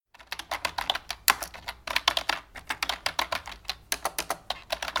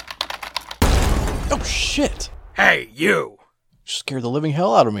Oh, shit! Hey, you! Scared the living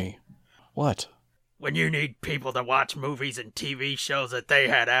hell out of me. What? When you need people to watch movies and TV shows that they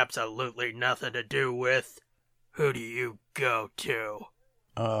had absolutely nothing to do with, who do you go to?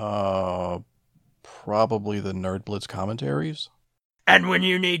 Probably the Nerd Blitz Commentaries? And when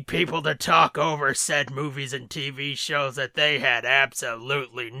you need people to talk over said movies and TV shows that they had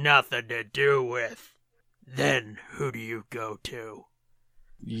absolutely nothing to do with, then who do you go to?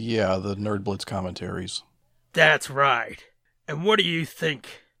 Yeah, the Nerd Blitz Commentaries. That's right. And what do you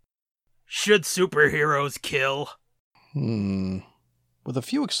think? Should superheroes kill? With a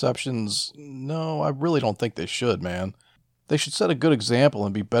few exceptions, no, I really don't think they should, man. They should set a good example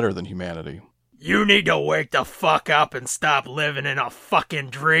and be better than humanity. You need to wake the fuck up and stop living in a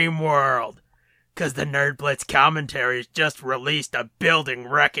fucking dream world. 'Cause the Nerd Blitz Commentaries just released a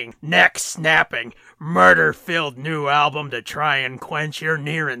building-wrecking, neck-snapping, murder-filled new album to try and quench your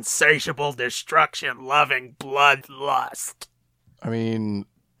near-insatiable, destruction-loving bloodlust. I mean,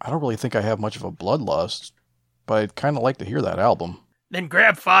 I don't really think I have much of a bloodlust, but I'd kind of like to hear that album. Then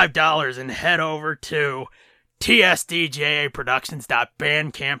grab $5 and head over to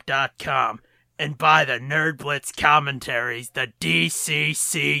tsdjaproductions.bandcamp.com and buy the Nerd Blitz Commentaries, the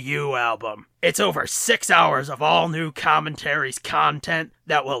DCCU album. It's over 6 hours of all new Commentaries content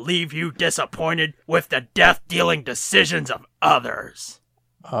that will leave you disappointed with the death-dealing decisions of others.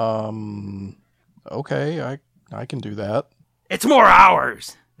 Okay, I can do that. It's more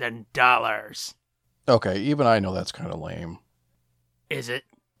hours than dollars. Okay, even I know that's kind of lame. Is it?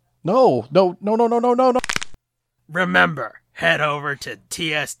 No. Remember, head over to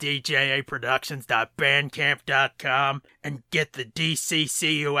tsdjaproductions.bandcamp.com and get the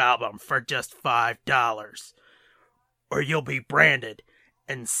DCCU album for just $5. Or you'll be branded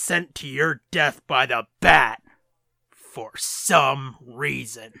and sent to your death by the bat for some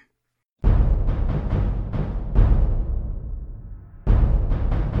reason.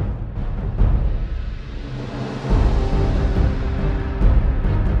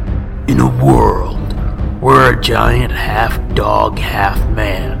 In a world where a giant half-dog,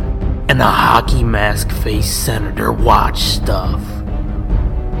 half-man and a hockey mask-faced senator watch stuff,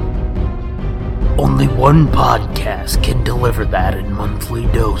 only one podcast can deliver that in monthly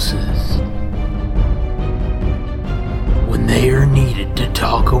doses. When they are needed to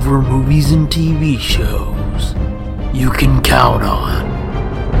talk over movies and TV shows, you can count on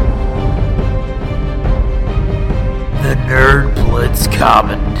the Nerd Blitz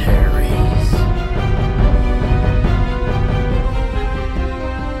Commentaries.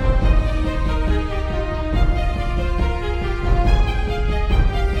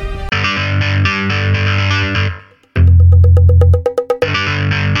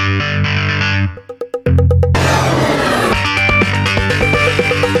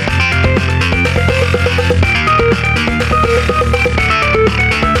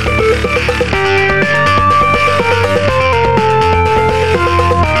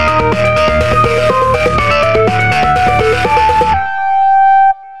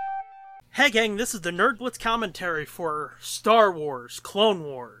 Hey gang, this is the Nerd Blitz commentary for Star Wars Clone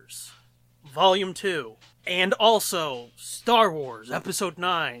Wars Volume 2, and also Star Wars Episode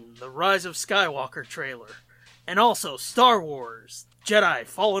 9, The Rise of Skywalker trailer, and also Star Wars Jedi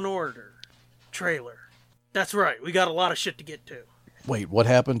Fallen Order trailer. That's right, we got a lot of shit to get to. Wait, what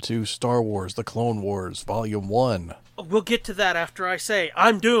happened to Star Wars The Clone Wars Volume 1? We'll get to that after I say,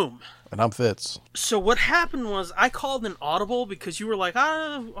 I'm Doom. And I'm Fitz. So what happened was, I called an audible because you were like,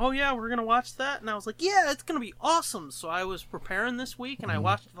 oh yeah, we're gonna watch that, and I was like, yeah, it's gonna be awesome. So I was preparing this week, and I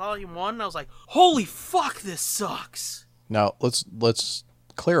watched Volume 1, and I was like, holy fuck, this sucks. Now, let's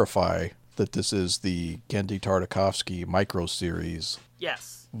clarify that this is the Genndy Tartakovsky micro-series.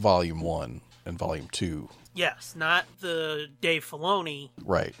 Yes. Volume 1 and Volume 2. Yes, not the Dave Filoni.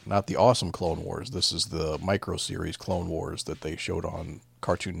 Right, not the awesome Clone Wars. This is the micro-series Clone Wars that they showed on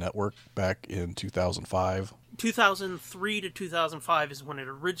Cartoon Network back in 2005. 2003 to 2005 is when it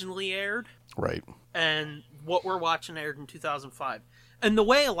originally aired. Right. And what we're watching aired in 2005. And the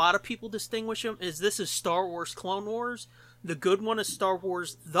way a lot of people distinguish them is this is Star Wars Clone Wars. The good one is Star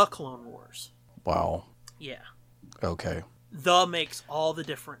Wars The Clone Wars. Wow. Yeah. Okay. The makes all the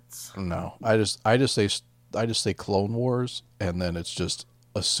difference. No, I just say Clone Wars, and then it's just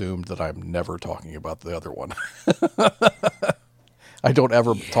assumed that I'm never talking about the other one. I don't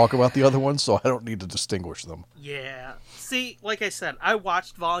ever talk about the other one, so I don't need to distinguish them. Yeah. See, like I said, I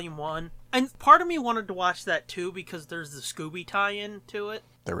watched Volume 1, and part of me wanted to watch that too because there's the Scooby tie-in to it.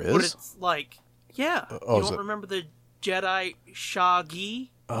 There is? But it's like, yeah. Oh, you don't remember the Jedi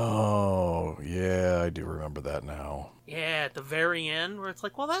Shaggy? Oh, yeah, I do remember that now. Yeah, at the very end, where it's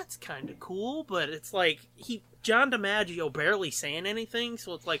like, well, that's kind of cool, but it's like, John DiMaggio barely saying anything,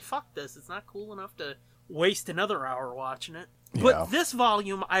 so it's like, fuck this, it's not cool enough to waste another hour watching it. Yeah. But this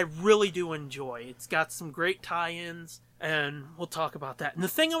volume, I really do enjoy. It's got some great tie-ins, and we'll talk about that. And the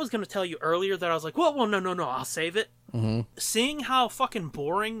thing I was going to tell you earlier that I was like, well, no, I'll save it. Mm-hmm. Seeing how fucking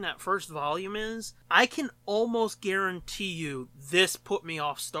boring that first volume is, I can almost guarantee you this put me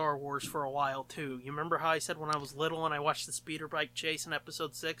off Star Wars for a while, too. You remember how I said when I was little and I watched the speeder bike chase in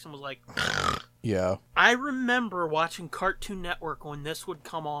episode 6 and was like... Yeah. I remember watching Cartoon Network when this would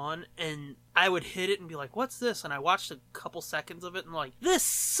come on, and I would hit it and be like, what's this? And I watched a couple seconds of it and like, this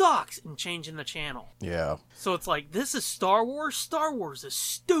sucks! And changing the channel. Yeah. So it's like, this is Star Wars? Star Wars is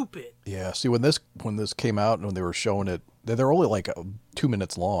stupid! Yeah, see, when this came out and when they were showing it, they're only like 2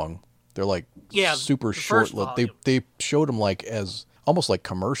 minutes long. They're like super short. They showed them like as almost like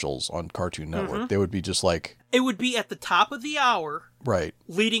commercials on Cartoon Network. Mm-hmm. They would be just like... It would be at the top of the hour. Right.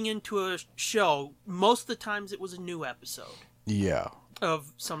 Leading into a show. Most of the times it was a new episode. Yeah.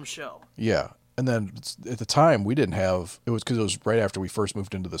 Of some show. Yeah. And then at the time we didn't have... It was because it was right after we first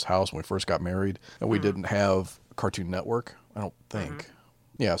moved into this house when we first got married. And we didn't have Cartoon Network, I don't think. Mm-hmm.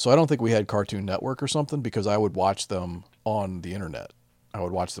 Yeah, so I don't think we had Cartoon Network or something because I would watch them on the internet. I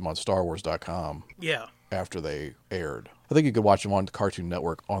would watch them on StarWars.com. Yeah. After they aired. I think you could watch them on Cartoon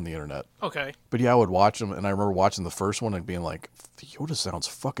Network on the internet. Okay. But yeah, I would watch them, and I remember watching the first one and being like, Yoda sounds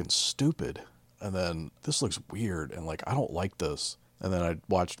fucking stupid. And then, this looks weird, and like, I don't like this. And then I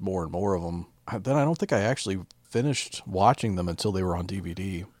watched more and more of them. Then I don't think I actually finished watching them until they were on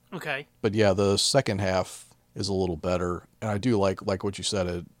DVD. Okay. But yeah, the second half is a little better. And I do like what you said,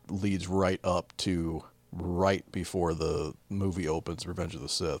 it leads right up to right before the movie opens, Revenge of the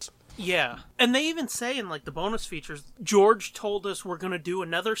Sith. Yeah. And they even say in like the bonus features, George told us we're going to do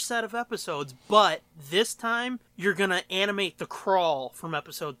another set of episodes, but this time you're going to animate the crawl from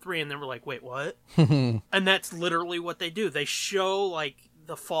episode 3. And then we're like, wait, what? And that's literally what they do. They show like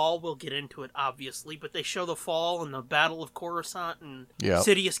the fall. We'll get into it, obviously, but they show the fall and the Battle of Coruscant and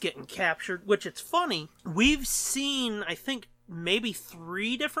Sidious getting captured, which it's funny. We've seen, I think, maybe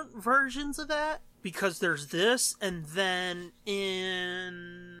 3 different versions of that. Because there's this, and then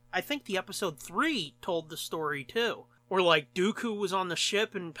I think the episode 3 told the story too. Or like, Dooku was on the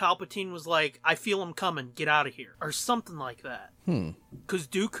ship and Palpatine was like, I feel him coming, get out of here. Or something like that. Because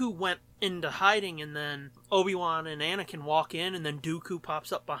Dooku went into hiding and then Obi-Wan and Anakin walk in and then Dooku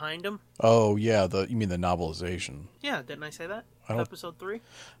pops up behind him. Oh, yeah, you mean the novelization. Yeah, didn't I say that? Episode 3?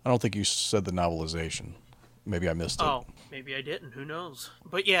 I don't think you said the novelization. Maybe I missed it. Oh, maybe I didn't. Who knows?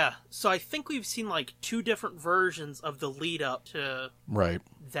 But yeah, so I think we've seen like 2 different versions of the lead up to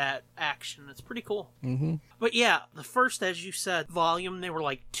that action. It's pretty cool. Mm-hmm. But yeah, the first, as you said, volume, they were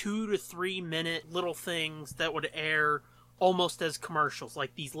like 2 to 3 minute little things that would air almost as commercials,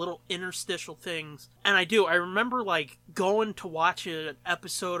 like these little interstitial things. And I remember like going to watch an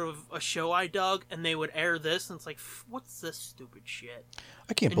episode of a show I dug and they would air this and it's like, what's this stupid shit?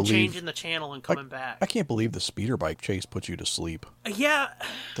 I can't believe changing the channel and coming back. I can't believe the speeder bike chase puts you to sleep. Yeah.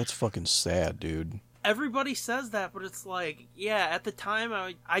 That's fucking sad, dude. Everybody says that, but it's like, yeah, at the time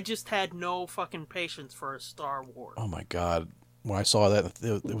I just had no fucking patience for a Star Wars. Oh my god. When I saw that,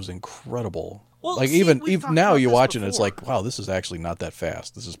 it was incredible. Well, like, see, even now you watch it and it's before. like, wow, this is actually not that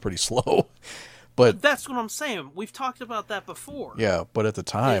fast. This is pretty slow. But that's what I'm saying. We've talked about that before. Yeah, but at the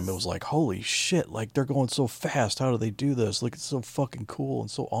time it was like, holy shit, like they're going so fast. How do they do this? Like, it's so fucking cool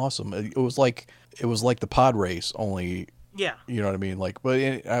and so awesome. It was like the pod race, only yeah. You know what I mean? Like,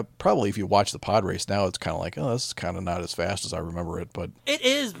 but probably if you watch the pod race now, it's kind of like, oh, this is kind of not as fast as I remember it. But it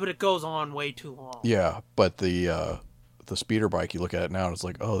is, but it goes on way too long. Yeah, but the speeder bike, you look at it now and it's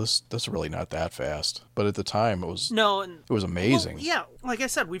like, oh, this really not that fast. But at the time, it was it was amazing. Well, yeah, like I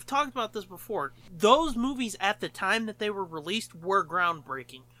said, we've talked about this before. Those movies at the time that they were released were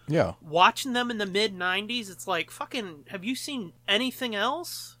groundbreaking. Yeah. Watching them in the mid-90s, it's like, fucking, have you seen anything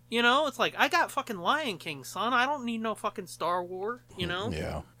else? You know, it's like, I got fucking Lion King, son. I don't need no fucking Star Wars, you know?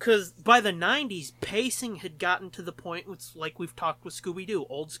 Yeah. Because by the 90s, pacing had gotten to the point, it's like we've talked with Scooby-Doo,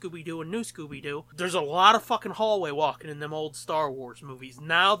 old Scooby-Doo and new Scooby-Doo. There's a lot of fucking hallway walking in them old Star Wars movies.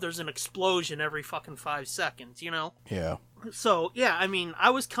 Now there's an explosion every fucking 5 seconds, you know? Yeah. So, yeah, I mean, I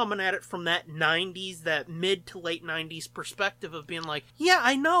was coming at it from that 90s, that mid to late 90s perspective of being like, yeah,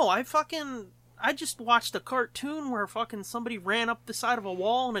 I know, I just watched a cartoon where fucking somebody ran up the side of a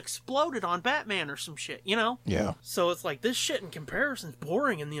wall and exploded on Batman or some shit, you know? Yeah. So it's like, this shit in comparison is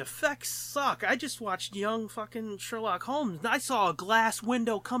boring and the effects suck. I just watched young fucking Sherlock Holmes. I saw a glass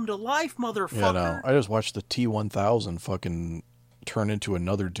window come to life, motherfucker. Yeah, no, I just watched the T-1000 fucking turn into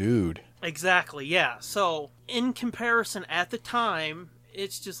another dude. Exactly, yeah. So, in comparison, at the time,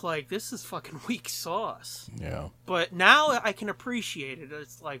 it's just like, this is fucking weak sauce. Yeah. But now I can appreciate it.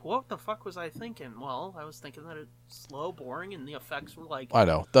 It's like, what the fuck was I thinking? Well, I was thinking that it's slow, boring, and the effects were like... I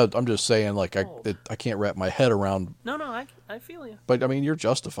know. I'm just saying, like, I can't wrap my head around... No, I feel you. But, I mean, you're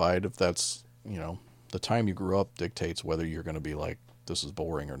justified if that's, you know, the time you grew up dictates whether you're going to be like, this is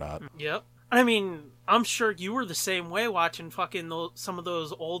boring or not. Yep. I mean, I'm sure you were the same way watching fucking some of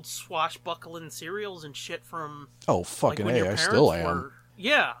those old swashbuckling serials and shit from... Oh, fucking like, A, I still am.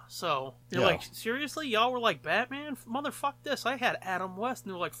 Yeah, so you're like, seriously? Y'all were like, Batman? Motherfuck this. I had Adam West.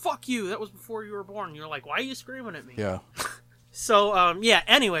 And they're like, fuck you. That was before you were born. And you're like, why are you screaming at me? Yeah. So, yeah,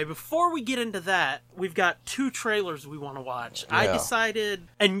 anyway, before we get into that, we've got 2 trailers we want to watch. Yeah. I decided,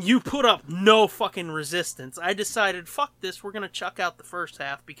 and you put up no fucking resistance, I decided, fuck this, we're going to chuck out the first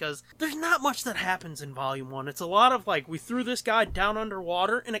half, because there's not much that happens in Volume 1. It's a lot of, like, we threw this guy down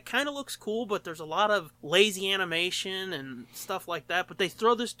underwater, and it kind of looks cool, but there's a lot of lazy animation and stuff like that, but they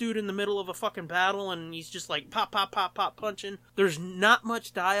throw this dude in the middle of a fucking battle, and he's just like, pop, pop, pop, pop, punching. There's not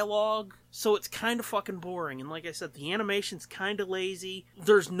much dialogue. So it's kind of fucking boring. And like I said, the animation's kind of lazy.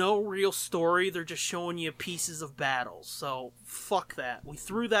 There's no real story. They're just showing you pieces of battles. So fuck that. We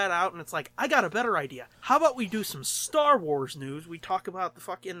threw that out and it's like, I got a better idea. How about we do some Star Wars news? We talk about the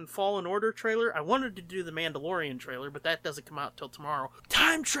fucking Fallen Order trailer. I wanted to do the Mandalorian trailer, but that doesn't come out till tomorrow.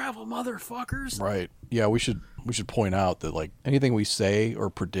 Time travel, motherfuckers. Right. Yeah, we should point out that, like, anything we say or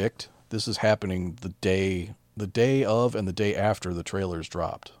predict, this is happening the day of and the day after the trailer's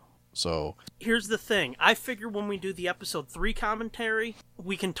dropped. So here's the thing. I figure when we do the episode 3 commentary,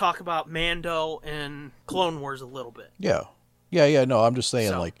 we can talk about Mando and Clone Wars a little bit. Yeah. No, I'm just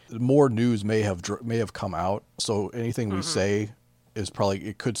saying, like, more news may have come out. So anything we say is probably,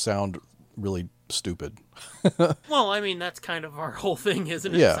 it could sound really stupid. Well, I mean, that's kind of our whole thing,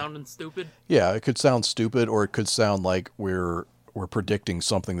 isn't it? Sounding stupid. Yeah, it could sound stupid, or it could sound like we're predicting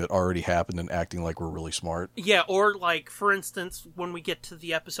something that already happened and acting like we're really smart. Yeah, or like, for instance, when we get to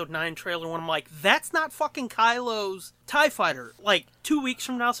the episode 9 trailer, when I'm like, that's not fucking Kylo's TIE fighter. Like, 2 weeks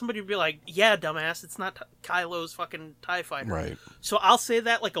from now, somebody would be like, yeah, dumbass, it's not Kylo's fucking TIE fighter. Right. So I'll say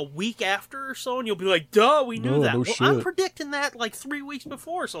that like a week after or so, and you'll be like, duh, we knew that. No well, shit. I'm predicting that like 3 weeks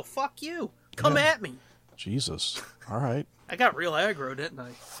before, so fuck you. Come at me. Jesus. All right. I got real aggro, didn't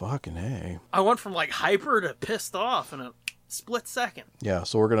I? Fucking A. I went from like hyper to pissed off in a split second. Yeah,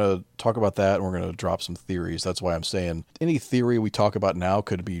 so we're going to talk about that, and we're going to drop some theories. That's why I'm saying any theory we talk about now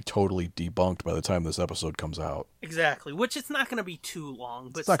could be totally debunked by the time this episode comes out. Exactly, which it's not going to be too long.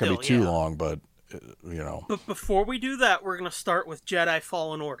 But it's not going to be too long, but, you know. But before we do that, we're going to start with Jedi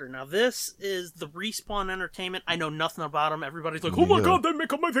Fallen Order. Now, this is the Respawn Entertainment. I know nothing about them. Everybody's like, oh my god, they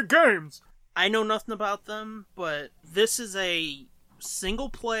make amazing games! I know nothing about them, but this is a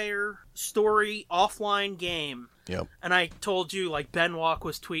single-player story offline game. Yep. And I told you, like, Ben Walk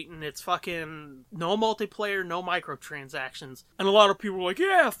was tweeting, it's fucking no multiplayer, no microtransactions. And a lot of people were like,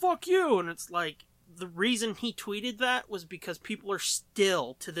 yeah, fuck you. And it's like, the reason he tweeted that was because people are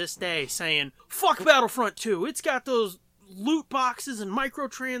still, to this day, saying, fuck Battlefront 2. It's got those loot boxes and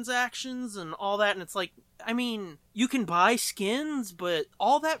microtransactions and all that. And it's like, I mean, you can buy skins, but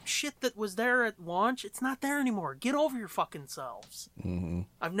all that shit that was there at launch, it's not there anymore. Get over your fucking selves. Mm-hmm.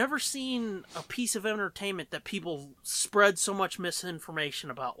 I've never seen a piece of entertainment that people spread so much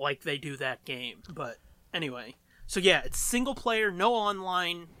misinformation about like they do that game. But anyway, so yeah, it's single player, no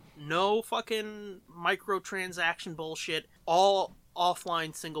online, no fucking microtransaction bullshit, all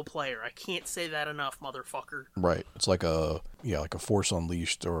offline single player. I can't say that enough, motherfucker. Right. It's like a Force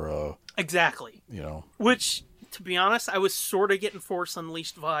Unleashed or a... Exactly. You know. Which, to be honest, I was sort of getting Force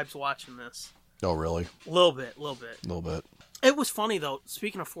Unleashed vibes watching this. Oh, really? A little bit. It was funny, though.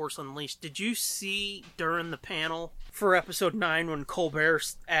 Speaking of Force Unleashed, did you see during the panel for episode 9 when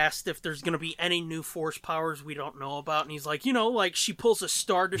Colbert asked if there's going to be any new Force powers we don't know about? And he's like, you know, like she pulls a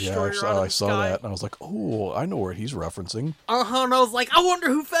Star Destroyer out of the sky. I saw that, and I was like, oh, I know what he's referencing. And I was like, I wonder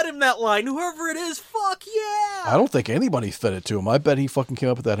who fed him that line. Whoever it is, fuck yeah! I don't think anybody fed it to him. I bet he fucking came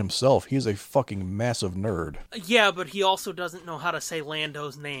up with that himself. He's a fucking massive nerd. Yeah, but he also doesn't know how to say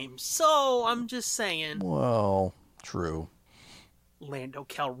Lando's name. So, I'm just saying. Well, true. Lando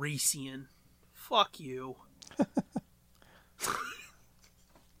Calrissian. Fuck you.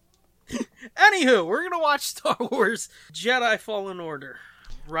 Anywho, we're gonna watch Star Wars Jedi Fallen Order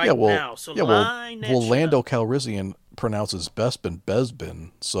now. So Lando Calrissian pronounces Bespin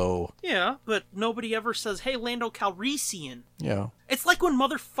Besbin, so... Yeah, but nobody ever says, hey, Lando Calrissian. Yeah. It's like when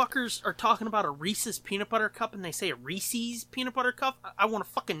motherfuckers are talking about a Reese's peanut butter cup and they say a Reese's peanut butter cup. I want to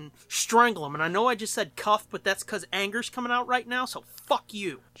fucking strangle them. And I know I just said cuff, but that's because anger's coming out right now, so fuck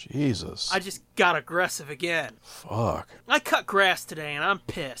you. Jesus. I just got aggressive again. Fuck. I cut grass today and I'm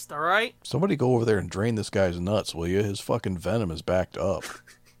pissed, alright? Somebody go over there and drain this guy's nuts, will you? His fucking venom is backed up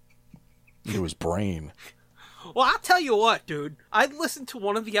into his brain. Well, I'll tell you what, dude. I listened to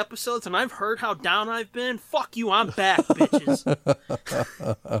one of the episodes and I've heard how down I've been. Fuck you, I'm back, bitches.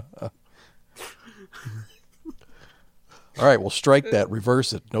 All right, well, strike that.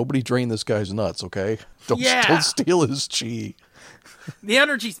 Reverse it. Nobody drain this guy's nuts, okay? Don't steal his chi. The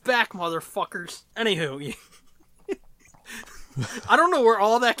energy's back, motherfuckers. Anywho, I don't know where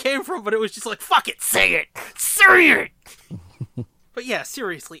all that came from, but it was just like, fuck it, say it! Say it! But yeah,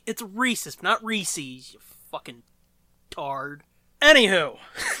 seriously, it's Reese's, not Reese's, you fucking tard. Anywho.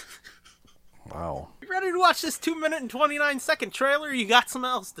 Wow. You ready to watch this 2-minute and 29-second trailer, or you got something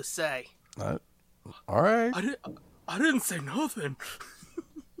else to say? All right. I didn't say nothing.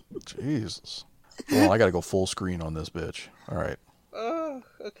 Jesus. Well, I gotta go full screen on this bitch. All right. Oh,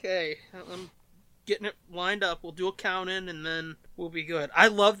 okay. I'm getting it lined up. We'll do a count-in, and then we'll be good.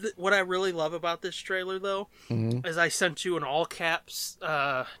 What I really love about this trailer, though, is I sent you an all-caps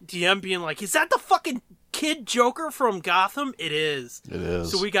DM being like, is that the fucking kid Joker from Gotham? It is. It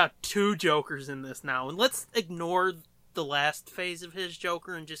is. So we got 2 Jokers in this now, and let's ignore the last phase of his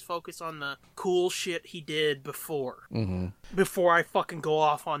Joker and just focus on the cool shit he did before. Mm-hmm. Before I fucking go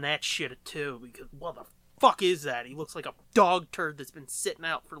off on that shit too, because what the fuck is that? He looks like a dog turd that's been sitting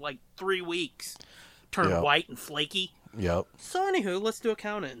out for like 3 weeks. Turned white and flaky. Yep. So anywho, let's do a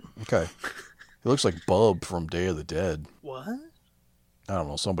count-in. Okay. He looks like Bub from Day of the Dead. What? I don't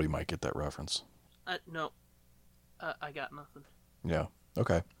know. Somebody might get that reference. No. I got nothing. Yeah.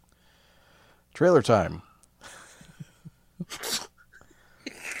 Okay. Trailer time.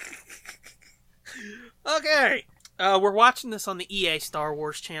 Okay. We're watching this on the EA Star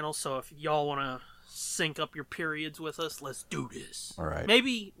Wars channel, so if y'all want to sync up your periods with us, let's do this. All right.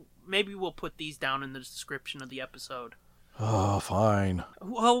 Maybe we'll put these down in the description of the episode. Oh, fine.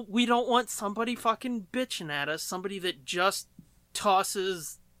 Well, we don't want somebody fucking bitching at us. Somebody that just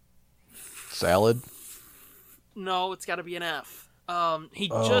tosses... Salad? No, it's got to be an F. He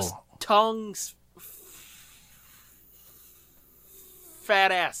just tongues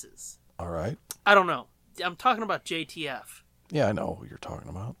fat asses. All right. I don't know. I'm talking about JTF. Yeah, I know who you're talking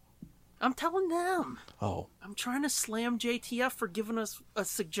about. I'm telling them. Oh. I'm trying to slam JTF for giving us a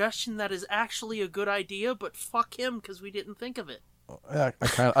suggestion that is actually a good idea, but fuck him because we didn't think of it. Yeah,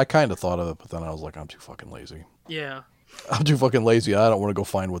 I kind of thought of it, but then I was like, I'm too fucking lazy. Yeah. I'm too fucking lazy. I don't want to go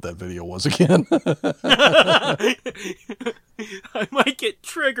find what that video was again. I might get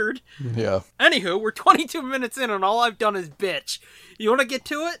triggered. Yeah. Anywho, we're 22 minutes in and all I've done is bitch. You want to get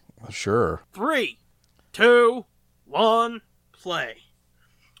to it? Sure. 3, 2, 1, play.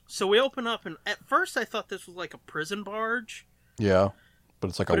 So we open up, and at first I thought this was like a prison barge. Yeah, but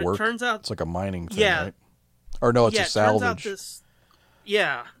it's like but a work. It turns out, it's like a mining thing, yeah, right? Or no, it's a salvage. Turns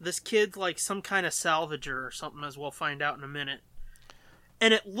out this kid's like some kind of salvager or something, as we'll find out in a minute.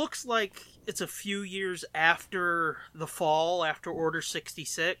 And it looks like it's a few years after the fall, after Order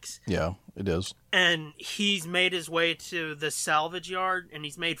 66. Yeah, it is. And he's made his way to this salvage yard, and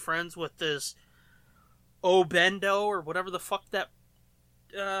he's made friends with this Obendo, or whatever the fuck that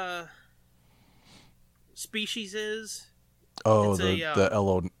species is. Oh, the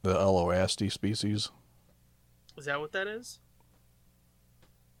Eloasti species. Is that what that is?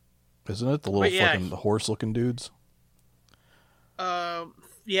 Isn't it? The little fucking horse-looking dudes?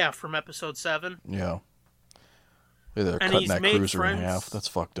 Yeah, from episode 7. Yeah. They're cutting that cruiser in half. That's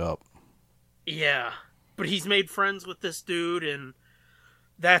fucked up. Yeah. But he's made friends with this dude, and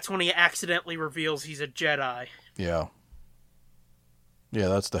that's when he accidentally reveals he's a Jedi. Yeah. Yeah,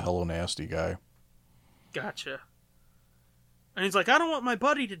 that's the Hello Nasty guy. Gotcha. And he's like, I don't want my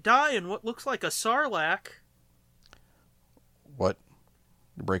buddy to die in what looks like a sarlacc. What?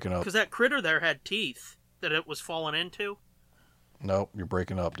 You're breaking up. Because that critter there had teeth that it was falling into. Nope, you're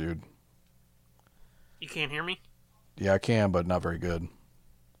breaking up, dude. You can't hear me? Yeah, I can, but not very good.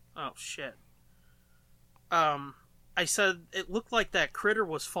 Oh, shit. I said it looked like that critter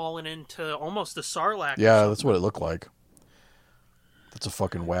was falling into almost a sarlacc. Yeah, that's what it looked like. That's a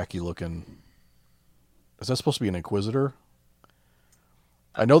fucking wacky looking... Is that supposed to be an Inquisitor?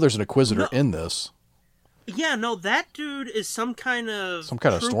 I know there's an Inquisitor in this. Yeah, no, that dude is some kind of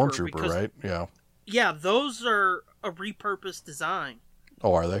stormtrooper, right? Yeah. Yeah, those are a repurposed design.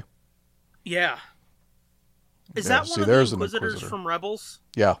 Oh, are they? Yeah. Is Yeah, that see, one of the there's an Inquisitors Inquisitor. from Rebels?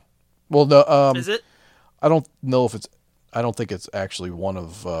 Yeah. Well, no. Is it? I don't know if it's. I don't think it's actually one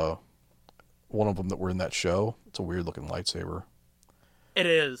of them that were in that show. It's a weird looking lightsaber. It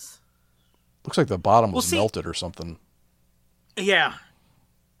is. Looks like the bottom was melted or something. Yeah.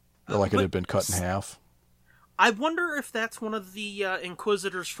 Or like it had been cut in half. I wonder if that's one of the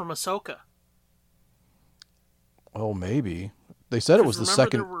Inquisitors from Ahsoka. Oh, maybe. They said it was the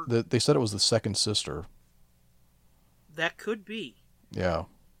second. Were... They said it was the second sister. That could be. Yeah.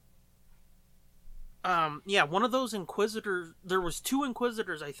 Yeah, one of those Inquisitors... There was 2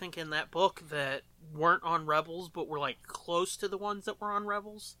 Inquisitors, I think, in that book that weren't on Rebels, but were, like, close to the ones that were on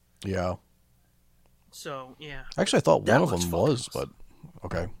Rebels. Yeah. So, yeah. Actually, I thought one of them was, but...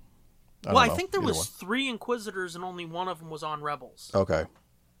 Okay. I think there was 3 Inquisitors and only one of them was on Rebels. Okay.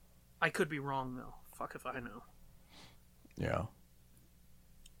 I could be wrong, though. Fuck if I know. Yeah.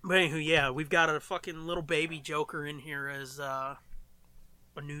 But anywho, yeah, we've got a fucking little baby Joker in here as a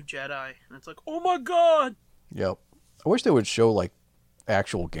new Jedi. And it's like, oh my god! Yep. I wish they would show, like,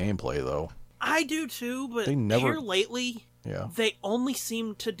 actual gameplay, though. I do too, but they never... here lately, they only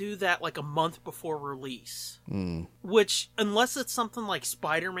seem to do that like a month before release. Which, unless it's something like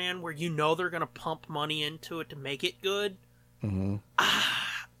Spider-Man where you know they're going to pump money into it to make it good,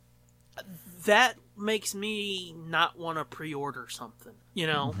 that makes me not want to pre-order something, you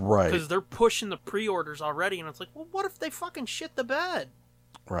know? Right. Because they're pushing the pre-orders already, and it's like, well, what if they fucking shit the bed?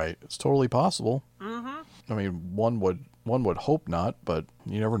 Right. It's totally possible. Mm-hmm. I mean, one would hope not, but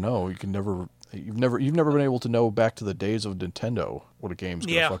you never know. You've never been able to know back to the days of Nintendo what a game's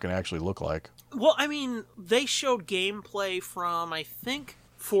gonna fucking actually look like. Well, I mean, they showed gameplay from, I think,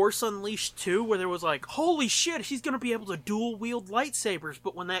 Force Unleashed 2, where there was like, holy shit, he's gonna be able to dual wield lightsabers.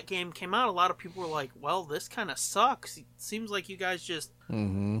 But when that game came out, a lot of people were like, well, this kind of sucks. It seems like you guys just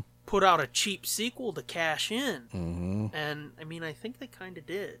put out a cheap sequel to cash in. And I mean, I think they kind of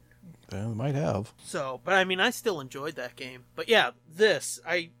did. Yeah, they might have. So, but I mean, I still enjoyed that game. But yeah,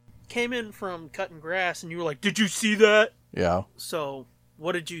 I came in from cutting grass, and you were like, did you see that? Yeah. So,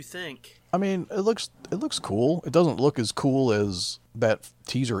 what did you think? I mean, it looks cool. It doesn't look as cool as that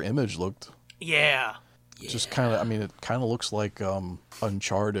teaser image looked. Yeah. Just kind of, I mean, it kind of looks like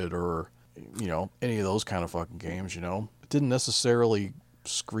Uncharted or, you know, any of those kind of fucking games, you know? It didn't necessarily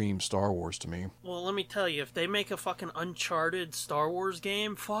scream Star Wars to me. Well, let me tell you, if they make a fucking Uncharted Star Wars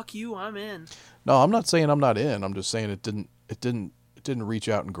game, fuck you, I'm in. No, I'm not saying I'm not in. I'm just saying it didn't reach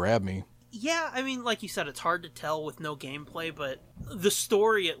out and grab me. Yeah, I mean, like you said, it's hard to tell with no gameplay, but the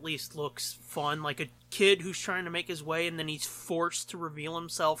story at least looks fun. Like a kid who's trying to make his way and then he's forced to reveal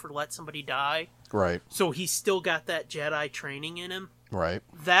himself or let somebody die. Right. So he's still got that Jedi training in him. Right.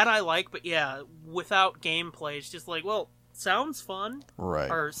 That I like, but yeah, without gameplay, it's just like, well, sounds fun. Right.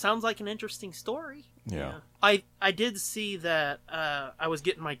 Or sounds like an interesting story. Yeah. I did see that I was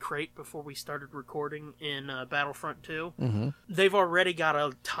getting my crate before we started recording in Battlefront 2. Mm-hmm. They've already got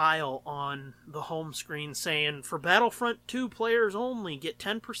a tile on the home screen saying, for Battlefront 2 players only, get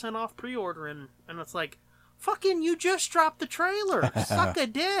 10% off pre-ordering. And it's like, fucking, you just dropped the trailer. Suck a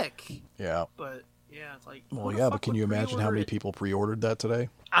dick. Yeah. But, yeah, it's like... Well, yeah, but can you imagine how many people pre-ordered that today?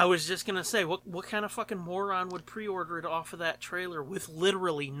 I was just going to say, what kind of fucking moron would pre-order it off of that trailer with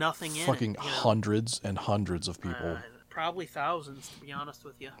literally nothing in it? Fucking hundreds and hundreds of people. Probably thousands, to be honest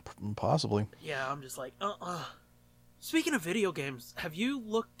with you. Possibly. Yeah, I'm just like, Speaking of video games, have you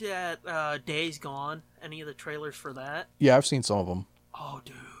looked at Days Gone? Any of the trailers for that? Yeah, I've seen some of them. Oh,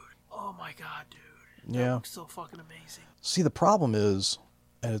 dude. Oh, my God, dude. Yeah. That looks so fucking amazing. See, the problem is,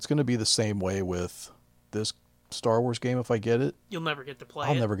 and it's going to be the same way with this Star Wars game if I get it. You'll never get to play it.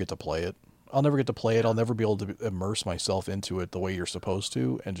 I'll never get to play it. I'll never be able to immerse myself into it the way you're supposed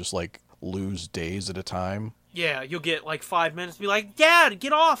to and just, like, lose days at a time. Yeah, you'll get, like, 5 minutes and be like, Dad,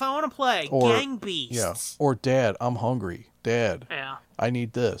 get off, I want to play. Gang beasts. Yeah. Or, Dad, I'm hungry. Dad, yeah. I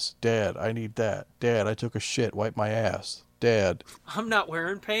need this. Dad, I need that. Dad, I took a shit. Wipe my ass. Dad. I'm not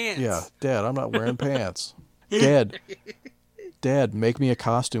wearing pants. Yeah. Dad, I'm not wearing pants. Dad, make me a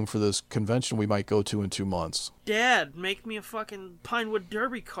costume for this convention we might go to in 2 months. Dad, make me a fucking Pinewood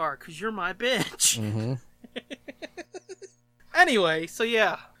Derby car, because you're my bitch. Mm-hmm. Anyway, so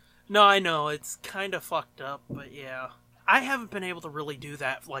yeah. No, I know, it's kind of fucked up, but yeah. I haven't been able to really do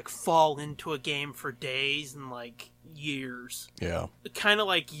that, like, fall into a game for days and, like, years. Yeah. Kind of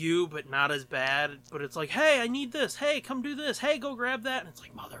like you, but not as bad. But it's like, hey, I need this. Hey, come do this. Hey, go grab that. And it's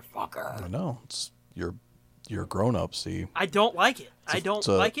like, motherfucker. I know. You're grown up, see. I don't like it. I don't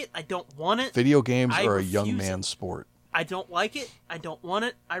like it. I don't want it. Video games are a young man's sport. I don't like it. I don't want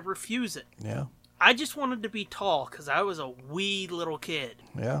it. I refuse it. Yeah. I just wanted to be tall because I was a wee little kid.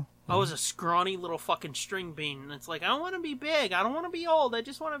 Yeah. I was a scrawny little fucking string bean, and it's like, I want to be big. I don't want to be old. I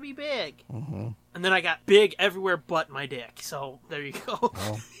just want to be big. Mm-hmm. And then I got big everywhere but my dick. So there you go.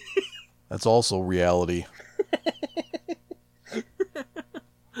 Well, that's also reality.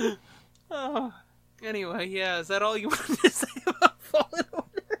 Oh, anyway, yeah, is that all you wanted to say about Fallen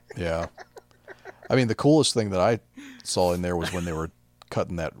Order? Yeah. I mean, the coolest thing that I saw in there was when they were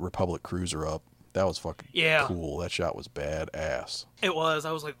cutting that Republic cruiser up. That was fucking cool. That shot was badass. It was.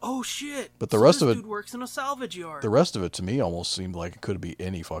 I was like, oh shit. But the rest of it, dude works in a salvage yard. The rest of it to me almost seemed like it could be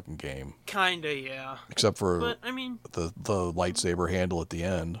any fucking game. Kinda, yeah. Except for but, I mean, the lightsaber handle at the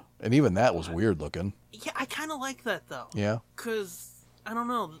end. And even that was weird looking. Yeah, I kind of like that though. Yeah. Because, I don't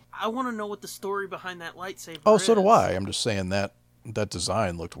know. I want to know what the story behind that lightsaber is. Oh, so do I. I'm just saying that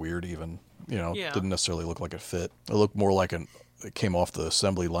design looked weird even. You know, didn't necessarily look like it fit. It looked more like it came off the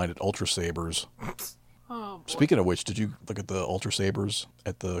assembly line at Ultra Sabers. Oh, boy. Speaking of which, did you look at the Ultra Sabers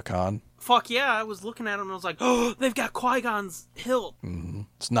at the con? Fuck yeah, I was looking at them and I was like, oh, they've got Qui-Gon's hilt. Mm-hmm.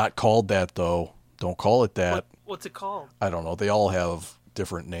 It's not called that, though. Don't call it that. What's it called? I don't know. They all have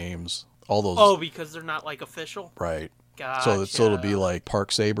different names. All those. Oh, because they're not, like, official? Right. Gotcha. So it'll be like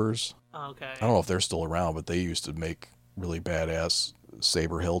Park Sabers. Okay. I don't know if they're still around, but they used to make really badass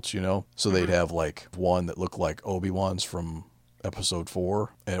saber hilts, you know? So they'd have, like, one that looked like Obi-Wan's from Episode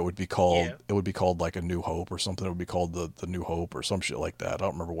 4, and it would be called like A New Hope or something. It would be called the New Hope or some shit like that. I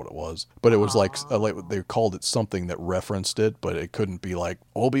don't remember what it was, but it was like they called it something that referenced it, but it couldn't be like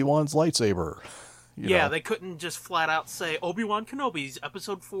Obi-Wan's lightsaber. You know? They couldn't just flat out say Obi-Wan Kenobi's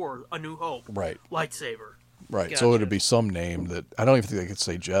Episode 4, A New Hope, right? Lightsaber, right? Gotcha. So it'd be some name that I don't even think they could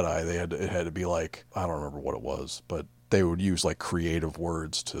say Jedi. It had to be like, I don't remember what it was, but they would use like creative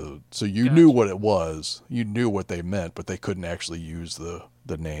words so you knew what it was, you knew what they meant, but they couldn't actually use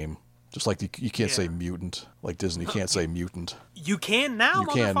the name. Just like you can't say mutant, like Disney can't say mutant. You can now. You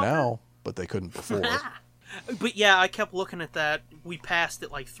can now, but they couldn't before. But yeah, I kept looking at that. We passed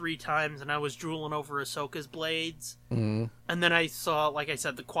it like 3 times, and I was drooling over Ahsoka's blades. Mm-hmm. And then I saw, like I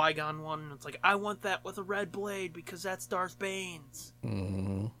said, the Qui-Gon one. And it's like, I want that with a red blade because that's Darth Bane's.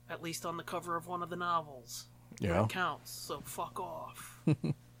 Mm-hmm. At least on the cover of one of the novels. Yeah. It counts, so fuck off.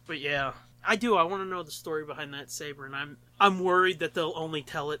 But yeah, I do. I want to know the story behind that saber, and I'm worried that they'll only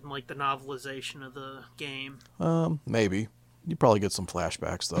tell it in like the novelization of the game. Maybe. You probably get some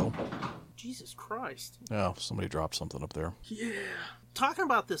flashbacks though. Jesus Christ. Yeah, somebody dropped something up there. Yeah. Talking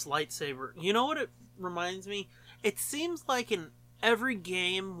about this lightsaber, you know what it reminds me? It seems like in every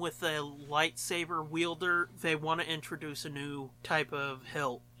game with a lightsaber wielder, they want to introduce a new type of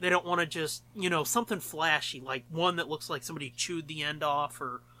hilt. They don't want to just, something flashy, like one that looks like somebody chewed the end off,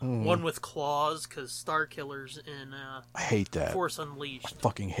 or one with claws, because Starkillers in I hate that. Force Unleashed. I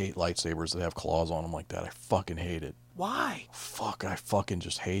fucking hate lightsabers that have claws on them like that. I fucking hate it. Why? Fuck, I fucking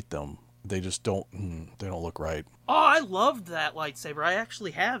just hate them. They just don't, they don't look right. Oh, I loved that lightsaber. I actually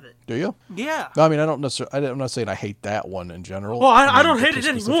have it. Do you? Yeah. No, I mean, I don't necessarily, I'm not saying I hate that one in general. Well, I mean, don't hate it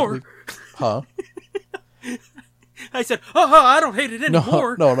anymore. Huh? I said, I don't hate it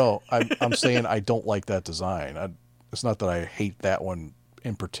anymore. No. I'm saying I don't like that design. It's not that I hate that one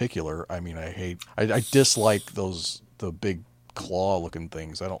in particular. I mean, I dislike the big claw-looking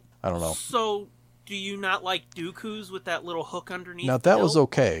things. I don't know. So, do you not like Dooku's with that little hook underneath? Now, that was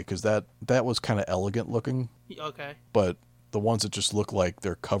okay, because that was kind of elegant looking. Okay. But the ones that just look like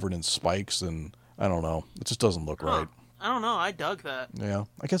they're covered in spikes, and I don't know. It just doesn't look right. I don't know. I dug that. Yeah.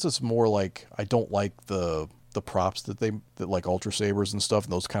 I guess it's more like I don't like the props that like Ultra Sabers and stuff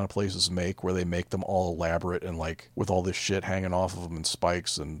and those kind of places make, where they make them all elaborate and like with all this shit hanging off of them and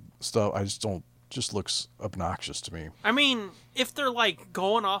spikes and stuff. I just don't. Just looks obnoxious to me. I mean, if they're like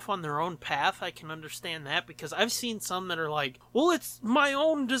going off on their own path, I can understand that, because I've seen some that are like, well, it's my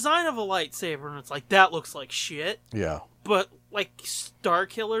own design of a lightsaber, and it's like, that looks like shit. Yeah. But like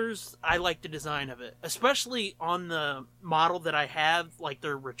Starkillers, I like the design of it, especially on the model that I have. Like,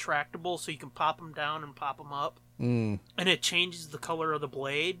 they're retractable, so you can pop them down and pop them up, and it changes the color of the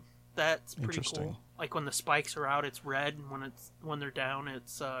blade. That's pretty cool. Like when the spikes are out, it's red, and when they're down,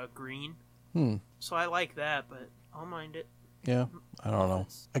 it's green. So I like that, but I'll mind it. Yeah, I don't know.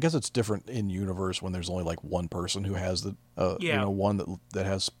 I guess it's different in universe when there's only like one person who has the one that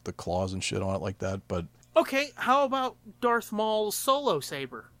has the claws and shit on it like that. But okay, how about Darth Maul's solo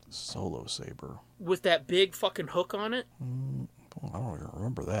saber? Solo saber with that big fucking hook on it? I don't even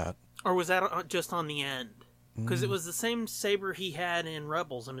remember that. Or was that just on the end? Because it was the same saber he had in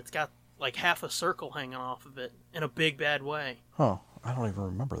Rebels, and it's got like half a circle hanging off of it in a big bad way. Huh. I don't even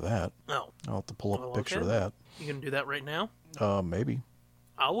remember that. Oh. I'll have to pull up a picture of that. You gonna do that right now? Maybe.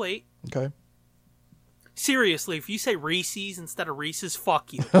 I'll wait. Okay. Seriously, if you say Reese's instead of Reese's,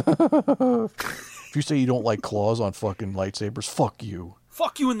 fuck you. If you say you don't like claws on fucking lightsabers, fuck you.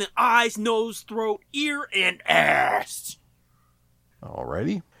 Fuck you in the eyes, nose, throat, ear, and ass.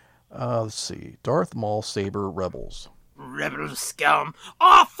 Alrighty. Let's see. Darth Maul Saber Rebels. Rebel scum.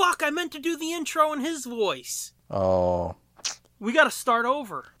 Oh, fuck, I meant to do the intro in his voice. Oh. We gotta start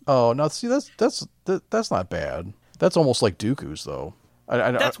over. Oh, no, see, that's not bad. That's almost like Dooku's, though.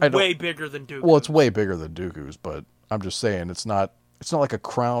 That's way bigger than Dooku's. Well, it's way bigger than Dooku's, but I'm just saying, it's not like a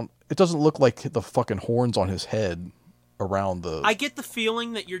crown. It doesn't look like the fucking horns on his head around the... I get the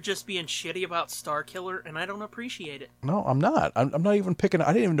feeling that you're just being shitty about Starkiller, and I don't appreciate it. No, I'm not. I'm not even picking... I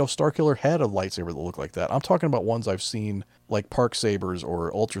didn't even know Starkiller had a lightsaber that looked like that. I'm talking about ones I've seen, like Park Sabers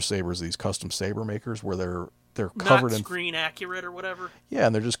or Ultra Sabers, these custom saber makers, where they're covered Not in... screen accurate or whatever? Yeah,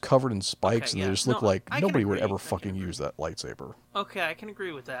 and they're just covered in spikes, and they just look like nobody would ever fucking use that lightsaber. Okay, I can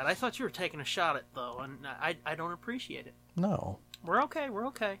agree with that. I thought you were taking a shot at it, though, and I don't appreciate it. No. We're okay.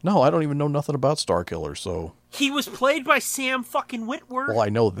 No, I don't even know nothing about Starkiller, so... He was played by Sam fucking Witwer. Well, I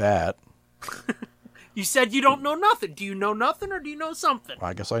know that. You said you don't know nothing. Do you know nothing, or do you know something?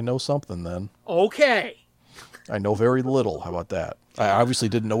 I guess I know something, then. Okay. I know very little. How about that? I obviously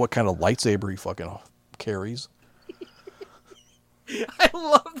didn't know what kind of lightsaber he fucking carries. I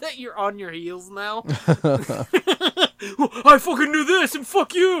love that you're on your heels now. I fucking knew this, and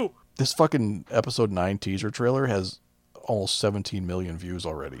fuck you! This fucking episode 9 teaser trailer has almost 17 million views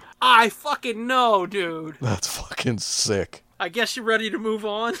already. I fucking know, dude. That's fucking sick. I guess you're ready to move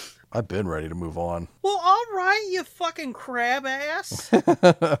on? I've been ready to move on. Well, alright, you fucking crab ass.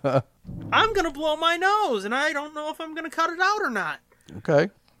 I'm gonna blow my nose, and I don't know if I'm gonna cut it out or not. Okay.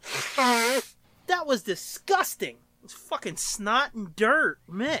 That was disgusting. It's fucking snot and dirt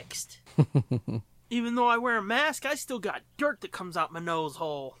mixed. Even though I wear a mask, I still got dirt that comes out my nose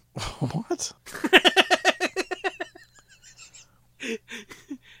hole. What?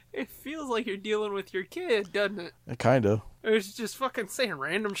 It feels like you're dealing with your kid, doesn't it? Kinda. It's just fucking saying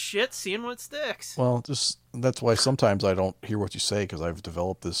random shit, seeing what sticks. Well, that's why sometimes I don't hear what you say, because I've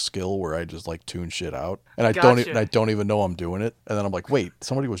developed this skill where I just like tune shit out, and I don't even know I'm doing it, and then I'm like, wait,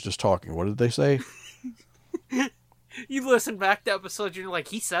 somebody was just talking. What did they say? You listen back to episodes, and you're like,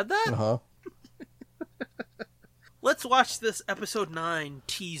 he said that? Uh-huh. Let's watch this episode 9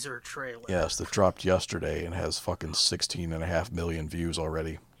 teaser trailer. Yes, that dropped yesterday and has fucking 16.5 million views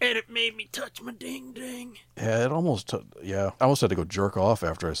already. And it made me touch my ding-ding. Yeah, I almost had to go jerk off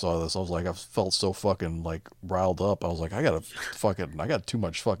after I saw this. I was like, I felt so fucking, like, riled up. I was like, I got too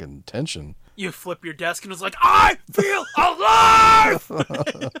much fucking tension. You flip your desk and was like, I feel alive!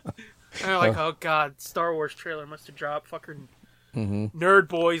 And you're like, oh god, Star Wars trailer must have dropped. Fucking nerd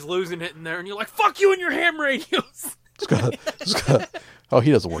boys losing it in there. And you're like, fuck you and your ham radios! Oh,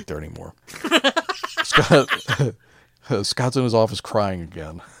 he doesn't work there anymore. Scott's in his office crying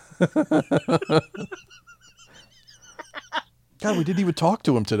again. God, we didn't even talk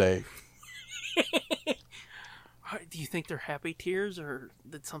to him today. Do you think they're happy tears, or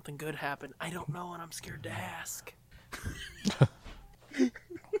did something good happen? I don't know, and I'm scared to ask.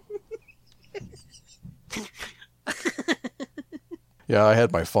 Yeah, I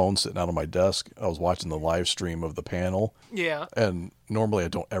had my phone sitting out on my desk. I was watching the live stream of the panel. Yeah. And normally I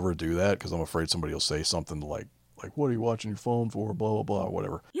don't ever do that because I'm afraid somebody will say something like, what are you watching your phone for? Blah, blah, blah,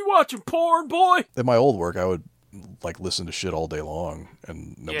 whatever. You watching porn, boy? At my old work, I would like listen to shit all day long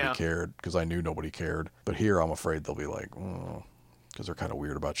and nobody cared because I knew nobody cared. But here I'm afraid they'll be like, because they're kind of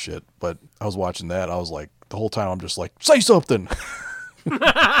weird about shit. But I was watching that. I was like, the whole time I'm just like, say something.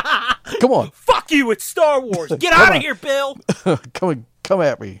 Come on. Fuck you, it's Star Wars. Get out of here, Bill. Come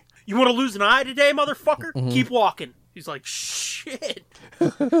at me. You want to lose an eye today, motherfucker? Keep walking. He's like, shit.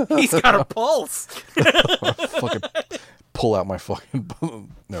 He's got a pulse. Fucking pull out my fucking...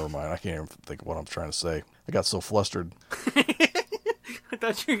 Never mind. I can't even think of what I'm trying to say. I got so flustered. I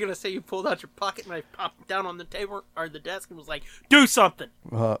thought you were going to say you pulled out your pocket and I popped it down on the table or the desk and was like, do something.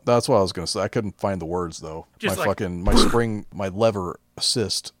 That's what I was going to say. I couldn't find the words, though. Just my lever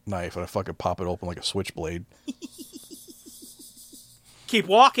assist knife, and I fucking pop it open like a switchblade. Keep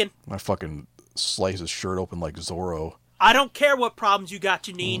walking. I fucking slice his shirt open like Zorro. I don't care what problems you got,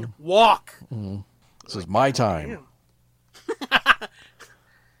 Janine. Walk. This is my time.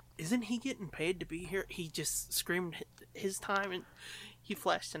 Isn't he getting paid to be here? He just screamed his time and he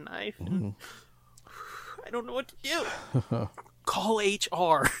flashed a knife. And I don't know what to do. Call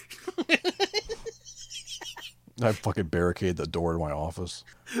HR. I fucking barricade the door to my office.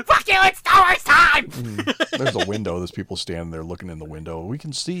 Fuck you, it's Star Wars time! There's a window. There's people standing there looking in the window. We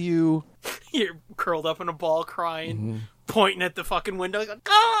can see you. You're curled up in a ball crying, pointing at the fucking window.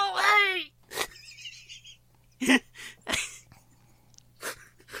 Go away!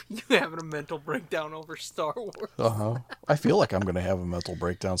 You having a mental breakdown over Star Wars? I feel like I'm gonna have a mental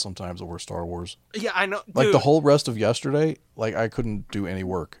breakdown sometimes over Star Wars. Yeah, I know. Like dude. the whole rest of yesterday, like I couldn't do any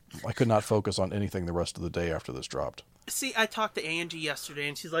work. I could not focus on anything the rest of the day after this dropped. See, I talked to Angie yesterday,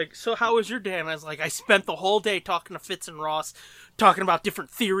 and she's like, "So how was your day?" And I was like, "I spent the whole day talking to Fitz and Ross, talking about different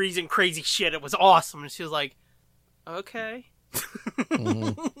theories and crazy shit. It was awesome." And she was like, "Okay."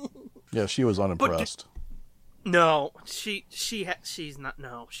 Yeah, she was unimpressed. No, she's not.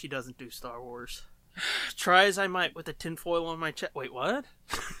 No, she doesn't do Star Wars. Try as I might with the tinfoil on my chest. Wait, what?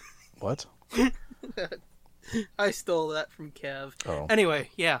 What? I stole that from Kev. Oh.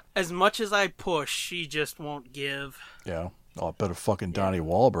 Anyway, yeah. As much as I push, she just won't give. Yeah. Oh, I bet if fucking Donnie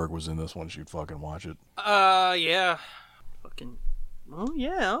Wahlberg was in this one, she'd fucking watch it. Yeah. Fucking. Oh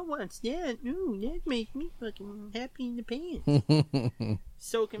yeah, I'll watch that. Ooh, that makes me fucking happy in the pants.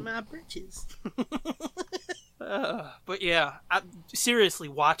 Soaking my britches. But yeah, seriously,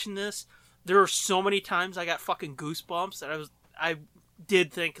 watching this, there are so many times I got fucking goosebumps that I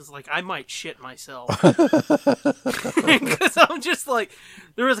did think, cause like I might shit myself. Because I'm just like,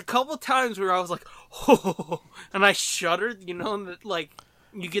 there was a couple times where I was like, oh, and I shuddered, you know, and that, like,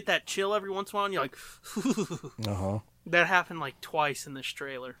 you get that chill every once in a while, and you're like, That happened like twice in this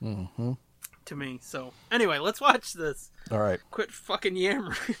trailer. To me. So, anyway, let's watch this. All right. Quit fucking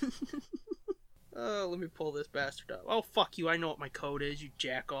yammering. Let me pull this bastard up. Oh, fuck you. I know what my code is, you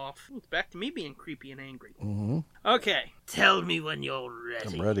jack off. It's back to me being creepy and angry. Okay. Tell me when you're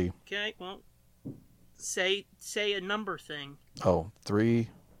ready. I'm ready. Okay, well, say a number thing. Oh, 3,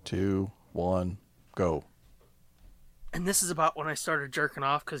 2, 1, go. And this is about when I started jerking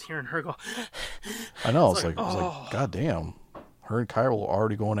off, because hearing her go... I know. It's like, God damn. Her and Kyle are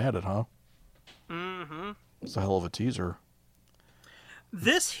already going at it, huh? It's a hell of a teaser.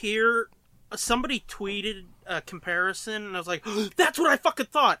 This here, somebody tweeted a comparison, and I was like, that's what I fucking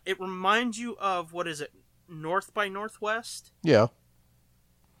thought. It reminds you of, what is it, North by Northwest? Yeah.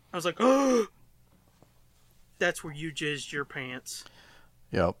 I was like, that's where you jizzed your pants.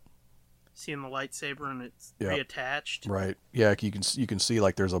 Yep. Seeing the lightsaber and it's reattached. Right. Yeah, you can see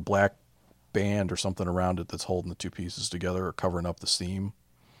like there's a black band or something around it that's holding the two pieces together or covering up the seam.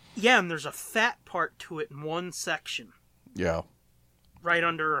 Yeah, and there's a fat part to it in one section. Yeah. Right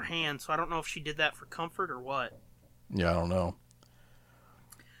under her hand, so I don't know if she did that for comfort or what. Yeah, I don't know.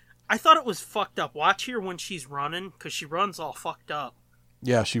 I thought it was fucked up. Watch here when she's running, because she runs all fucked up.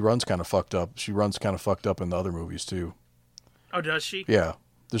 Yeah, she runs kind of fucked up. She runs kind of fucked up in the other movies, too. Oh, does she? Yeah.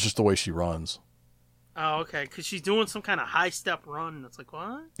 That's just the way she runs. Oh, okay. Because she's doing some kind of high-step run, and it's like,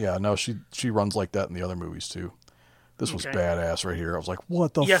 what? Yeah, no, she runs like that in the other movies, too. This was badass right here. I was like,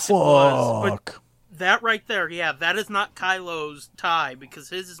 what the fuck? Yes, it was. But that right there, yeah, that is not Kylo's tie, because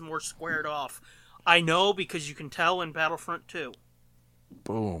his is more squared off. I know, because you can tell in Battlefront 2.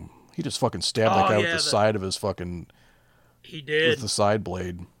 Boom. He just fucking stabbed that guy with the side of his fucking... He did. With the side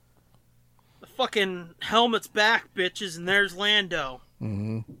blade. The fucking helmet's back, bitches, and there's Lando.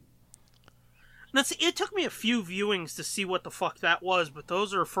 Now, see, it took me a few viewings to see what the fuck that was, but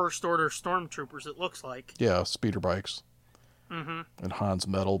those are First Order stormtroopers, it looks like. Yeah, speeder bikes. And Han's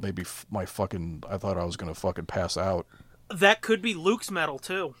metal. Maybe I thought I was going to fucking pass out. That could be Luke's metal,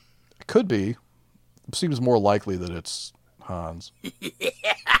 too. It could be. It seems more likely that it's Han's.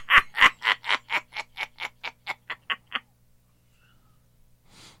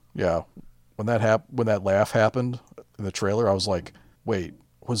 Yeah. When that laugh happened in the trailer, I was like, wait,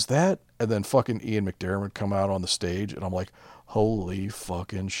 was that? And then fucking Ian McDiarmid come out on the stage, and I'm like, holy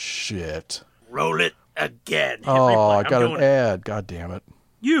fucking shit. Roll it again. Oh, I got an ad. God damn it.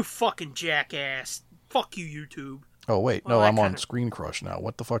 You fucking jackass. Fuck you, YouTube. Oh, wait. No, I'm on Screen Crush now.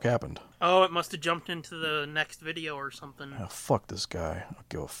 What the fuck happened? Oh, it must have jumped into the next video or something. Oh, fuck this guy. I don't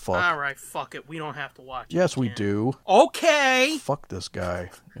give a fuck. Alright, fuck it. We don't have to watch it. Yes, we do. Okay! Fuck this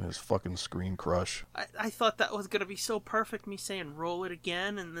guy and his fucking Screen Crush. I thought that was going to be so perfect, me saying roll it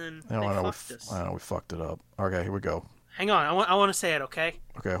again, and then I know we fucked it up. Okay, here we go. Hang on, I want to say it, okay?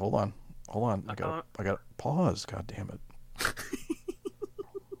 Okay, hold on. I got pause. God damn it.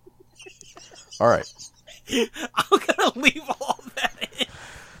 All right. I'm gonna leave all that in.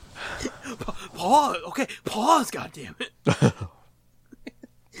 Pause. Okay, pause. God damn it.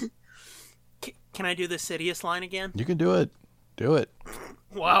 Can I do the Sidious line again? You can do it. Do it.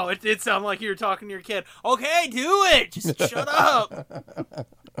 Wow, it did sound like you were talking to your kid. Okay, do it. Just shut up.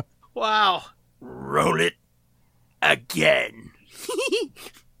 Wow. Roll it again.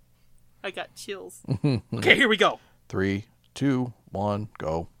 I got chills. Okay, here we go. 3, 2, 1,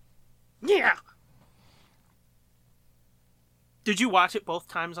 go. Yeah. Did you watch it both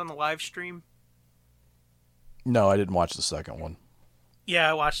times on the live stream? No, I didn't watch the second one. Yeah,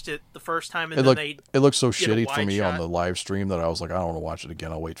 I watched it the first time, and It looked so did a shitty for wide me shot. on the live stream that I was like, I don't want to watch it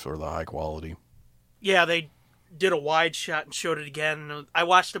again. I'll wait for the high quality. Yeah, they did a wide shot and showed it again. And I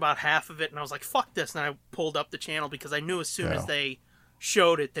watched about half of it, and I was like, fuck this, and I pulled up the channel because I knew as soon as they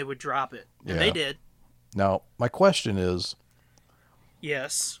showed it, they would drop it. And they did. Now, my question is...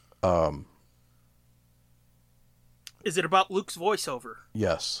 Yes. Is it about Luke's voiceover?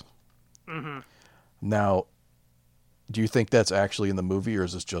 Yes. Mm-hmm. Now, do you think that's actually in the movie, or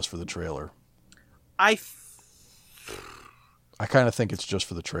is this just for the trailer? I kind of think it's just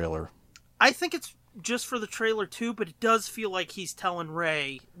for the trailer. I think it's just for the trailer, too, but it does feel like he's telling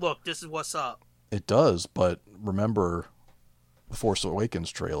Rey, look, this is what's up. It does, but remember the Force Awakens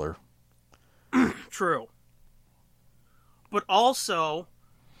trailer. True. But also,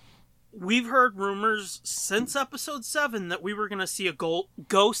 we've heard rumors since Episode 7 that we were going to see a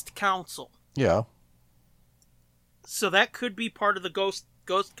Ghost Council. Yeah. So that could be part of the Ghost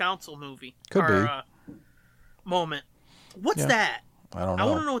Council movie. Could be. Moment. What's that? I don't know. I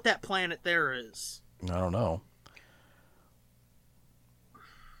want to know what that planet there is. I don't know.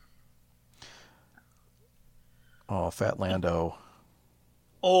 Oh, Fat Lando.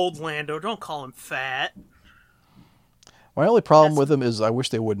 Old Lando. Don't call him fat. My only problem with him is I wish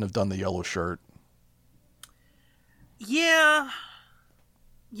they wouldn't have done the yellow shirt. Yeah.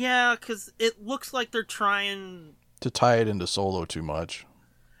 Yeah, because it looks like they're trying... to tie it into Solo too much.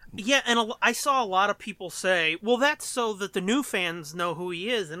 Yeah, and I saw a lot of people say, well, that's so that the new fans know who he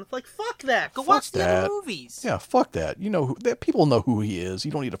is. And it's like, fuck that. Go watch the other movies. Yeah, fuck that. You know, people know who he is.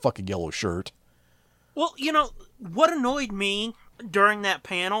 You don't need a fucking yellow shirt. Well, you know, what annoyed me during that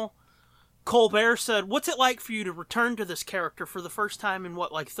panel, Colbert said, what's it like for you to return to this character for the first time in,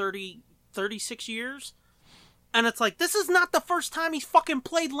 36 years? And it's like, this is not the first time he's fucking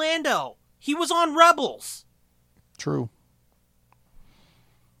played Lando. He was on Rebels. True.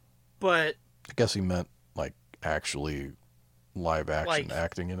 But... I guess he meant, actually live action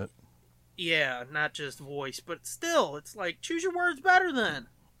acting in it. Yeah, not just voice. But still, it's like, choose your words better then.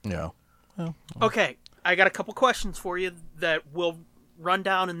 Yeah. Well. Okay, I got a couple questions for you that we'll run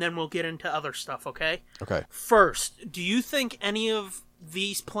down and then we'll get into other stuff, okay? Okay. First, do you think any of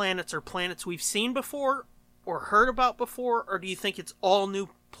these planets are planets we've seen before or heard about before, or do you think it's all new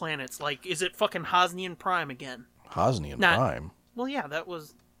planets? Like, is it fucking Hosnian Prime again? Hosnian Prime? Well, yeah,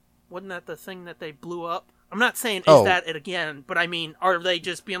 wasn't that the thing that they blew up? I'm not saying is that it again, but I mean, are they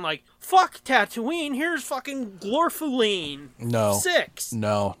just being like, fuck Tatooine, here's fucking Glorfuline. No. 6.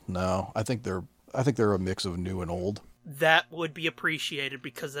 No. I think they're a mix of new and old. That would be appreciated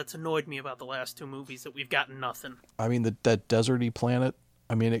because that's annoyed me about the last 2 movies that we've gotten nothing. I mean, that deserty planet,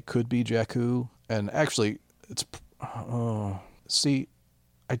 I mean, it could be Jakku. And actually, it's... see,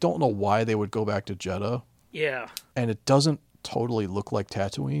 I don't know why they would go back to Jeddah. Yeah. And it doesn't totally look like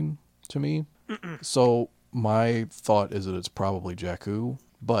Tatooine to me. Mm-mm. So my thought is that it's probably Jakku.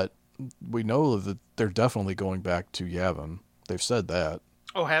 But we know that they're definitely going back to Yavin. They've said that.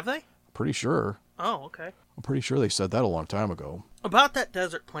 Oh, have they? Pretty sure. Oh, okay. I'm pretty sure they said that a long time ago. About that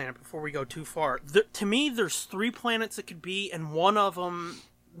desert planet, before we go too far, to me, there's 3 planets it could be, and one of them,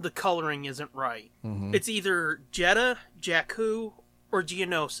 the coloring isn't right. Mm-hmm. It's either Jeddah, Jakku, or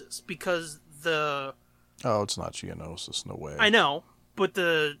Geonosis, because the... Oh, it's not Geonosis, no way. I know, but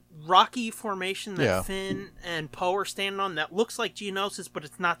the rocky formation that Finn and Poe are standing on, that looks like Geonosis, but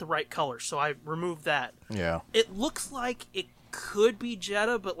it's not the right color, so I removed that. Yeah. It looks like it could be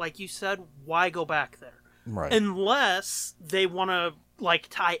Jeddah, but like you said, why go back there? Right. Unless they want to,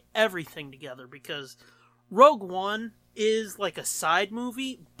 tie everything together, because Rogue One is like a side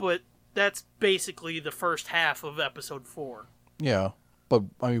movie, but that's basically the first half of Episode 4. Yeah, but,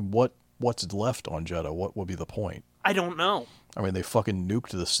 I mean, what's left on Jeddah? What would be the point? I don't know. I mean, they fucking nuked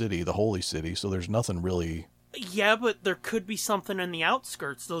the city, the holy city, so there's nothing really... Yeah, but there could be something in the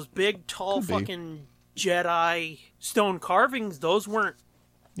outskirts. Those big, tall fucking Jedi stone carvings, those weren't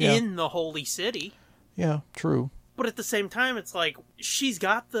in the holy city. Yeah, true. But at the same time, it's like, she's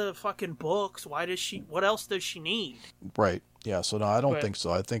got the fucking books. What else does she need? Right. Yeah, so no, I don't think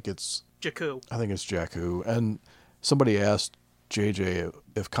so. I think it's... Jakku. I think it's Jakku. And somebody asked JJ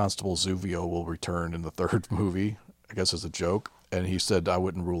if Constable Zuvio will return in the 3rd movie, I guess as a joke. And he said, I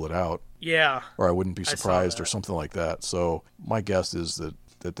wouldn't rule it out. Yeah. Or I wouldn't be surprised or something like that. So my guess is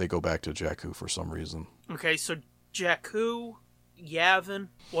that they go back to Jakku for some reason. Okay, so Jakku, Yavin,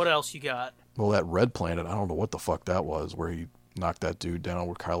 what else you got? Well, that red planet, I don't know what the fuck that was, where he knocked that dude down,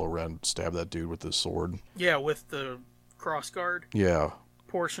 where Kylo Ren stabbed that dude with his sword. Yeah, with the crossguard. Yeah.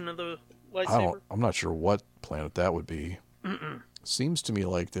 Portion of the lightsaber. I'm not sure what planet that would be. Mm-mm. Seems to me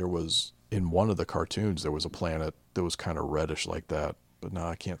like there was in one of the cartoons there was a planet that was kind of reddish like that, but no,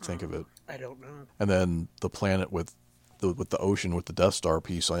 I can't think of it. I don't know. And then the planet with the ocean with the Death Star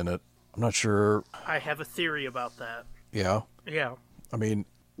piece in it, I'm not sure. I have a theory about that. Yeah? Yeah. I mean,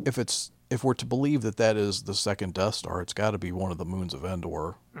 if we're to believe that is the second Death Star, it's got to be one of the moons of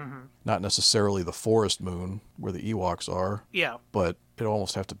Endor. Mm-hmm. Not necessarily the forest moon where the Ewoks are. Yeah. But it'd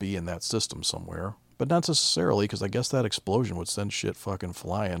almost have to be in that system somewhere. But not necessarily, because I guess that explosion would send shit fucking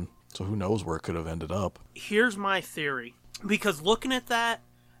flying. So who knows where it could have ended up. Here's my theory. Because looking at that,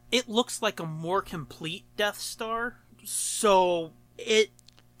 it looks like a more complete Death Star. So it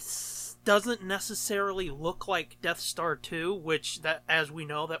doesn't necessarily look like Death Star 2, which, that, as we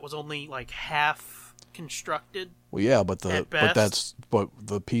know, that was only like half constructed. Well, yeah, but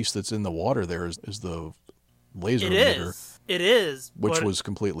the piece that's in the water there is the laser emitter. It is. Which was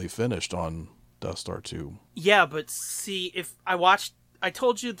completely finished on Death Star 2. Yeah, but see, if I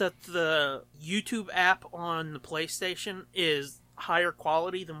told you that the YouTube app on the PlayStation is higher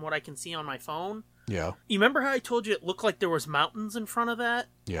quality than what I can see on my phone. Yeah. You remember how I told you it looked like there was mountains in front of that?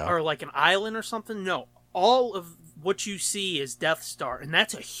 Yeah. Or like an island or something? No. All of what you see is Death Star, and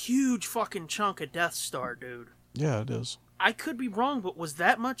that's a huge fucking chunk of Death Star, dude. Yeah, it is. I could be wrong, but was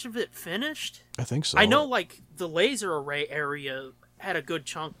that much of it finished? I think so. I know, like, the laser array area had a good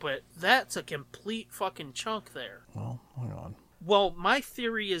chunk, but that's a complete fucking chunk there. Well, hang on. Well, my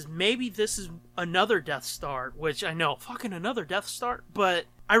theory is maybe this is another Death Star, which I know, fucking another Death Star, but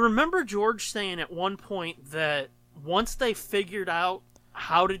I remember George saying at one point that once they figured out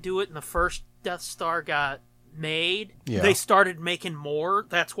how to do it and the first Death Star got made, they started making more.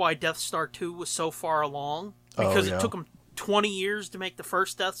 That's why Death Star 2 was so far along, because it took them 20 years to make the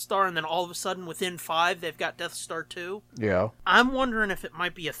first Death Star, and then all of a sudden, within 5, they've got Death Star 2. Yeah. I'm wondering if it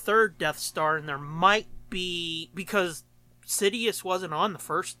might be a third Death Star, and there might be, because Sidious wasn't on the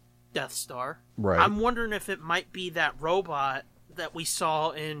first Death Star. Right. I'm wondering if it might be that robot that we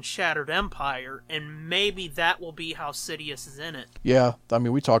saw in Shattered Empire, and maybe that will be how Sidious is in it. Yeah, I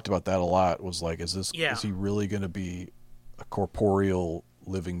mean, we talked about that a lot. It was like, is he really going to be a corporeal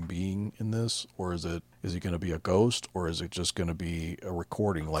living being in this, or is he going to be a ghost, or is it just going to be a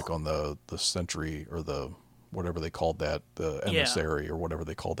recording like on the Sentry or the whatever they called that, the emissary or whatever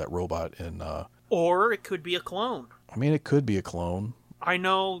they called that robot in or it could be a clone. I mean, it could be a clone. I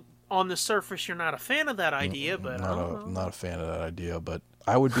know on the surface you're not a fan of that idea, but I'm not a fan of that idea, but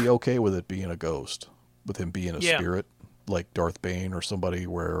I would be okay with it being a ghost, with him being a spirit, like Darth Bane or somebody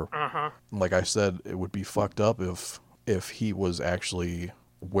where, like I said, it would be fucked up if he was actually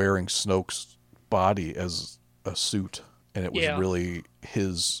wearing Snoke's body as a suit, and it was really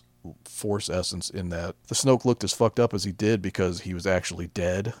his force essence in that. The Snoke looked as fucked up as he did because he was actually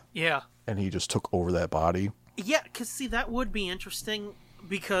dead. Yeah. And he just took over that body. Yeah, because see, that would be interesting,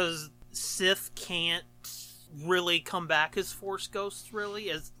 because Sith can't really come back as Force ghosts,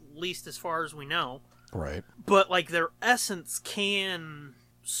 really, at least as far as we know. Right. But, like, their essence can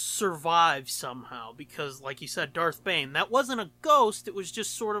survive somehow, because, like you said, Darth Bane, that wasn't a ghost, it was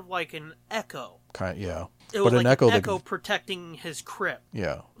just sort of like an echo. It was like an echo protecting his crypt.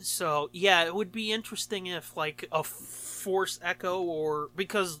 Yeah. So, yeah, it would be interesting if, like, a Force echo, or,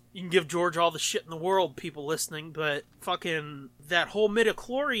 because you can give George all the shit in the world, people listening, but fucking that whole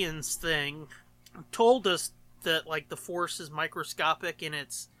midichlorians thing told us that, like, the Force is microscopic and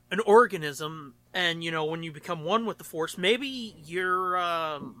it's an organism, and, you know, when you become one with the Force, maybe your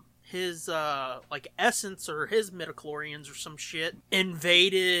his like essence or his midichlorians or some shit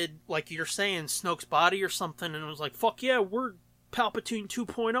invaded, like you're saying, Snoke's body or something, and it was like, fuck yeah, we're Palpatine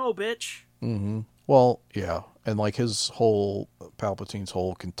 2.0, bitch. Mm-hmm. Well, yeah, and like Palpatine's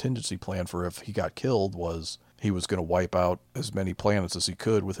whole contingency plan for if he got killed was he was going to wipe out as many planets as he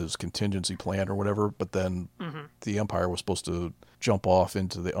could with his contingency plan or whatever, but then the Empire was supposed to jump off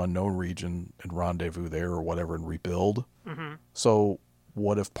into the unknown region and rendezvous there or whatever and rebuild. Mm-hmm. So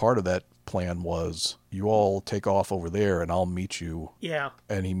what if part of that plan was, you all take off over there and I'll meet you? Yeah.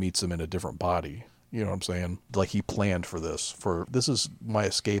 And he meets them in a different body. You know what I'm saying? Like, he planned for this. This is my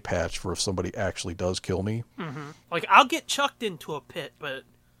escape hatch for if somebody actually does kill me. Mm-hmm. Like, I'll get chucked into a pit, but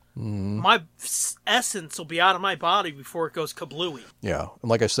my essence will be out of my body before it goes kablooey. Yeah. And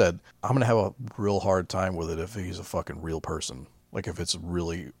like I said, I'm going to have a real hard time with it if he's a fucking real person. Like, if it's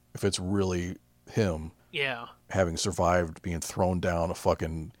really him. Yeah. Having survived being thrown down a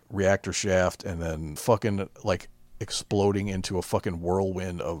fucking reactor shaft and then fucking, like, exploding into a fucking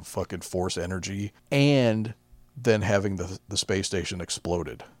whirlwind of fucking Force energy, and then having the space station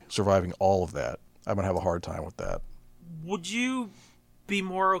exploded. Surviving all of that. I'm going to have a hard time with that. Would you be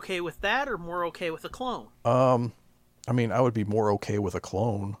more okay with that or more okay with a clone? I mean, I would be more okay with a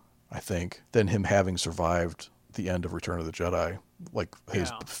clone. I think, than him having survived the end of Return of the Jedi. Like,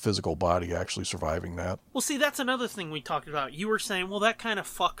 his physical body actually surviving that. Well, see, that's another thing we talked about. You were saying, well, that kind of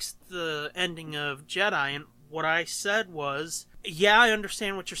fucks the ending of Jedi, and what I said was, yeah, I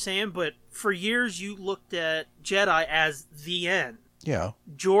understand what you're saying, but for years you looked at Jedi as the end. Yeah.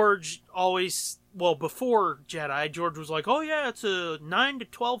 George always, well, before Jedi, George was like, oh yeah, it's a 9 to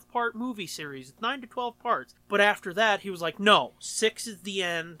 12 part movie series. It's 9 to 12 parts. But after that, he was like, no, 6 is the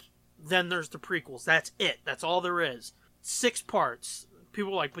end, then there's the prequels. That's it. That's all there is. 6 parts.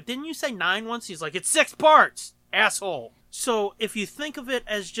 People were like, but didn't you say 9 once? He's like, it's 6 parts, asshole. So if you think of it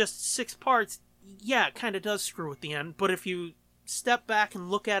as just 6 parts, yeah, it kind of does screw with the end. But if you step back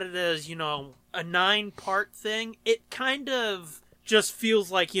and look at it as, you know, a 9-part thing, it kind of just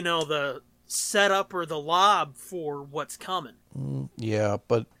feels like, you know, the setup or the lob for what's coming. Yeah,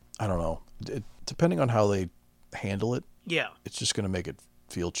 but I don't know. Depending on how they handle it, yeah, it's just going to make it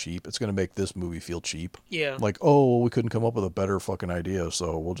feel cheap. It's going to make this movie feel cheap. Yeah. Like, oh, we couldn't come up with a better fucking idea,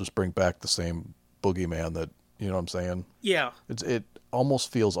 so we'll just bring back the same boogeyman that, you know what I'm saying? Yeah. It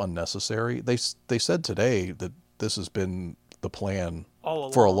almost feels unnecessary. They said today that this has been the plan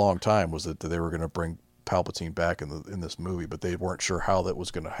for a long time, was that they were going to bring Palpatine back in this movie, but they weren't sure how that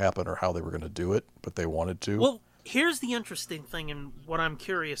was going to happen or how they were going to do it, but they wanted to. Well, here's the interesting thing and what I'm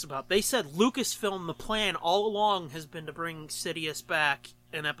curious about. They said Lucasfilm, the plan all along has been to bring Sidious back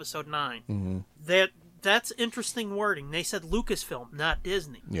in Episode 9. Mm-hmm. That's interesting wording. They said Lucasfilm, not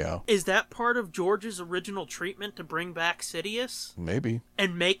Disney. Yeah. Is that part of George's original treatment to bring back Sidious? Maybe.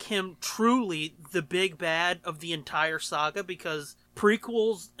 And make him truly the big bad of the entire saga? Because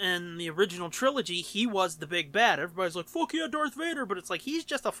prequels and the original trilogy, he was the big bad. Everybody's like, fuck yeah, Darth Vader, but it's like, he's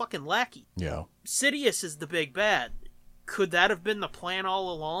just a fucking lackey. Yeah. Sidious is the big bad. Could that have been the plan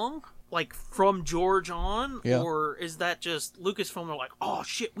all along? Like, from George on? Yeah. Or is that just Lucasfilm are like, oh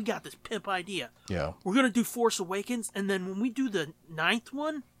shit, we got this pimp idea. Yeah. We're gonna do Force Awakens, and then when we do the 9th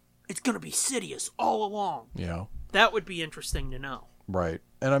one, it's gonna be Sidious all along. Yeah. That would be interesting to know. Right.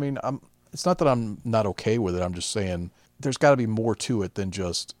 And I mean, it's not that I'm not okay with it. I'm just saying there's got to be more to it than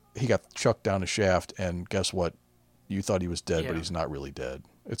just he got chucked down a shaft and guess what? You thought he was dead, but he's not really dead.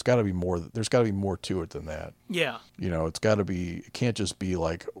 It's got to be more. There's got to be more to it than that. Yeah. You know, it's got to be. It can't just be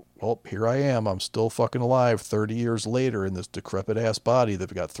like, well, here I am. I'm still fucking alive 30 years later in this decrepit ass body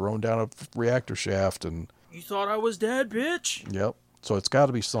that got thrown down a reactor shaft and. You thought I was dead, bitch? Yep. So it's got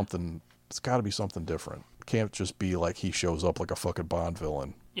to be something. It's got to be something different. It can't just be like he shows up like a fucking Bond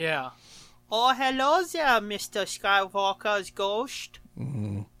villain. Yeah. Oh, hello there, Mr. Skywalker's ghost.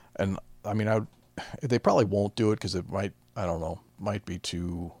 Mm-hmm. And I mean, they probably won't do it because it might. I don't know. Might be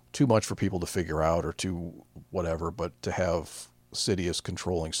too much for people to figure out or too whatever. But to have Sidious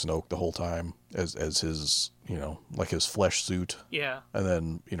controlling Snoke the whole time as his, you know, like his flesh suit. Yeah. And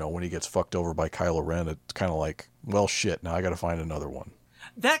then, you know, when he gets fucked over by Kylo Ren, it's kind of like, well, shit, now I got to find another one.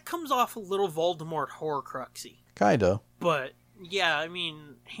 That comes off a little Voldemort Horcruxy. Kinda. But yeah, I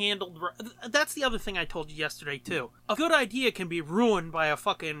mean, handled. That's the other thing I told you yesterday too. A good idea can be ruined by a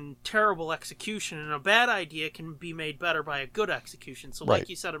fucking terrible execution, and a bad idea can be made better by a good execution. So, like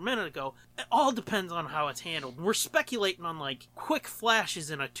you said a minute ago, it all depends on how it's handled. We're speculating on like quick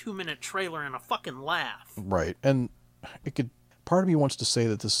flashes in a 2-minute trailer and a fucking laugh. Right, and it could. Part of me wants to say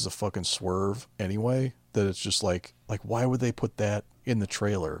that this is a fucking swerve anyway. That it's just like why would they put that in the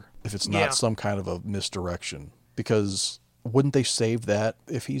trailer if it's not some kind of a misdirection? Because wouldn't they save that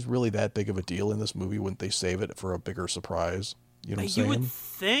if he's really that big of a deal in this movie? Wouldn't they save it for a bigger surprise? You know what I'm saying? You would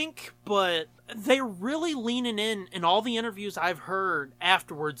think, but they're really leaning in all the interviews I've heard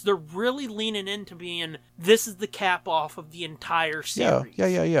afterwards, they're really leaning into being, this is the cap off of the entire series.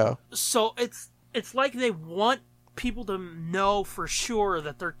 Yeah. So it's like they want people to know for sure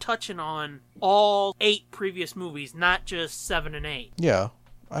that they're touching on all 8 previous movies, not just 7 and 8. Yeah,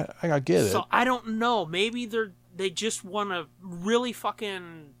 I get it. So I don't know. Maybe they just want to really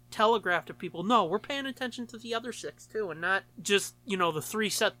fucking telegraph to people, no, we're paying attention to the other 6 too, and not just, you know, the 3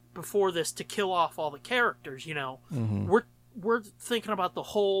 set before this to kill off all the characters, you know. Mm-hmm. We're thinking about the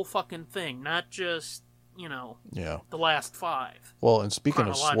whole fucking thing, not just, you know, the last 5. Well, and speaking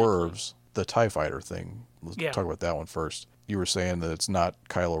of swerves, the TIE Fighter thing, let's talk about that one first. You were saying that it's not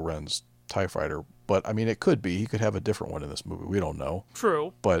Kylo Ren's TIE Fighter, but I mean, it could be. He could have a different one in this movie. We don't know.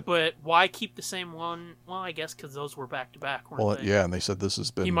 True. But why keep the same one? Well, I guess because those were back to back, weren't they? Yeah, and they said this has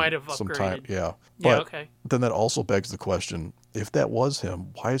been he might have some upgraded. time. Yeah. Yeah, but okay. Then that also begs the question, if that was him,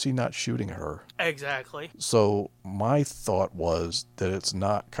 why is he not shooting her? Exactly. So my thought was that it's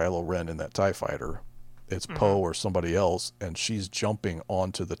not Kylo Ren in that TIE Fighter. It's Poe or somebody else, and she's jumping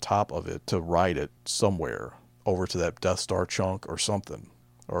onto the top of it to ride it somewhere over to that Death Star chunk or something.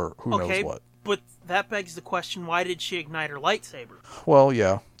 or who knows what. But that begs the question, why did she ignite her lightsaber? Well,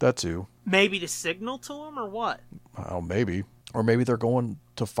 yeah, that too. Maybe to signal to him, or what? Maybe. Or maybe they're going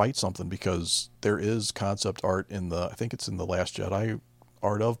to fight something, because there is concept art in I think it's in the Last Jedi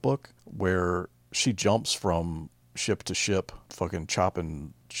Art of book, where she jumps from ship to ship, fucking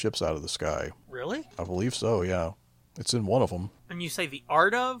chopping ships out of the sky. Really? I believe so, yeah. It's in one of them. And you say the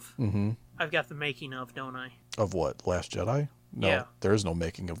art of? Mm-hmm. I've got the making of, don't I? Of what? Last Jedi? No, yeah. There is no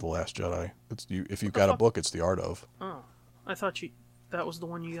making of The Last Jedi. It's if you've got a book, it's the art of. Oh, I thought that was the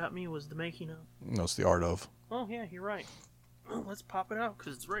one you got me, was the making of. No, it's the art of. Oh, yeah, you're right. Well, let's pop it out,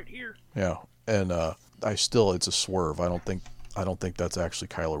 because it's right here. Yeah, and it's a swerve. I don't think that's actually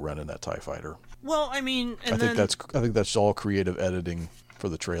Kylo Ren in that TIE fighter. Well, I mean, I think that's all creative editing for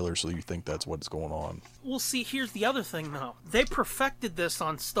the trailer, so you think that's what's going on. Well, see, here's the other thing, though. They perfected this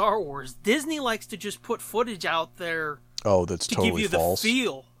on Star Wars. Disney likes to just put footage out there. Oh, that's totally false. To give you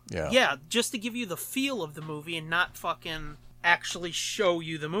the feel. Yeah. Yeah, just to give you the feel of the movie and not fucking actually show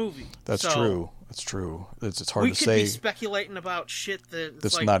you the movie. That's true. That's true. It's hard to say. We could be speculating about shit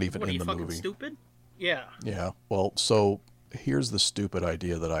that's like, not even what, in are you the fucking movie. Stupid? Yeah. Yeah. Well, so here's the stupid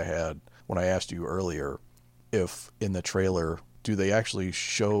idea that I had when I asked you earlier, if in the trailer, do they actually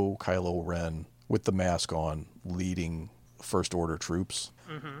show Kylo Ren with the mask on leading First Order troops?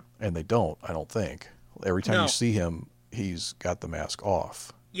 Mm-hmm. And they don't, I don't think. Every time you see him, he's got the mask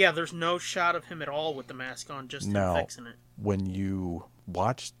off. Yeah, there's no shot of him at all with the mask on, just him fixing it. When you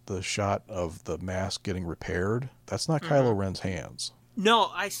watch the shot of the mask getting repaired, that's not Kylo Ren's hands.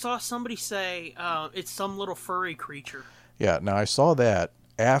 No, I saw somebody say it's some little furry creature. Yeah, now I saw that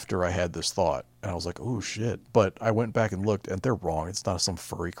after I had this thought, and I was like, oh shit. But I went back and looked, and they're wrong. It's not some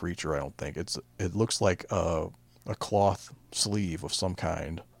furry creature, I don't think. It looks like a cloth sleeve of some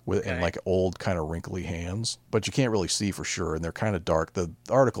kind. And like old kind of wrinkly hands, but you can't really see for sure, and they're kind of dark. The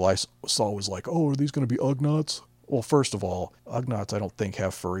article I saw was like, oh, are these going to be Ugnaughts? Well, first of all, Ugnaughts I don't think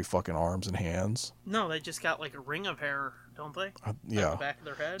have furry fucking arms and hands. No, they just got like a ring of hair, don't they? Yeah. At the back of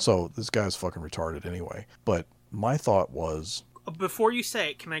their head. So this guy's fucking retarded anyway. But my thought was... Before you say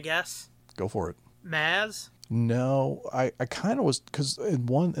it, can I guess? Go for it. Maz? No, I kind of was, because in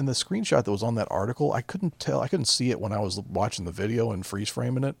the screenshot that was on that article, I couldn't see it when I was watching the video and freeze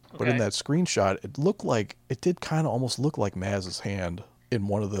framing it. Okay. But in that screenshot, it did kind of almost look like Maz's hand in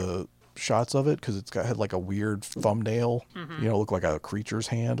one of the shots of it, because had like a weird thumbnail, looked like a creature's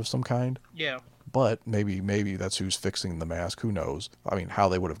hand of some kind. Yeah. But maybe that's who's fixing the mask. Who knows? I mean, how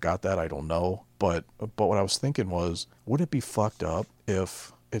they would have got that, I don't know. But what I was thinking was, would it be fucked up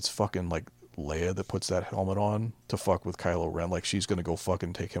if it's fucking like Leia that puts that helmet on to fuck with Kylo Ren? Like, she's gonna go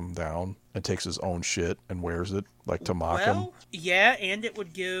fucking take him down and takes his own shit and wears it, like, to mock him. Yeah, and it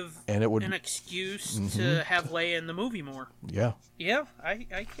would give an excuse to have Leia in the movie more. Yeah. Yeah, I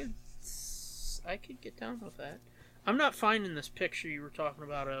could get down with that. I'm not finding this picture you were talking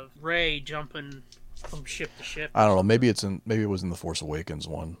about of Rey jumping from ship to ship. I don't know. Maybe it was in the Force Awakens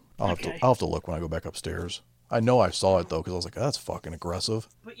one. I'll have to look when I go back upstairs. I know I saw it though, because I was like, that's fucking aggressive.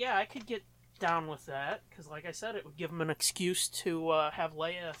 But yeah, I could get down with that, because like I said, it would give them an excuse to have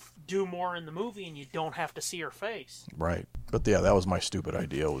Leia do more in the movie, and you don't have to see her face. Right. But yeah, that was my stupid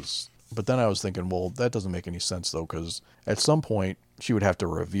idea. But then I was thinking, well, that doesn't make any sense though, because at some point she would have to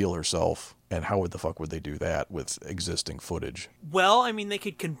reveal herself, and how the fuck would they do that with existing footage? Well, I mean, they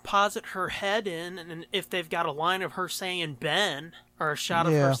could composite her head in, and if they've got a line of her saying Ben, or a shot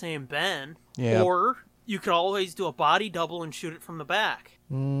of her saying Ben, or you could always do a body double and shoot it from the back.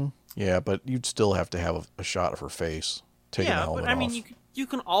 Yeah, but you'd still have to have a shot of her face taking the helmet off. Yeah, but I mean, you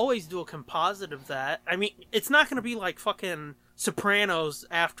can always do a composite of that. I mean, it's not going to be like fucking Sopranos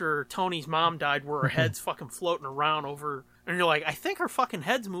after Tony's mom died, where her head's fucking floating around over, and you're like, I think her fucking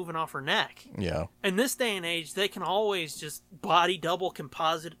head's moving off her neck. Yeah. In this day and age, they can always just body double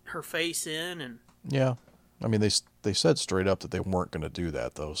composite her face in, and... Yeah. I mean, they said straight up that they weren't going to do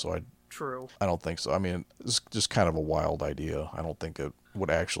that, though, so True. I don't think so. I mean, it's just kind of a wild idea. I don't think it would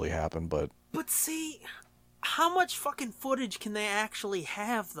actually happen, but... But see, how much fucking footage can they actually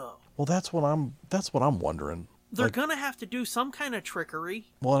have, though? Well, that's what I'm wondering. They're gonna have to do some kind of trickery.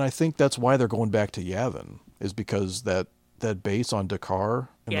 Well, and I think that's why they're going back to Yavin, is because that base on Dakar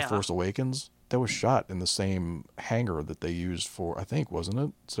in The Force Awakens, that was shot in the same hangar that they used for, I think, wasn't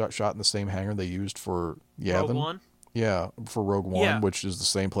it? It's shot in the same hangar they used for Yavin. Rogue One? Yeah, for Rogue One, which is the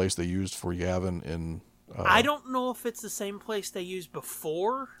same place they used for Yavin in... I don't know if it's the same place they used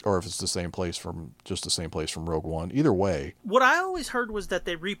before. Or if it's the same place from Rogue One. Either way. What I always heard was that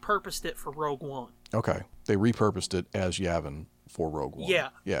they repurposed it for Rogue One. Okay. They repurposed it as Yavin for Rogue One. Yeah.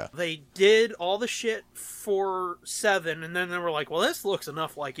 Yeah. They did all the shit for 7, and then they were like, well, this looks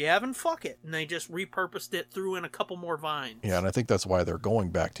enough like Yavin, fuck it. And they just repurposed it, threw in a couple more vines. Yeah, and I think that's why they're going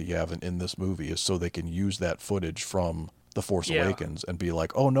back to Yavin in this movie, is so they can use that footage from The Force Awakens and be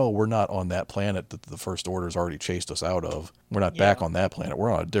like, oh no, we're not on that planet that the First Order's already chased us out of. We're not back on that planet.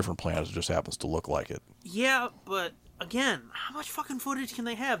 We're on a different planet. It just happens to look like it. Yeah, but again, how much fucking footage can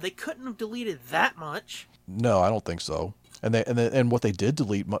they have? They couldn't have deleted that much. No, I don't think so. And what they did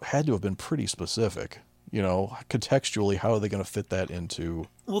delete had to have been pretty specific. You know, contextually, how are they going to fit that into...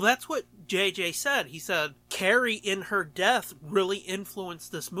 Well, that's what JJ said. He said, Carrie in her death really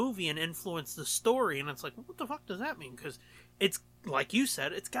influenced this movie and influenced the story. And it's like, what the fuck does that mean? Because it's, like you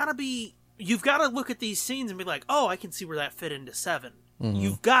said, it's got to be... You've got to look at these scenes and be like, oh, I can see where that fit into 7. Mm-hmm.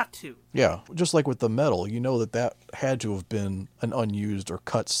 You've got to. Yeah, just like with the medal, you know that had to have been an unused or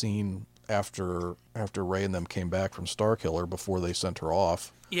cut scene after Rey and them came back from Starkiller before they sent her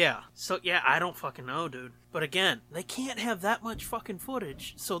off. Yeah. So, yeah, I don't fucking know, dude. But again, they can't have that much fucking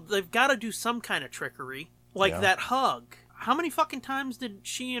footage. So they've got to do some kind of trickery. Like that hug. How many fucking times did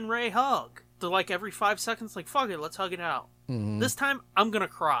she and Rey hug? They're like every 5 seconds, like, fuck it, let's hug it out. Mm-hmm. This time, I'm going to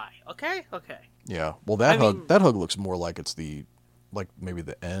cry. Okay? Okay. Yeah. Well, that hug looks more like it's maybe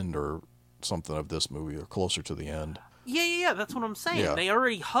the end or something of this movie, or closer to the end. Yeah, that's what I'm saying. Yeah. They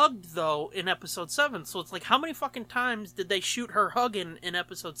already hugged, though, in Episode 7, so it's like, how many fucking times did they shoot her hugging in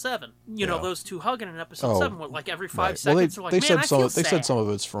Episode 7? You know, those two hugging in Episode 7, what, like every 5 seconds? Well, they said some of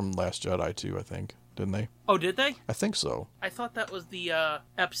it's from Last Jedi, too, I think. Didn't they? Oh, did they? I think so. I thought that was the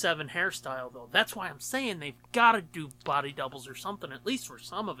Ep7 hairstyle, though. That's why I'm saying they've got to do body doubles or something, at least for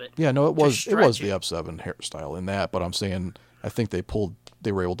some of it. Yeah, no, it was the Ep7 hairstyle in that, but I'm saying I think they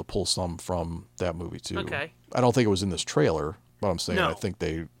were able to pull some from that movie, too. Okay. I don't think it was in this trailer, but I'm saying I think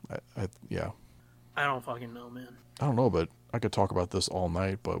yeah. I don't fucking know, man. I don't know, but I could talk about this all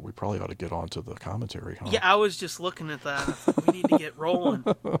night, but we probably ought to get on to the commentary, huh? Yeah, I was just looking at that. We need to get rolling.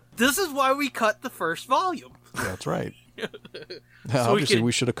 This is why we cut the first volume. Yeah, that's right. Now, obviously,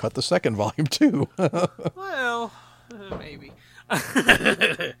 we should have cut the second volume, too. Well, maybe.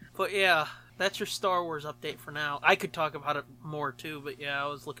 But yeah, that's your Star Wars update for now. I could talk about it more, too, but yeah, I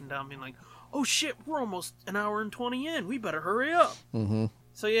was looking down being like, oh shit, we're almost an hour and 20 in. We better hurry up. Mm-hmm.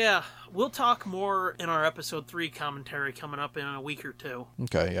 So yeah, we'll talk more in our Episode 3 commentary coming up in a week or two.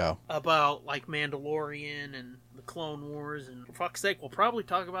 Okay, yeah. About, like, Mandalorian and the Clone Wars, and for fuck's sake, we'll probably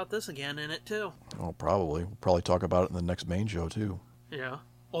talk about this again in it, too. Oh, probably. We'll probably talk about it in the next main show, too. Yeah.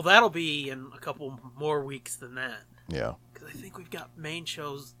 Well, that'll be in a couple more weeks than that. Yeah. Because I think we've got main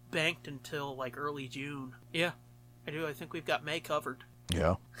shows banked until, like, early June. Yeah, I do. I think we've got May covered.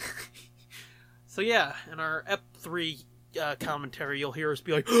 Yeah. So yeah, in our Ep 3 commentary, you'll hear us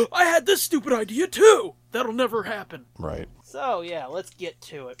be like, I had this stupid idea too! That'll never happen. Right. So yeah, let's get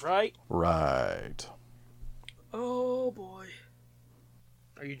to it, right? Right. Oh boy.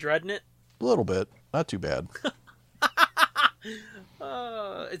 Are you dreading it? A little bit. Not too bad.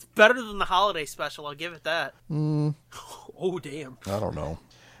 It's better than the holiday special, I'll give it that. Oh damn. I don't know.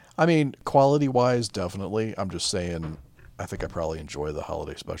 I mean, quality-wise, definitely. I'm just saying, I think I probably enjoy the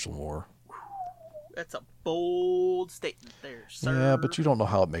holiday special more. That's a bold statement there, sir. Yeah, but you don't know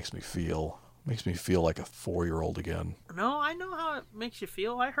how it makes me feel. It makes me feel like a 4-year-old again. No, I know how it makes you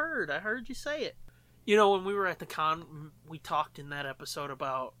feel. I heard you say it. You know, when we were at the con, we talked in that episode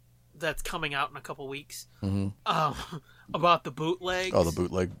about that's coming out in a couple weeks. Mm-hmm. About the bootlegs. Oh, the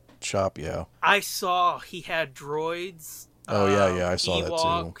bootleg shop, yeah. I saw he had droids. Oh, yeah, I saw Ewoks.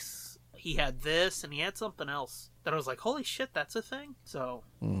 That too. He had this, and he had something else. That I was like, holy shit, that's a thing? So,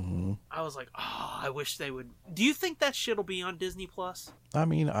 I was like, oh, I wish they would. Do you think that shit will be on Disney Plus? I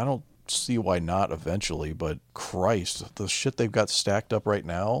mean, I don't see why not eventually, but Christ, the shit they've got stacked up right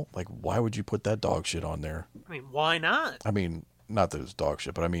now, like, why would you put that dog shit on there? I mean, why not? I mean, not that it's dog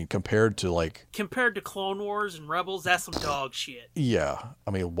shit, but I mean, compared to Clone Wars and Rebels, that's some dog shit. Yeah. I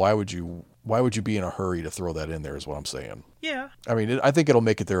mean, why would you be in a hurry to throw that in there is what I'm saying. Yeah. I mean, I think it'll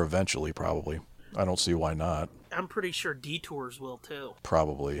make it there eventually, probably. I don't see why not. I'm pretty sure Detours will, too.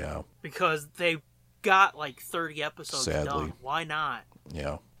 Probably, yeah. Because they got, like, 30 episodes Sadly. Done. Why not?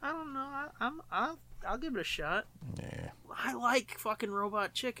 Yeah. I don't know. I'll give it a shot. Yeah. I like fucking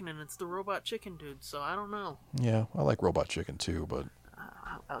Robot Chicken, and it's the Robot Chicken dude, so I don't know. Yeah, I like Robot Chicken, too, but...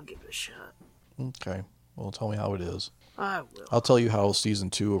 I'll give it a shot. Okay. Well, tell me how it is. I will. I'll tell you how Season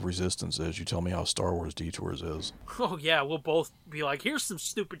 2 of Resistance is. You tell me how Star Wars Detours is. Oh, yeah, we'll both be like, here's some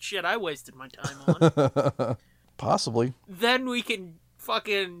stupid shit I wasted my time on. Possibly. Then we can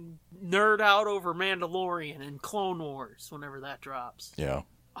fucking nerd out over Mandalorian and Clone Wars whenever that drops. Yeah.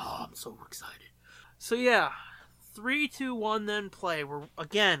 Oh, I'm so excited. So, yeah, 3, 2, 1, then play. We're,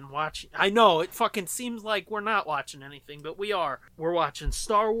 again, watching... I know, it fucking seems like we're not watching anything, but we are. We're watching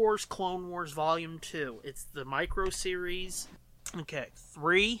Star Wars Clone Wars Volume 2. It's the micro series. Okay,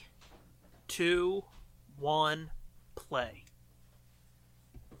 3, 2, 1, play.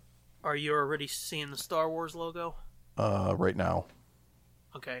 Are you already seeing the Star Wars logo? Right now.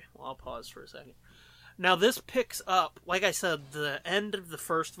 Okay, well, I'll pause for a second. Now, this picks up, like I said, the end of the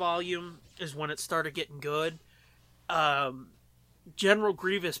first volume is when it started getting good. General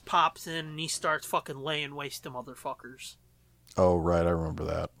Grievous pops in and he starts fucking laying waste to motherfuckers. Oh, right, I remember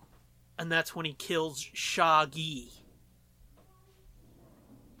that. And that's when he kills Shaggy.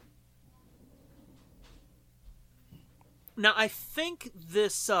 Now, I think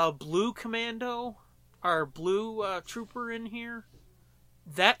this blue commando, our blue trooper in here,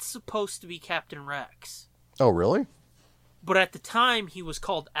 that's supposed to be Captain Rex. Oh, really? But at the time, he was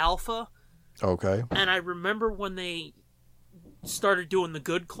called Alpha. Okay. And I remember when they started doing the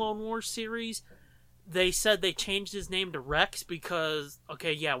good Clone Wars series, they said they changed his name to Rex because...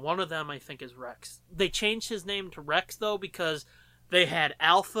 Okay, yeah, one of them I think is Rex. They changed his name to Rex, though, because they had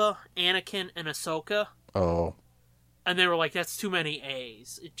Alpha, Anakin, and Ahsoka. Oh. And they were like, that's too many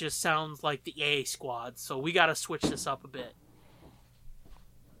A's. It just sounds like the A squad, so we gotta switch this up a bit.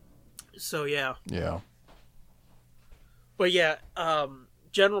 So, yeah. Yeah. But, yeah,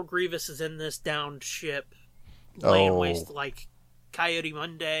 General Grievous is in this downed ship, laying waste like Coyote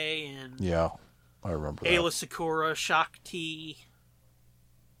Monday and... Yeah, I remember Ayla that. Secura, Shakti.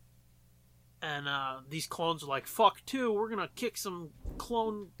 And these clones are like, fuck too, we're gonna kick some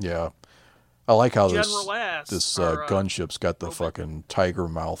clone... Yeah. I like how this gunship's got the fucking tiger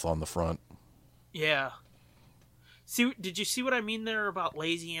mouth on the front. Yeah. See, did you see what I mean there about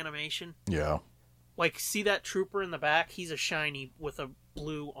lazy animation? Yeah. Like, see that trooper in the back? He's a shiny with a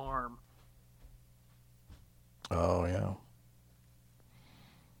blue arm. Oh, yeah.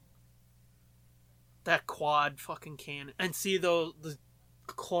 That quad fucking cannon. And see the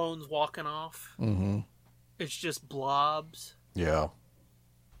clones walking off? Mm-hmm. It's just blobs. Yeah.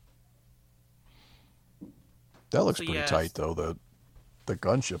 That looks pretty tight, though. The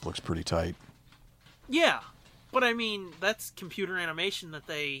gunship looks pretty tight. Yeah. But, I mean, that's computer animation that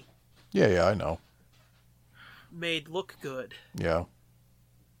they... Yeah, I know. Made look good. Yeah.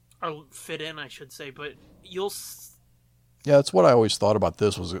 Or fit in, I should say. But you'll... Yeah, that's what I always thought about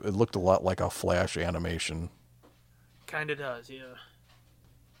this, was it looked a lot like a Flash animation. Kinda does, yeah.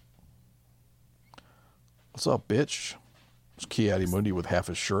 What's up, bitch? It's Ki-Adi-Mundi with half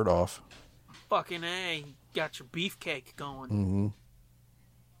his shirt off. Fucking A. Got your beefcake going. Mm-hmm.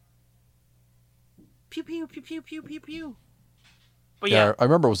 Pew, pew, pew, pew, pew, pew, pew. But yeah, I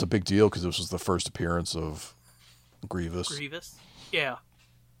remember it was a big deal because this was the first appearance of Grievous. Grievous? Yeah.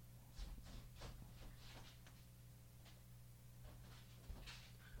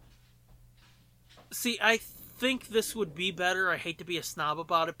 See, I think this would be better. I hate to be a snob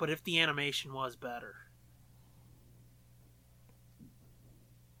about it, but if the animation was better.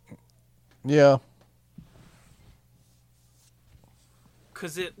 Yeah.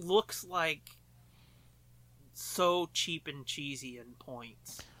 Because it looks like so cheap and cheesy in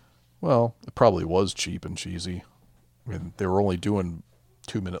points. Well, it probably was cheap and cheesy. I mean, they were only doing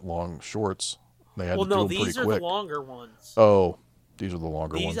 2-minute long shorts. They had to do them pretty quick. These are the longer ones. Oh, these are the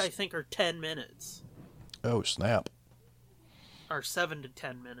longer ones. These, I think, are 10 minutes. Oh, snap. Or 7 to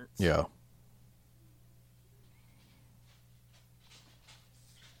 10 minutes. Yeah.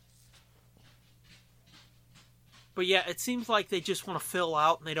 But yeah, it seems like they just want to fill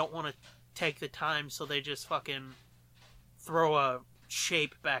out and they don't want to take the time, so they just fucking throw a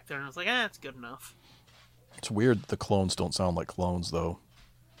shape back there and it's like, it's good enough. It's weird that the clones don't sound like clones, though.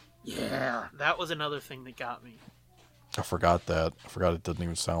 Yeah, that was another thing that got me. I forgot that. I forgot it doesn't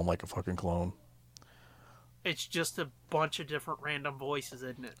even sound like a fucking clone. It's just a bunch of different random voices,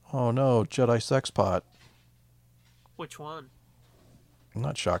 isn't it? Oh no, Jedi sex pot. Which one?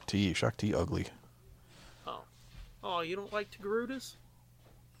 Not Shakti. Shakti ugly. Oh, you don't like Togrutas?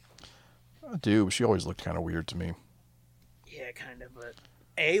 I do, but she always looked kind of weird to me. Yeah, kind of, but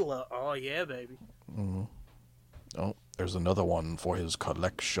Ayla, oh yeah, baby. Mm-hmm. Oh, there's another one for his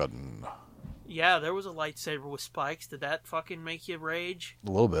collection. Yeah, there was a lightsaber with spikes. Did that fucking make you rage? A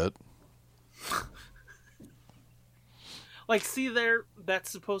little bit. Like, see there,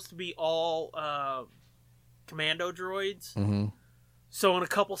 that's supposed to be all commando droids. Mm-hmm. So in a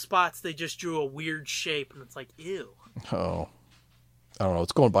couple spots, they just drew a weird shape, and it's like, ew. Oh. I don't know.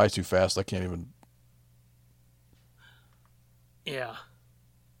 It's going by too fast. I can't even... Yeah.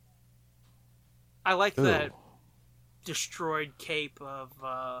 I like that destroyed cape of...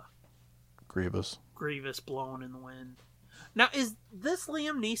 Grievous. Grievous blowing in the wind. Now, is this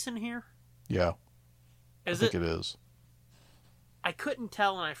Liam Neeson here? Yeah. I think it is. I couldn't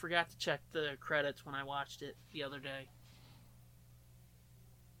tell, and I forgot to check the credits when I watched it the other day.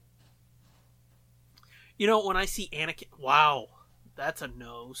 You know, when I see Anakin... Wow, that's a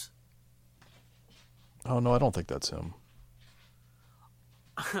nose. Oh, no, I don't think that's him.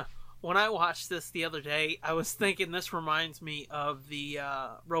 When I watched this the other day, I was thinking this reminds me of the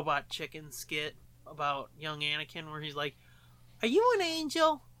Robot Chicken skit about young Anakin, where he's like, "Are you an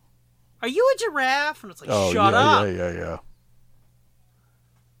angel? Are you a giraffe?" And it's like, shut up. Yeah.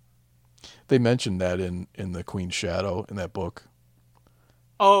 They mentioned that in the Queen's Shadow, in that book.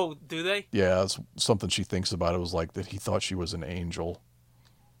 Oh, do they? Yeah, it's something she thinks about. It was like that he thought she was an angel.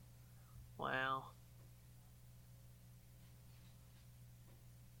 Wow.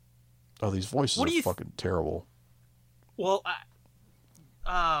 Oh, these voices are fucking terrible. Well,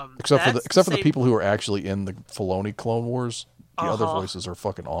 except for the people who are actually in the Filoni Clone Wars, the other voices are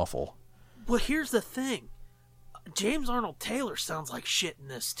fucking awful. Well, here's the thing. James Arnold Taylor sounds like shit in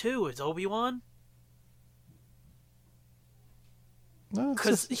this too. Is Obi-Wan? No,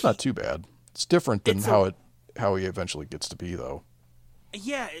 it's not too bad. It's different than how he eventually gets to be, though.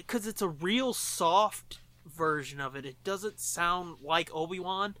 Yeah, because it's a real soft version of it. It doesn't sound like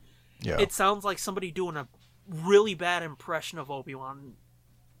Obi-Wan. Yeah. It sounds like somebody doing a really bad impression of Obi-Wan.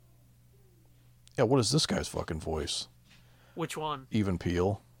 Yeah, what is this guy's fucking voice? Which one? Even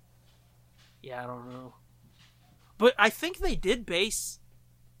Peel. Yeah, I don't know. But I think they did use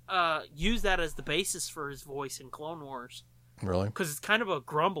that as the basis for his voice in Clone Wars. Really? Because it's kind of a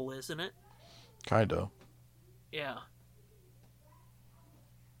grumble, isn't it? Kinda. Yeah.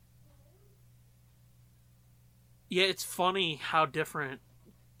 Yeah, it's funny how different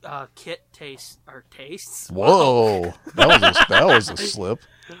Kit tastes. Whoa, that was a slip.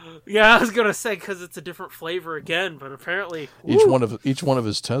 Yeah, I was gonna say because it's a different flavor again, but apparently each one of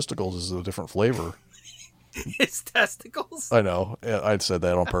his testicles is a different flavor. His testicles? I know. I'd said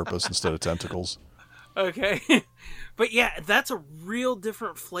that on purpose instead of tentacles. Okay, but yeah, that's a real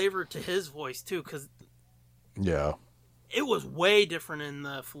different flavor to his voice too, because yeah, it was way different in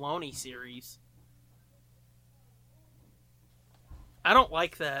the Filoni series. I don't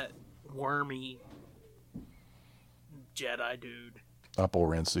like that wormy Jedi dude. Apple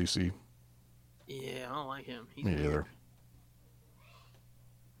Rancisi. Yeah, I don't like him. Me either.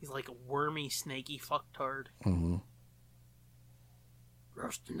 He's like a wormy, snaky fucktard. Mm-hmm.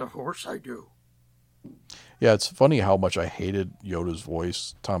 Rest in the Force, I do. Yeah, it's funny how much I hated Yoda's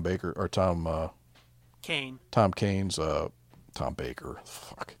voice. Tom Kane. Tom Kane's Tom Baker.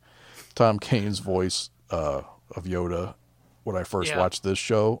 Fuck. Tom Kane's voice of Yoda when I first watched this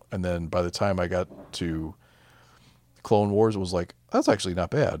show, and then by the time I got to Clone Wars, it was like, that's actually not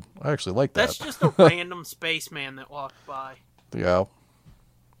bad. I actually like that. That's just a random spaceman that walked by. Yeah.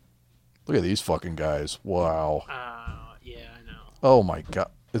 Look at these fucking guys. Wow. Yeah, I know. Oh my god.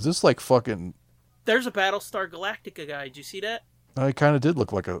 Is this like fucking... There's a Battlestar Galactica guy. Did you see that? It kind of did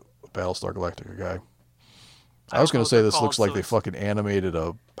look like a Battlestar Galactica guy. I was going to say this looks like they fucking animated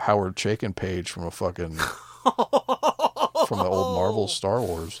a Howard Chaykin page from a fucking... from the old Marvel Star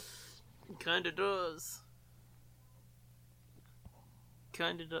Wars. Kind of does.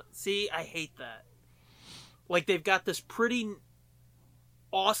 See, I hate that. Like, they've got this pretty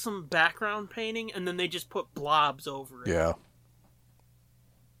awesome background painting, and then they just put blobs over it. Yeah.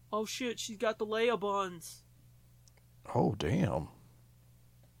 Oh shit, she's got the Leia buns. Oh damn.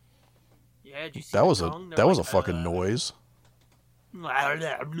 Yeah, did you see that was a fucking noise.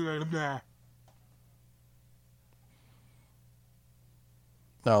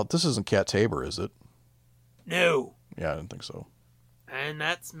 Now, this isn't Cat Tabor, is it? No. Yeah, I didn't think so. And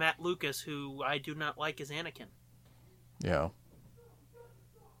that's Matt Lucas, who I do not like as Anakin. Yeah.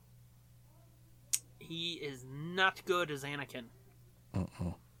 He is not good as Anakin.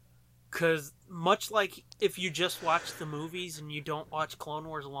 Uh-uh. Because much like if you just watch the movies and you don't watch Clone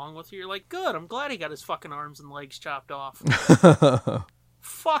Wars along with you, you're like, good, I'm glad he got his fucking arms and legs chopped off.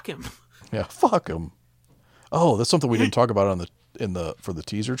 Fuck him. Yeah, fuck him. Oh, that's something we didn't talk about for the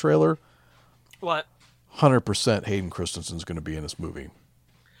teaser trailer. What? 100% Hayden Christensen's going to be in this movie.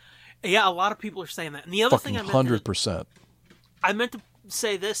 Yeah, a lot of people are saying that. And the other fucking thing 100%. I meant to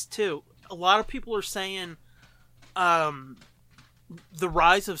say this too. A lot of people are saying the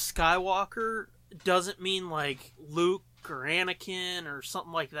rise of Skywalker doesn't mean like Luke or Anakin or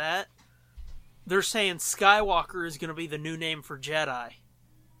something like that. They're saying Skywalker is going to be the new name for Jedi.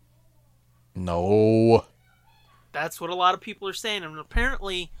 No. That's what a lot of people are saying. And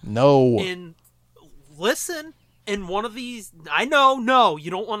apparently... No. In one of these... I know, no,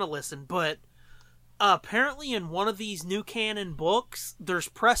 you don't want to listen, but Apparently, in one of these new canon books, there's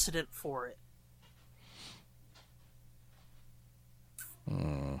precedent for it.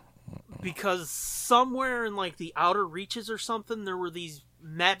 Because somewhere in, like, the outer reaches or something, there were these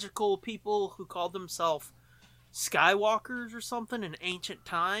magical people who called themselves Skywalkers or something in ancient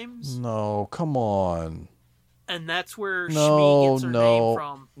times. No, come on. And that's where Shmi gets her name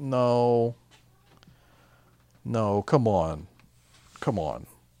from. No, come on. Come on.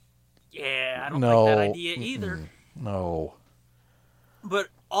 Yeah, I don't like that idea either. No. But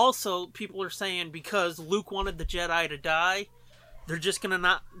also, people are saying because Luke wanted the Jedi to die, they're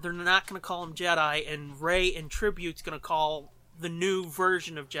not gonna call him Jedi, and Rey and Tribute's gonna call the new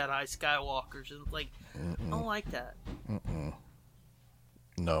version of Jedi Skywalkers. And like, I don't like that.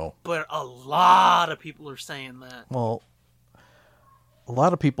 No. But a lot of people are saying that. Well, a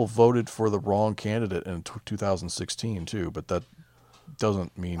lot of people voted for the wrong candidate in 2016 too, but that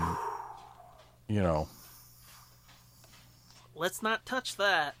doesn't mean, you know. Let's not touch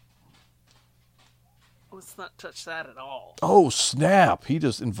that. Let's not touch that at all. Oh, snap. He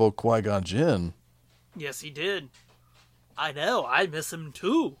just invoked Qui-Gon Jinn. Yes, he did. I know. I miss him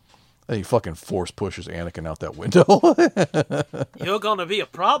too. And he fucking force pushes Anakin out that window. You're gonna be a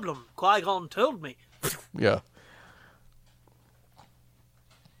problem. Qui-Gon told me. Yeah.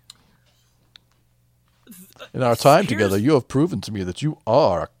 In our time together, you have proven to me that you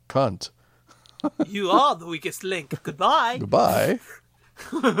are a cunt. You are the weakest link. Goodbye. Goodbye.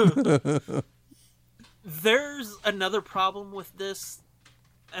 There's another problem with this.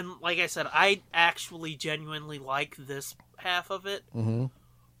 And like I said, I actually genuinely like this half of it. Mm-hmm.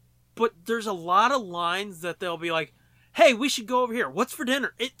 But there's a lot of lines that they'll be like, hey, we should go over here. What's for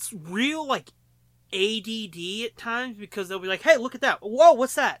dinner? It's real, like, ADD at times because they'll be like, hey, look at that. Whoa,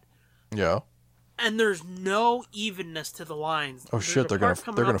 what's that? Yeah. And there's no evenness to the lines. Oh, shit, they're gonna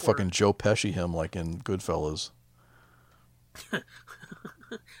fucking Joe Pesci him like in Goodfellas.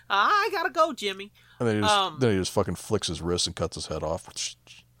 I gotta go, Jimmy. And then he just fucking flicks his wrist and cuts his head off.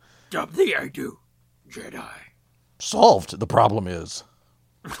 Job the I do, Jedi. Solved. The problem is.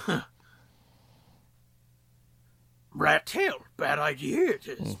 Rat tail, bad idea it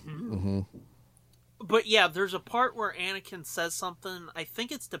is. Mm-hmm. But yeah, there's a part where Anakin says something. I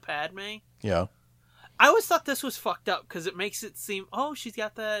think it's to Padme. Yeah. I always thought this was fucked up because it makes it seem, oh, she's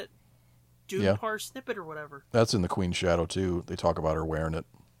got that Doom-Par snippet or whatever. That's in the Queen's Shadow too. They talk about her wearing it.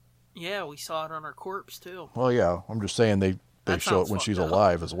 Yeah, we saw it on her corpse too. Well, yeah. I'm just saying they show it when she's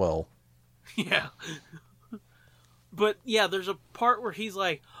alive as well. Yeah. But yeah, there's a part where he's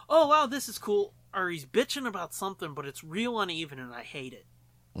like, oh, wow, this is cool. Or he's bitching about something, but it's real uneven and I hate it.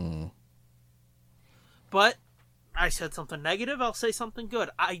 Mm. But I said something negative, I'll say something good.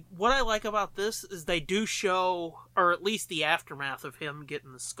 What I like about this is they do show, or at least the aftermath of him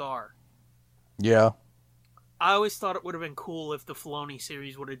getting the scar. Yeah. I always thought it would have been cool if the Filoni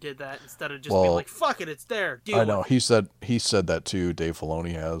series would have did that instead of just being like, fuck it, it's there. I know. He said that too, Dave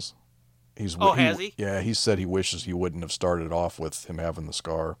Filoni has. Has he? Yeah, he said he wishes he wouldn't have started off with him having the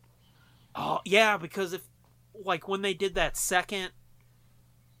scar. Oh, yeah, because if, like, when they did that second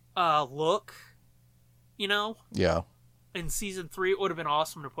look, you know? Yeah. In season 3, it would have been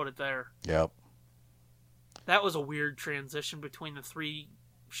awesome to put it there. Yep. That was a weird transition between the 3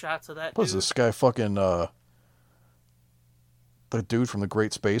 shots of that What was this guy fucking, the dude from the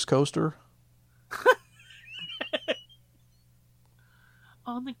Great Space Coaster?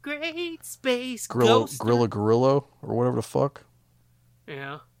 On the Great Space Coaster. Gorilla, or whatever the fuck.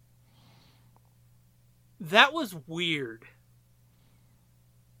 Yeah. That was weird.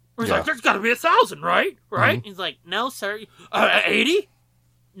 He's like, there's got to be 1,000, right? Right? Mm-hmm. He's like, no, sir. 80?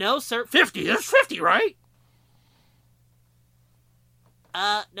 No, sir. 50. There's 50, right?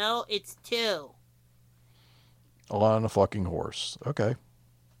 No, it's 2. On a fucking horse. Okay.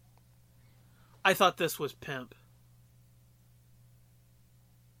 I thought this was Pimp.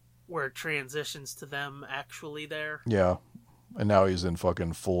 Where it transitions to them actually there. Yeah. And now he's in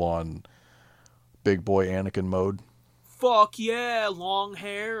fucking full-on big boy Anakin mode. Fuck yeah, long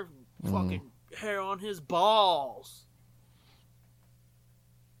hair, fucking hair on his balls.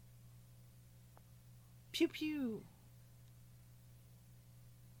 Pew pew.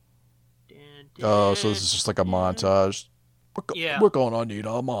 Oh, so this is just like a montage. We're going to need a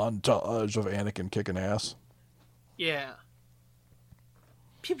montage of Anakin kicking ass. Yeah.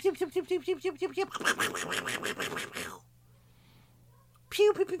 Pew pew pew pew pew pew pew pew pew.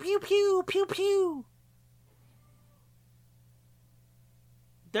 Pew pew pew pew pew pew pew.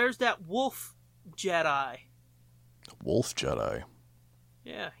 There's that wolf Jedi. Wolf Jedi.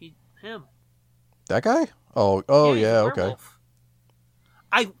 Yeah, him. That guy? Oh yeah, okay.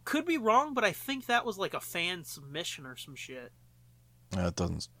 I could be wrong, but I think that was like a fan submission or some shit. That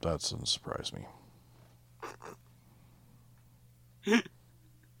doesn't surprise me.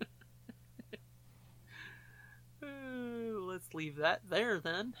 Let's leave that there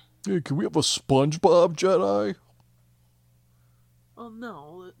then. Hey, can we have a SpongeBob Jedi? Oh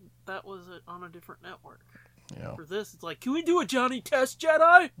no, that was on a different network. Yeah. For this, it's like, can we do a Johnny Test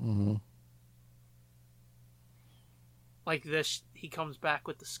Jedi? Mm-hmm. Like this, he comes back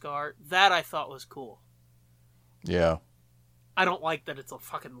with the scar. That I thought was cool. Yeah. I don't like that it's a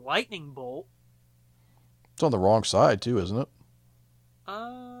fucking lightning bolt. It's on the wrong side too, isn't it?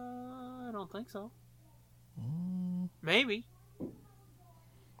 I don't think so. Maybe.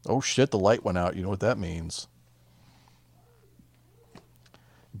 Oh shit, the light went out. You know what that means.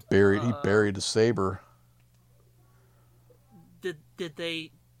 He buried the saber. Did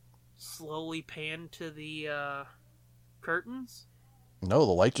they slowly pan to the curtains? No,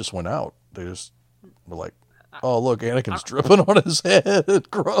 the light just went out. They just were like, oh look, Anakin's dripping on his head.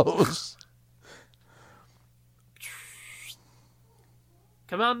 Gross.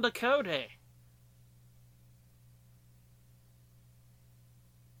 Commander Cody.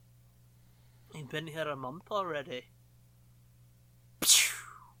 You've been here a month already.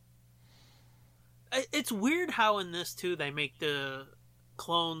 It's weird how in this too they make the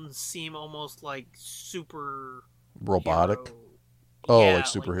clones seem almost like super Robotic. hero. Oh, Yeah, like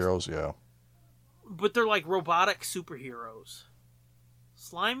superheroes, yeah. But they're like robotic superheroes.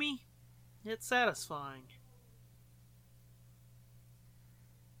 Slimy, yet satisfying.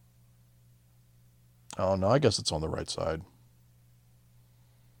 Oh no, I guess it's on the right side.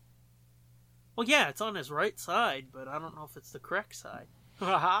 Well, yeah, it's on his right side, but I don't know if it's the correct side.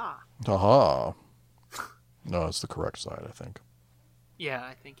 Haha. Haha. No, it's the correct side, I think. Yeah,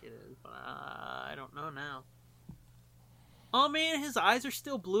 I think it is, but I don't know now. Oh man, his eyes are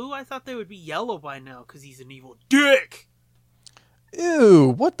still blue? I thought they would be yellow by now, because he's an evil dick!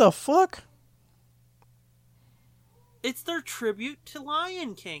 Ew, what the fuck? It's their tribute to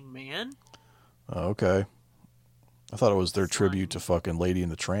Lion King, man. Oh, okay. I thought it was their tribute to fucking Lady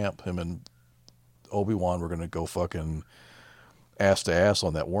and the Tramp. Him and Obi-Wan were going to go fucking ass to ass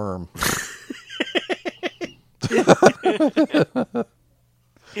on that worm.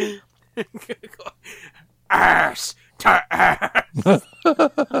 Ass to ass!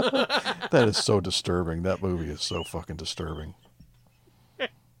 That is so disturbing. That movie is so fucking disturbing.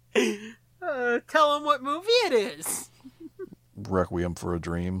 Tell him what movie it is. Requiem for a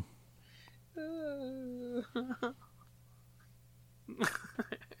Dream.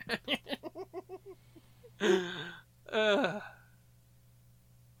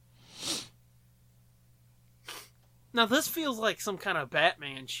 Now this feels like some kind of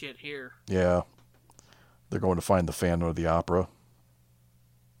Batman shit here. Yeah. They're going to find the Phantom of the Opera.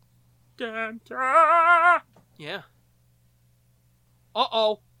 Dun, dun. Yeah.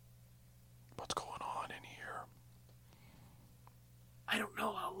 Uh-oh. What's going on in here? I don't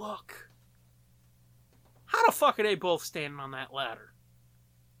know. I'll look. How the fuck are they both standing on that ladder?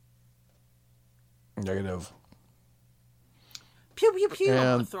 Negative. Pew, pew, pew.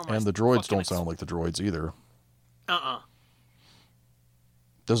 And the droids don't sound like the droids either.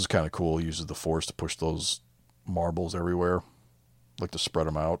 This is kind of cool. He uses the Force to push those marbles everywhere. Like to spread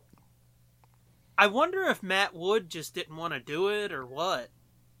them out. I wonder if Matt Wood just didn't want to do it or what.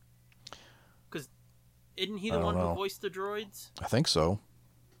 Because isn't he the one who voiced the droids? I think so.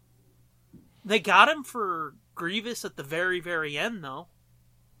 They got him for Grievous at the very, very end, though.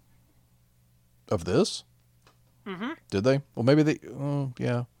 Of this? Mm-hmm. Did they? Well, maybe they...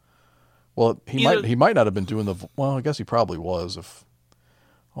 yeah. Well, he might not have been doing the... Well, I guess he probably was. If...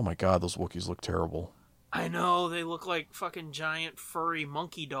 Oh my god, those Wookiees look terrible. I know, they look like fucking giant furry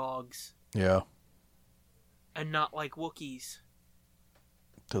monkey dogs. Yeah. And not like Wookiees.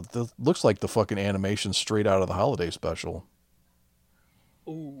 Looks like the fucking animation straight out of the holiday special.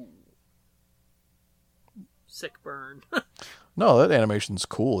 Ooh. Sick burn. No, that animation's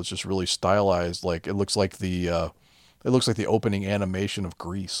cool. It's just really stylized. Like it looks like the opening animation of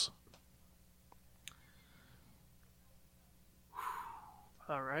Grease.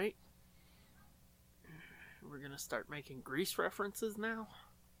 All right. We're going to start making Grease references now?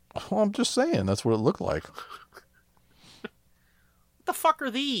 Well, I'm just saying. That's what it looked like. What the fuck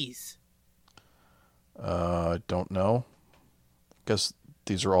are these? I don't know. Guess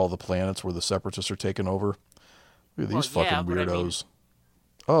these are all the planets where the Separatists are taking over. Look at these fucking weirdos.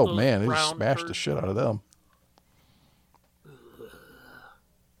 Oh, man. They just smashed the shit out of them.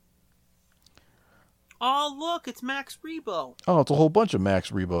 Oh, look. It's Max Rebo. Oh, it's a whole bunch of Max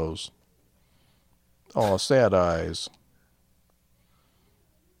Rebos. Oh, sad eyes.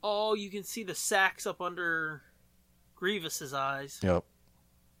 Oh, you can see the sacks up under Grievous's eyes. Yep.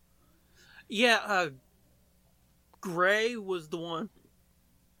 Yeah, Gray was the one...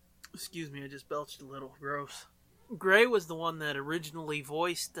 Excuse me, I just belched a little. Gross. Gray was the one that originally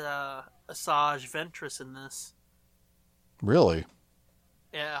voiced Asajj Ventress in this. Really?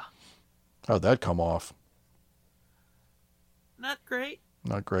 Yeah. How'd that come off? Not great.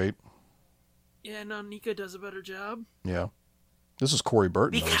 Not great. Yeah, no, Nika does a better job. Yeah. This is Corey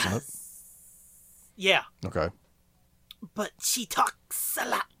Burton, though, isn't it? Yeah. Okay. But she talks a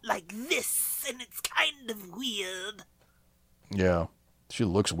lot like this, and it's kind of weird. Yeah. She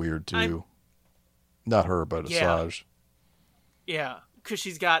looks weird, too. Not her, but Asajj. Yeah, because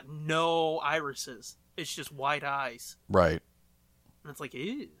she's got no irises. It's just white eyes. Right. And it's like,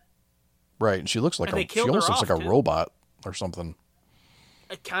 ew. Right, and she looks like she almost looks like a too. robot or something.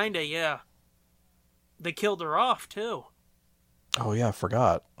 Kinda, yeah. They killed her off, too. Oh, yeah, I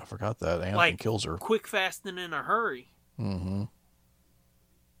forgot. I forgot that. Anakin kills her. Quick, fast, and in a hurry. Mm-hmm.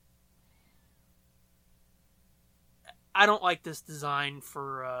 I don't like this design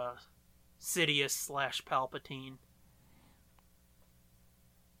for Sidious / Palpatine.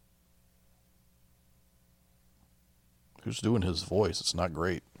 Who's doing his voice? It's not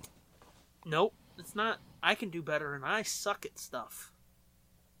great. Nope, it's not. I can do better, and I suck at stuff.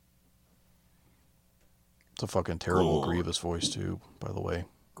 It's a fucking terrible Grievous voice, too, by the way.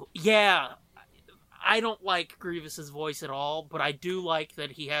 Yeah, I don't like Grievous's voice at all, but I do like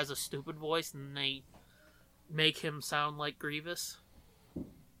that he has a stupid voice, and they make him sound like Grievous.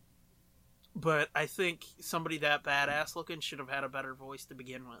 But I think somebody that badass looking should have had a better voice to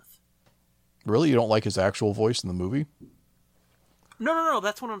begin with. Really? You don't like his actual voice in the movie? No,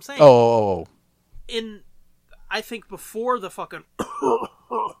 that's what I'm saying. Oh. I think before the fucking...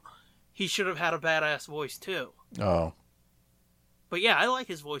 he should have had a badass voice, too. Oh. But yeah, I like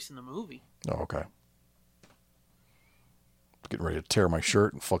his voice in the movie. Oh, okay. Getting ready to tear my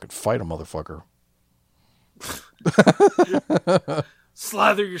shirt and fucking fight a motherfucker.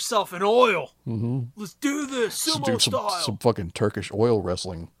 Slather yourself in oil. Mm-hmm. Let's do this, sumo style. Some fucking Turkish oil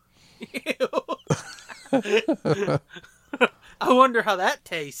wrestling. I wonder how that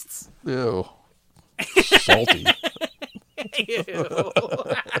tastes. Ew. Salty. Ew.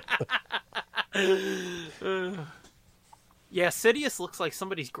 Yeah, Sidious looks like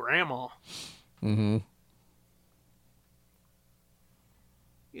somebody's grandma. Mm-hmm.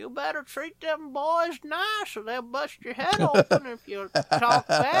 You better treat them boys nice or they'll bust your head open if you talk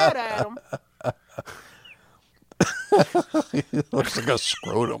bad at them. It looks like a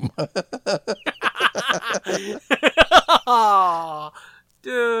scrotum. Oh,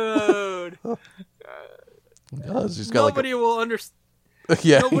 dude. Nobody will understand.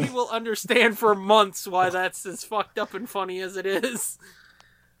 Yeah. Nobody will understand for months why that's as fucked up and funny as it is.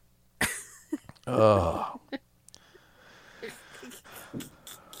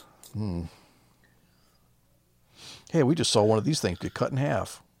 Hey, we just saw one of these things get cut in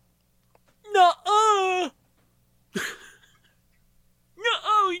half. Nuh-uh.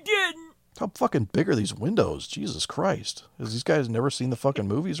 Nuh-uh, we didn't. How fucking big are these windows? Jesus Christ. Has these guys never seen the fucking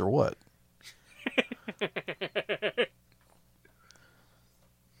movies or what?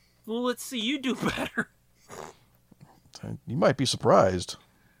 Well, let's see you do better. You might be surprised.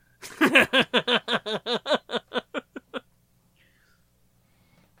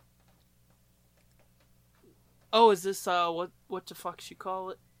 Oh, is this what the fuck you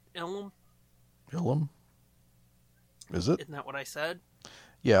call it? Ilum? Ilum? Is it? Isn't that what I said?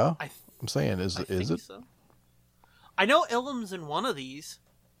 Yeah. I'm saying, is it? So. I know Ilum's in one of these.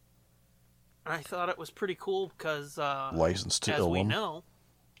 And I thought it was pretty cool because licensed to as Ilum. we know.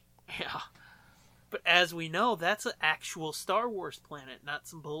 Yeah. But as we know, that's an actual Star Wars planet, not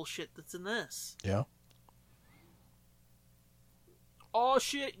some bullshit that's in this. Yeah. Oh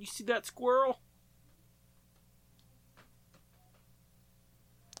shit, you see that squirrel?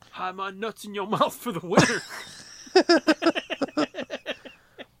 Hide my nuts in your mouth for the winter.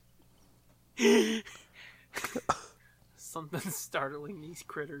 Something's startling these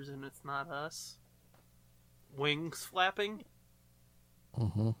critters and it's not us. Wings flapping?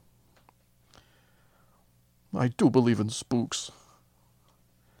 Mm-hmm. I do believe in spooks.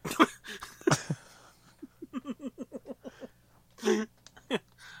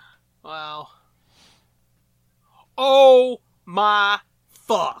 Wow. Oh my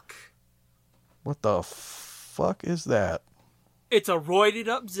fuck. What the fuck is that? It's a roided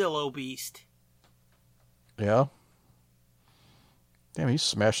up Zillow beast. Yeah? Damn, he's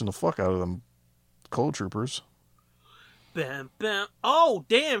smashing the fuck out of them cold troopers. Bam, bam. Oh,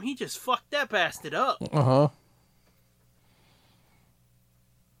 damn, he just fucked that bastard up. Uh-huh.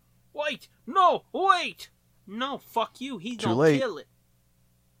 Wait! No! Wait! No, fuck you. He's gonna late. kill it.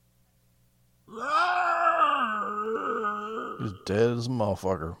 He's dead as a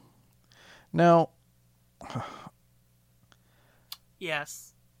motherfucker. Now,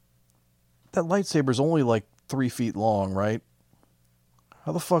 Yes. that lightsaber's only like 3 feet long, right?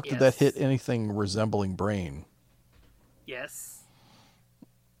 How the fuck did that hit anything resembling brain? Yes.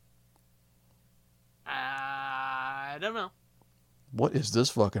 I don't know. What is this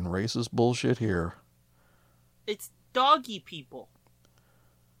fucking racist bullshit here? It's doggy people.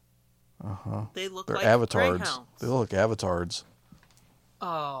 Uh-huh. They look They're like avatars. greyhounds. They look avatars.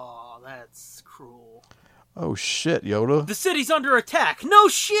 Oh, that's cruel. Oh shit, Yoda. The city's under attack. No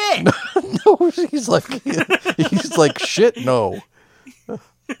shit. No, he's like shit. No.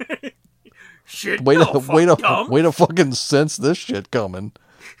 Shit. Way no, to fucking sense this shit coming.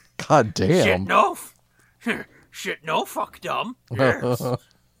 God damn. Shit no. Shit no. Fuck dumb. Yes.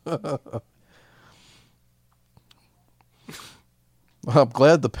 I'm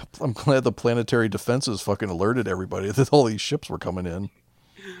glad the planetary defenses fucking alerted everybody that all these ships were coming in.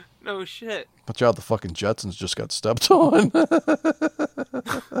 No shit. Watch out, the fucking Jetsons just got stepped on.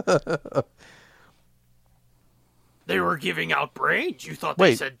 They were giving out brains. You thought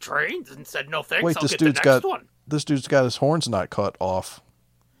they said trains and said no thanks. Wait, I'll get the next one. This dude's got his horns not cut off.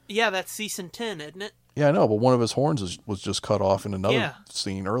 Yeah, that's Season 10, isn't it? Yeah, I know, but one of his horns was just cut off in another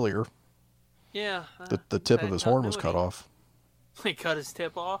scene earlier. Yeah. The tip of his horn was cut off. They cut his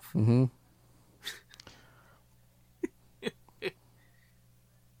tip off? Mm-hmm.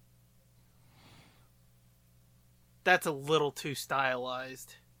 That's a little too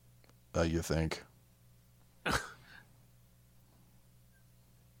stylized. You think?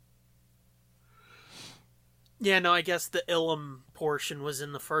 Yeah, no, I guess the Ilum portion was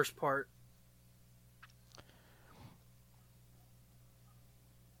in the first part.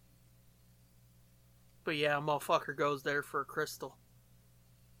 But yeah, a motherfucker goes there for a crystal.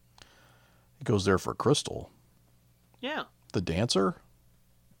 He goes there for a crystal. Yeah. The dancer?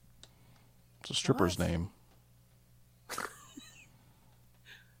 It's a stripper's name.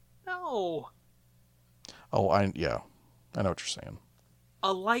 No. Oh, I know what you're saying.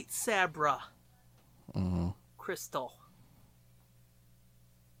 A lightsaber. Mm-hmm. Crystal.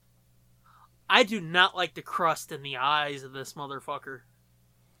 I do not like the crust in the eyes of this motherfucker.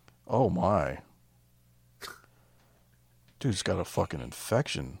 Oh my. Dude's got a fucking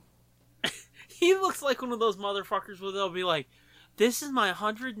infection. He looks like one of those motherfuckers where they'll be like, this is my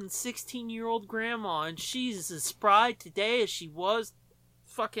 116-year-old grandma, and she's as spry today as she was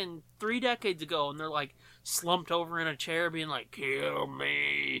fucking 3 decades ago. And they're like slumped over in a chair being like, kill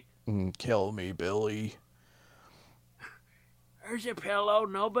me. Kill me, Billy. There's a pillow.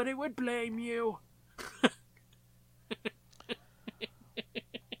 Nobody would blame you.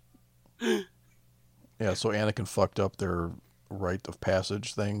 Yeah, so Anakin fucked up their rite of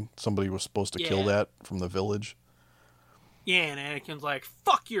passage thing. Somebody was supposed to kill that from the village. Yeah, and Anakin's like,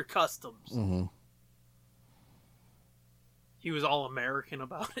 fuck your customs. Mm-hmm. He was all American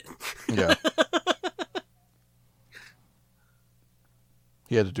about it. Yeah.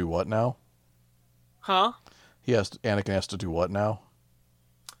 He had to do what now? Huh? Anakin has to do what now?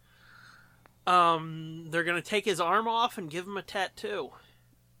 They're gonna take his arm off and give him a tattoo.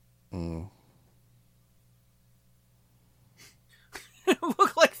 It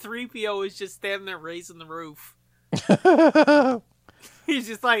looked like 3PO was just standing there raising the roof. He's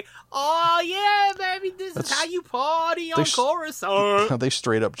just like, oh yeah, baby, this is how you party on Coruscant. They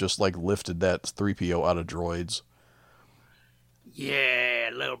straight up just like lifted that 3PO out of droids. Yeah,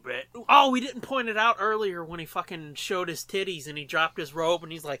 a little bit. Oh, we didn't point it out earlier when he fucking showed his titties and he dropped his robe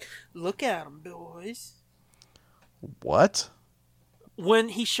and he's like, look at him, boys. What? When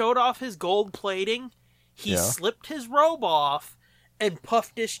he showed off his gold plating, he slipped his robe off and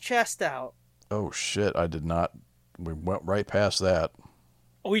puffed his chest out. Oh shit, I did not. We went right past that.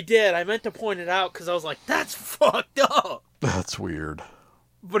 We did. I meant to point it out because I was like, that's fucked up. That's weird.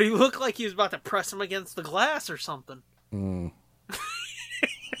 But he looked like he was about to press him against the glass or something.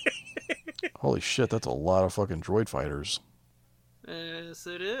 Holy shit, that's a lot of fucking droid fighters. Yes,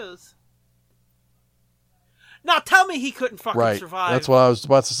 it is. Now tell me he couldn't fucking survive. That's what I was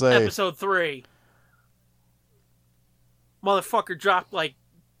about to say. Episode 3. Motherfucker dropped like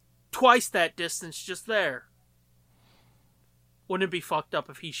twice that distance just there. Wouldn't it be fucked up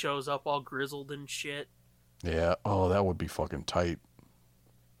if he shows up all grizzled and shit? Yeah. Oh, that would be fucking tight.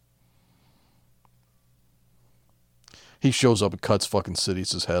 He shows up and cuts fucking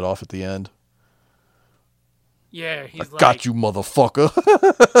Sidious's head off at the end. Yeah, he's like, got you, motherfucker.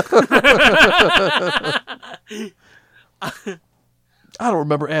 I don't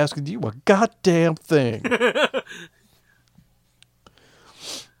remember asking you a goddamn thing.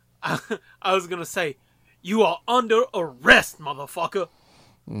 I was going to say, you are under arrest, motherfucker.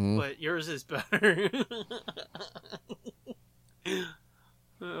 But yours is better.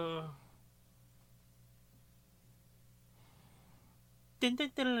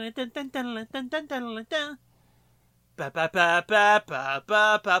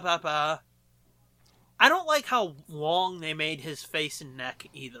 I don't like how long they made his face and neck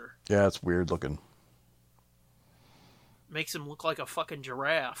either. Yeah, it's weird looking. Makes him look like a fucking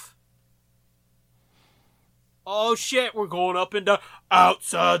giraffe. Oh shit, we're going up into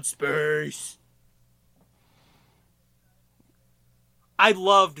outside space. I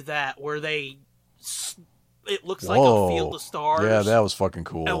loved that, where it looks like a field of stars. Yeah, that was fucking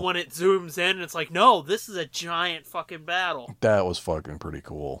cool. And when it zooms in, it's like, no, this is a giant fucking battle. That was fucking pretty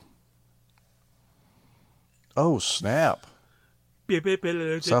cool. Oh, snap.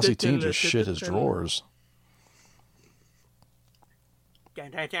 Saucy Teen just shit his drawers.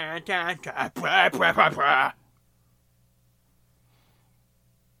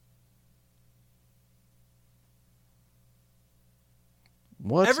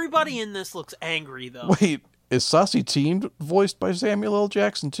 What? Everybody in this looks angry, though. Wait, is Saucy Teen voiced by Samuel L.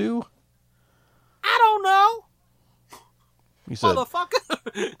 Jackson, too? I don't know. He said,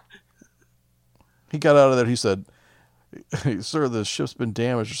 motherfucker. he got out of there, he said, sir, the ship's been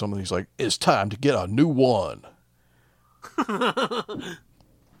damaged or something. He's like, it's time to get a new one.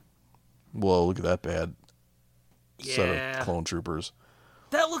 Whoa, look at that bad set of clone troopers.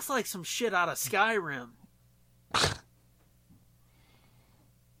 That looks like some shit out of Skyrim.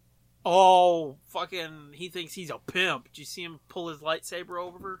 Oh, fucking, he thinks he's a pimp. Did you see him pull his lightsaber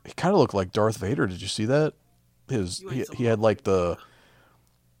over? He kind of looked like Darth Vader. Did you see that? He had like the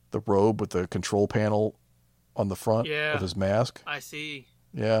robe with the control panel on the front of his mask. I see.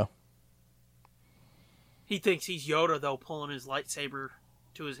 Yeah. He thinks he's Yoda, though, pulling his lightsaber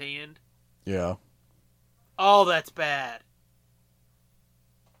to his hand. Yeah. Oh, that's bad.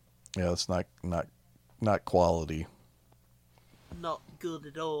 Yeah, that's not quality. Not good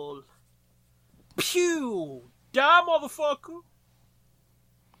at all. Pew! Die, motherfucker!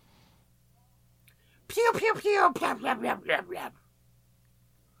 Pew, pew, pew, blah, blah, blah, blah, blah.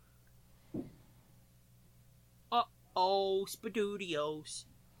 Uh-oh, spadoodios.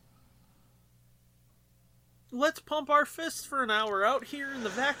 Let's pump our fists for an hour out here in the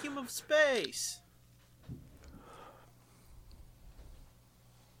vacuum of space.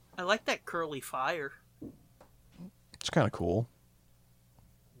 I like that curly fire. It's kind of cool.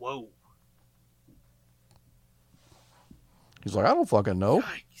 Whoa. He's like, I don't fucking know.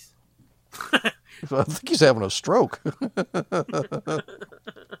 Yikes. I think he's having a stroke.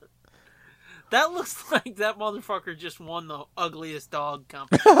 That looks like that motherfucker just won the ugliest dog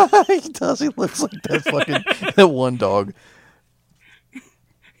company. He does. He looks like that fucking that one dog.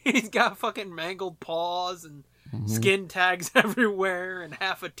 He's got fucking mangled paws and skin tags everywhere and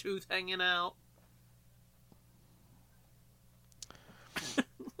half a tooth hanging out.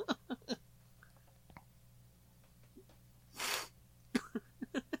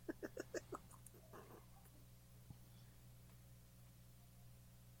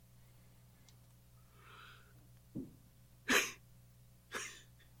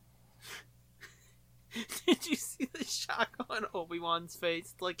 Did you see the shock on Obi-Wan's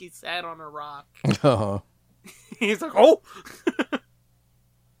face? Like he sat on a rock. Uh-huh. He's like, oh!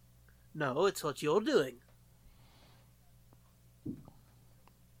 No, it's what you're doing.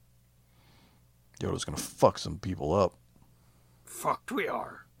 Yoda's gonna fuck some people up. Fucked we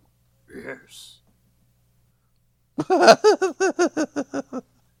are. Yes.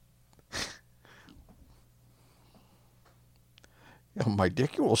 My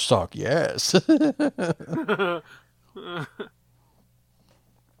dick will suck, yes.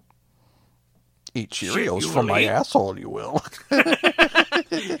 Eat Cheerios from my asshole, you will.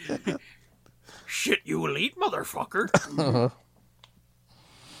 Shit you will eat, motherfucker. Uh-huh.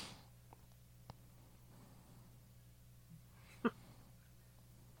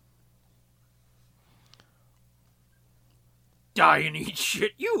 Die and eat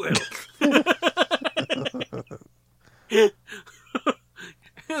shit you will.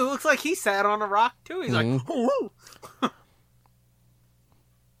 It looks like he sat on a rock too. He's like, oh.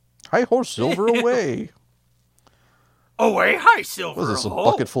 Hi ho, Silver, away. Away, hi, Silver. What is this, a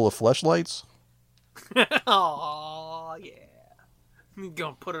bucket full of fleshlights? Oh, yeah. I'm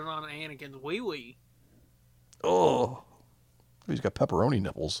gonna put it on Anakin's wee-wee. Oh. He's got pepperoni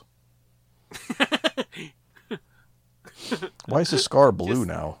nipples. Why is his scar blue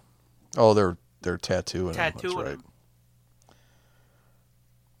now? Oh, they're tattooing him. That's right.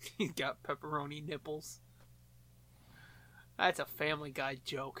 He's got pepperoni nipples. That's a Family Guy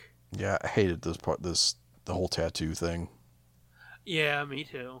joke. Yeah, I hated this part. The whole tattoo thing. Yeah, me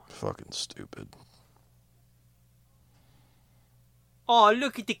too. Fucking stupid. Oh,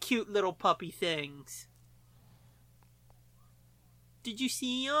 look at the cute little puppy things. Did you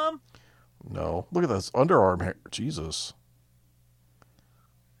see them? No. Look at this underarm hair. Jesus.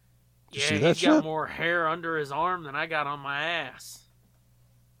 Did you see that he's got shit? more hair under his arm than I got on my ass.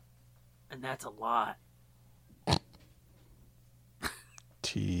 And that's a lot.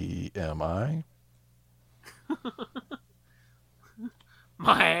 TMI?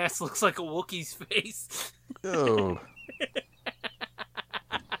 My ass looks like a Wookiee's face. Oh.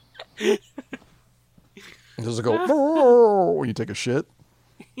 Does it go when you take a shit?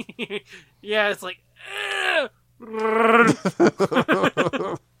 Yeah, it's like...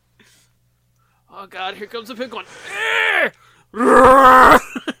 Oh god, here comes a pig one.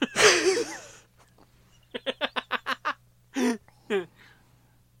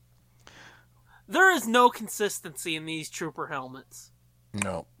 There is no consistency in these trooper helmets.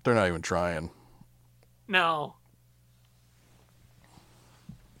 No, they're not even trying. No.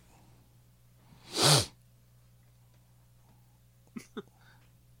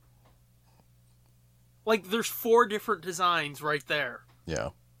 Like, there's 4 different designs right there. Yeah.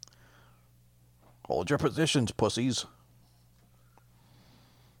 Hold your positions, pussies.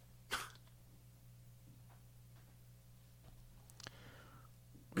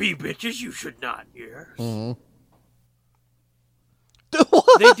 Be bitches, you should not, yes. Mm-hmm.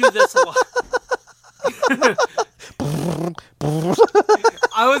 They do this a lot.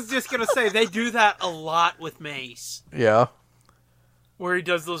 I was just going to say, they do that a lot with Mace. Yeah. Where he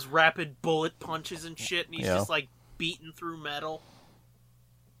does those rapid bullet punches and shit, and he's Yeah. just, like, beating through metal.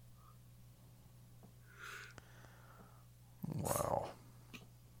 Wow.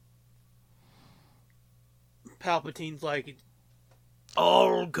 Palpatine's like,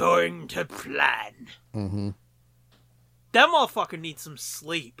 all going to plan. Mm-hmm. That motherfucker needs some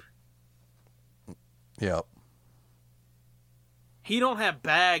sleep. Yep. He don't have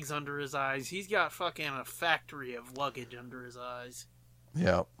bags under his eyes. He's got fucking a factory of luggage under his eyes.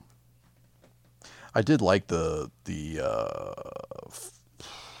 Yep. I did like the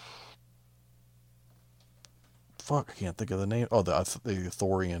fuck, I can't think of the name. Oh, the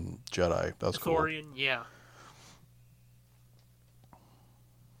Thorian Jedi. That's cool. Thorian, yeah.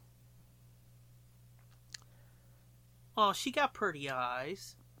 Oh, she got pretty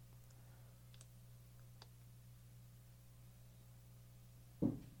eyes.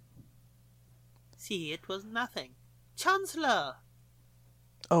 See, it was nothing. Chancellor!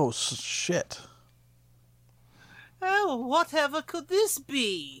 Oh, shit. Oh, whatever could this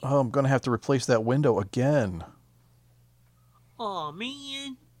be? Oh, I'm going to have to replace that window again. Oh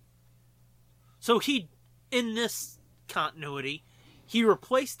man. So in this continuity, he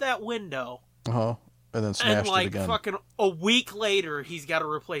replaced that window. Uh-huh. And then smashed and like it again. fucking a week later, he's got to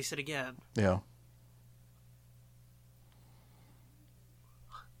replace it again. Yeah.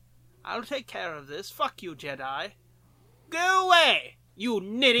 I'll take care of this. Fuck you, Jedi. Go away, you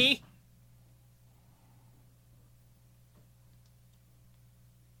nitty.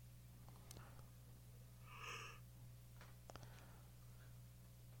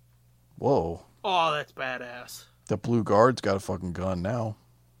 Whoa. Oh, that's badass. The blue guard's got a fucking gun now.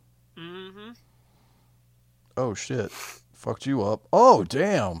 Mm-hmm. Oh, shit. Fucked you up. Oh,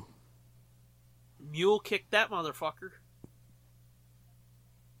 damn. Mule kicked that motherfucker.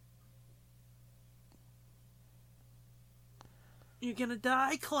 You're gonna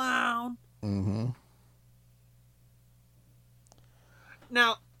die, clown. Mm-hmm.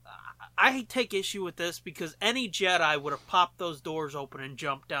 Now, I take issue with this because any Jedi would have popped those doors open and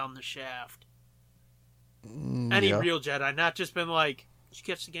jumped down the shaft. Any real Jedi, not just been like, did you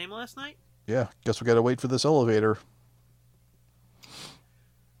catch the game last night? Yeah, guess we gotta wait for this elevator.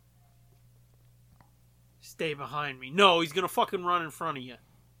 Stay behind me. No, he's gonna fucking run in front of you.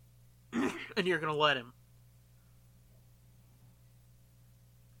 And you're gonna let him.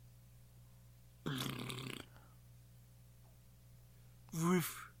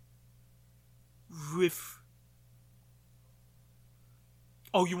 Riff. Riff.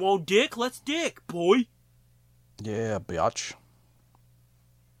 Oh, you want dick? Let's dick, boy. Yeah, biatch.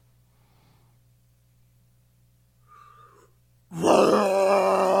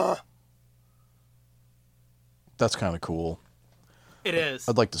 That's kind of cool. It is.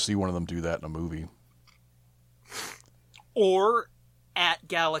 I'd like to see one of them do that in a movie. Or at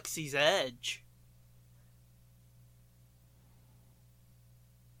Galaxy's Edge.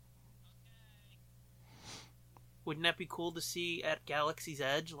 wouldn't that be cool to see at Galaxy's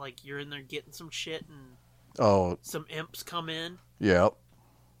Edge? Like, you're in there getting some shit and some imps come in. Yeah.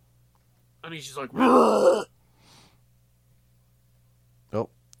 And he's just like, oh.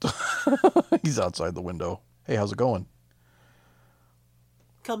 He's outside the window. Hey, how's it going?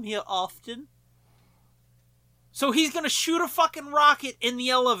 Come here often. So he's gonna shoot a fucking rocket in the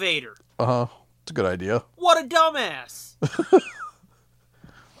elevator. Uh-huh. It's a good idea. What a dumbass.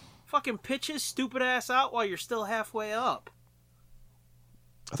 Fucking pitch his stupid ass out while you're still halfway up.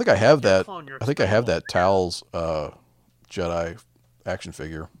 I think I have that. I think I have that Tal's Jedi action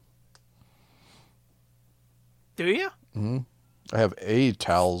figure. Do you? Mm-hmm. I have a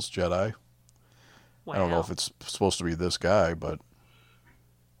Tal's Jedi. Wow. I don't know if it's supposed to be this guy, but...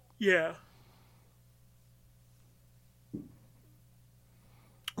 Yeah.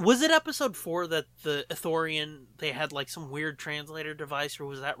 Was it episode 4 that the Ithorian, they had like some weird translator device, or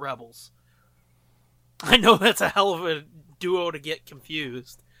was that Rebels? I know that's a hell of a duo to get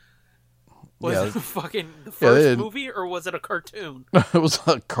confused. Was it fucking the first movie, or was it a cartoon? It was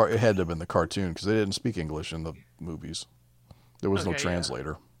it had to have been the cartoon, because they didn't speak English in the movies. There was no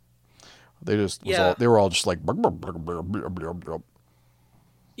translator. Yeah. They just they were all just like...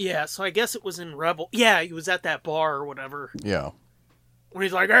 Yeah, so I guess it was in Rebel. Yeah, he was at that bar or whatever. Yeah. When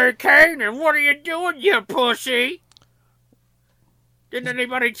he's like, "Hey, Kane, and what are you doing, you pussy? Didn't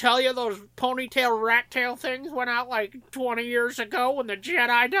anybody tell you those ponytail rat tail things went out like 20 years ago when the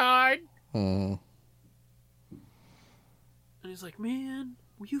Jedi died?" Hmm. And he's like, "Man,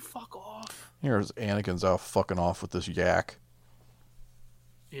 will you fuck off?" Here's Anakin's out fucking off with this yak.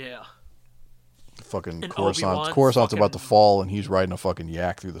 Yeah. Fucking Coruscant's about to fall, and he's riding a fucking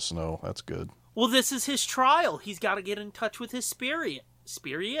yak through the snow. That's good. Well, this is his trial. He's got to get in touch with his spirit.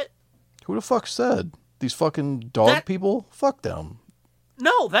 Spirit? Who the fuck said? These fucking dog people? Fuck them.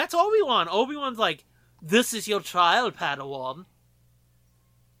 No, that's Obi-Wan. Obi-Wan's like, "This is your trial, Padawan."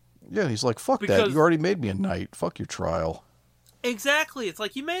 Yeah, he's like, fuck that. You already made me a knight. Fuck your trial. Exactly. It's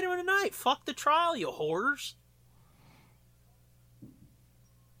like, you made him a knight. Fuck the trial, you whores.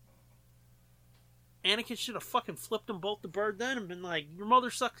 Anakin should have fucking flipped them both the bird then and been like, "Your mother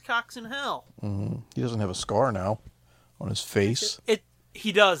sucks cocks in hell." Mm-hmm. He doesn't have a scar now on his face.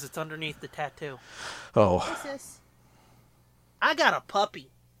 He does. It's underneath the tattoo. Oh. What's this? I got a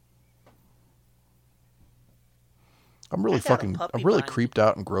puppy. I'm really creeped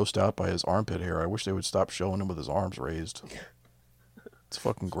out and grossed out by his armpit hair. I wish they would stop showing him with his arms raised. It's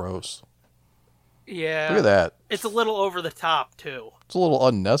fucking gross. Yeah. Look at that. It's a little over the top, too. It's a little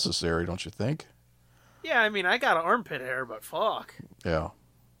unnecessary, don't you think? Yeah, I mean, I got armpit hair, but fuck. Yeah.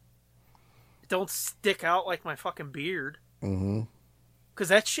 It don't stick out like my fucking beard. Mm-hmm. Because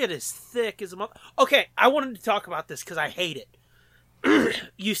that shit is thick as a mother... Okay, I wanted to talk about this because I hate it.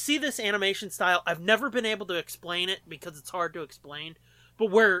 You see this animation style, I've never been able to explain it because it's hard to explain,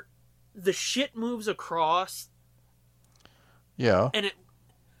 but where the shit moves across. Yeah. And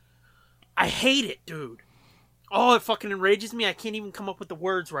I hate it, dude. Oh, it fucking enrages me. I can't even come up with the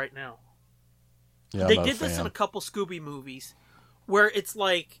words right now. Yeah, they did this in a couple Scooby movies where it's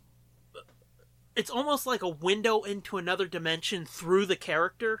like, it's almost like a window into another dimension through the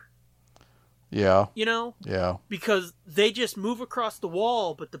character. Yeah. You know? Yeah. Because they just move across the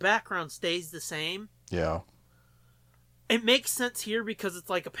wall, but the background stays the same. Yeah. It makes sense here because it's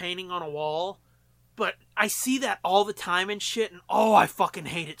like a painting on a wall, but I see that all the time and shit, and oh, I fucking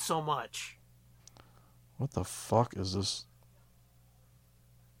hate it so much. What the fuck is this?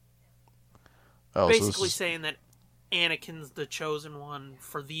 Oh, basically saying that Anakin's the chosen one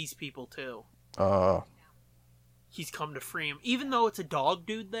for these people too. He's come to free him, even though it's a dog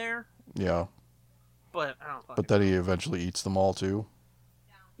dude there. Yeah. But I don't. But then he eventually eats them all too.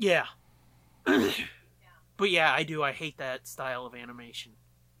 Yeah. But yeah, I do. I hate that style of animation.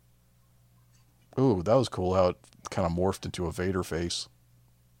 Ooh, that was cool how it kind of morphed into a Vader face.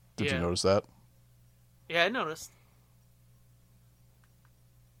 Did you notice that? Yeah, I noticed.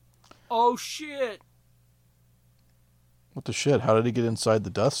 Oh, shit. What the shit? How did he get inside the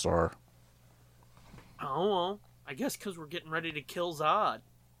Death Star? Oh, well, I guess because we're getting ready to kill Zod.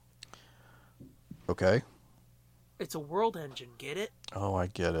 Okay. It's a world engine, get it? Oh, I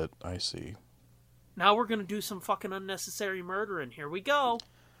get it. I see. Now we're going to do some fucking unnecessary murdering. Here we go.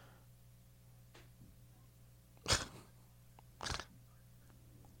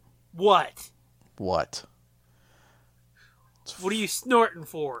 What? What? What are you snorting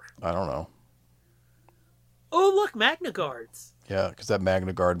for? I don't know. Oh, look, Magna Guards. Yeah, because that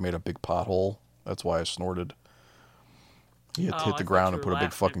Magna Guard made a big pothole. That's why I snorted. He hit the ground and put a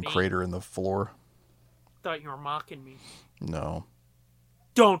big fucking crater in the floor. Thought you were mocking me. No.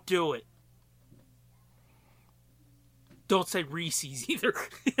 Don't do it. Don't say Reese's either.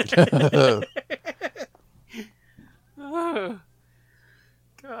 Oh,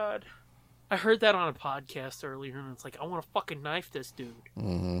 God. I heard that on a podcast earlier, and it's like, I want to fucking knife this dude.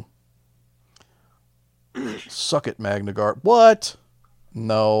 Mm-hmm. Suck it, Magnagard. What?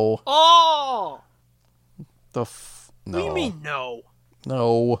 No. Oh! No. What do you mean, no?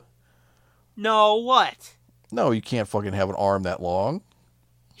 No. No, what? No, you can't fucking have an arm that long.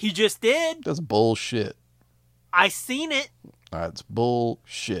 He just did. That's bullshit. I seen it. That's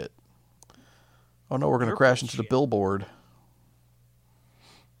bullshit. Oh no, we're going to crash into the billboard.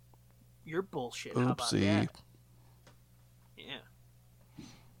 You're bullshit. Oopsie. How about that? Yeah.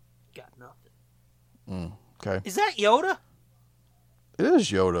 Got nothing. Okay. Is that Yoda? It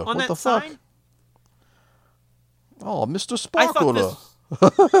is Yoda. On what that the fuck? sign? Oh, Mr. Sparkle.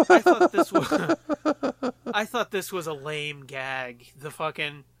 I thought this was a lame gag. The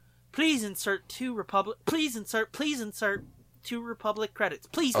fucking please insert two Republic two Republic credits.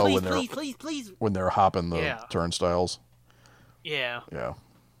 Please. When they're hopping the turnstiles. Yeah. Yeah.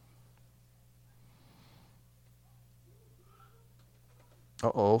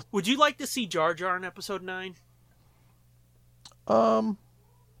 Uh-oh. Would you like to see Jar Jar in episode 9? I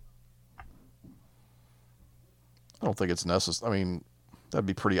don't think it's necessary. I mean, that'd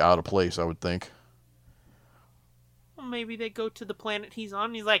be pretty out of place, I would think. Well, maybe they go to the planet he's on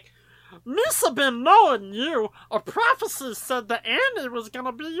and he's like, Missa been knowing you. A prophecy said that Andy was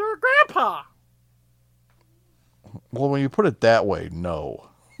gonna be your grandpa. Well, when you put it that way, no.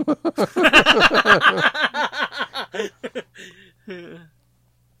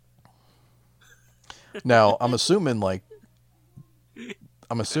 Now, I'm assuming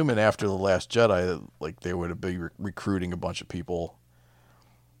after The Last Jedi, like, they would be recruiting a bunch of people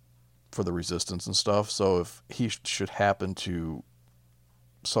for the Resistance and stuff. So if he should happen to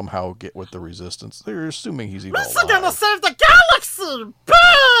somehow get with the Resistance, they're assuming he's even alive. Gonna save the galaxy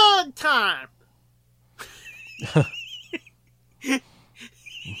big time.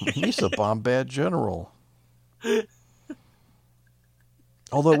 He's a Bombad general.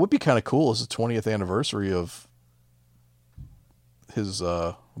 Although it would be kind of cool. It's the 20th anniversary of his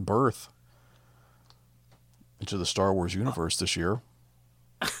birth into the Star Wars universe this year.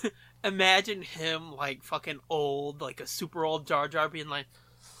 Imagine him, like, fucking old, like a super old Jar Jar being like,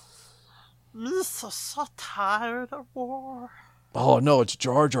 I'm so tired of war. Oh, no, it's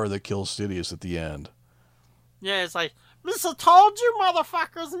Jar Jar that kills Sidious at the end. Yeah, it's like, Missa told you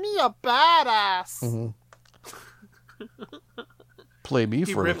motherfuckers me a badass. Mm-hmm. Play me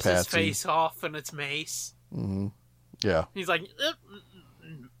for a patsy. He rips his face off and it's Mace. Mm-hmm. Yeah. He's like,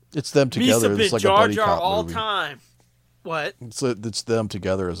 it's them together. It's like Jar a buddy Jar cop all movie. Time. What? It's them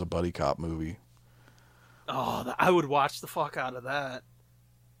together as a buddy cop movie. Oh, I would watch the fuck out of that.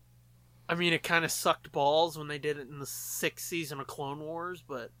 I mean, it kind of sucked balls when they did it in the 6th season of Clone Wars,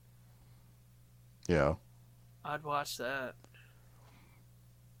 but yeah, I'd watch that.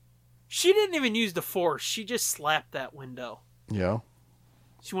 She didn't even use the Force. She just slapped that window. Yeah.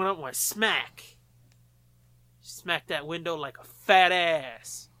 She went up and went smack. She smacked that window like a fat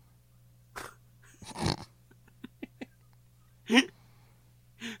ass.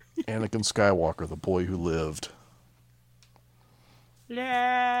 Anakin Skywalker, the boy who lived.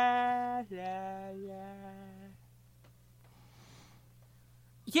 La, la, la.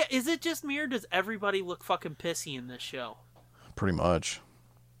 Yeah, is it just me or does everybody look fucking pissy in this show? Pretty much.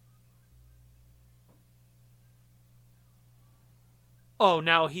 Oh,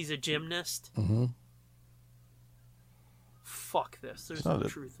 now he's a gymnast? Mm-hmm. Fuck this. There's no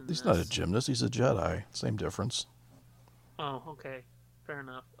truth in this. He's not a gymnast. He's a Jedi. Same difference. Oh, okay. Fair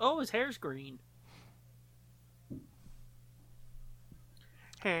enough. Oh, his hair's green.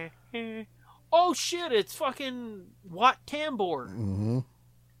 Oh, shit. It's fucking Wat Tambor. Mm-hmm.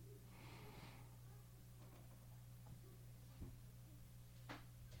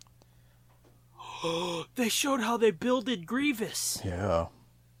 They showed how they builded Grievous. Yeah.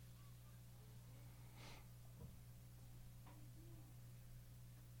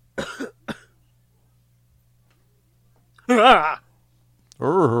 That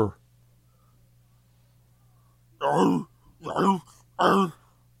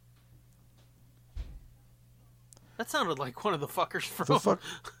sounded like one of the fuckers from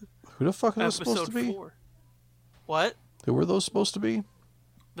Who the fuck are those supposed to be? 4. What? Who were those supposed to be?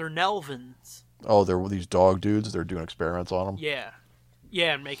 They're Nelvins. Oh, they're these dog dudes. They're doing experiments on them. Yeah.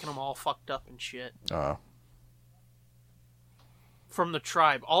 Yeah, and making them all fucked up and shit. From the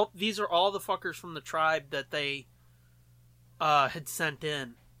tribe. These are all the fuckers from the tribe that they had sent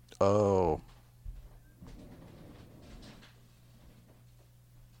in. Oh.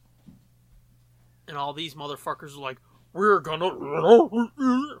 And all these motherfuckers are like, We're gonna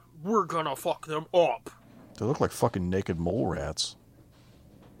fuck them up. They look like fucking naked mole rats.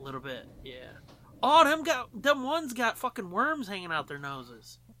 A little bit, yeah. Oh, them ones got fucking worms hanging out their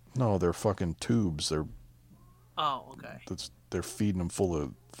noses. No, they're fucking tubes. Oh, okay. They're feeding them full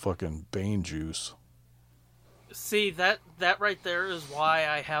of fucking bane juice. See, that right there is why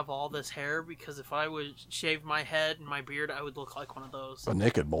I have all this hair, because if I would shave my head and my beard, I would look like one of those. A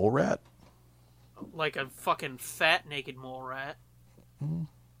naked mole rat? Like a fucking fat naked mole rat. Mm.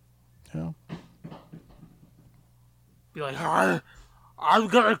 Yeah. Be like, I'm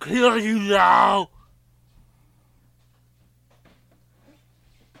gonna kill you now!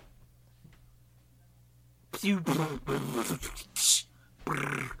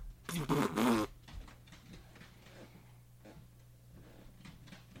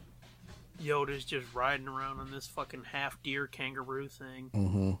 Yoda's just riding around on this fucking half-deer kangaroo thing.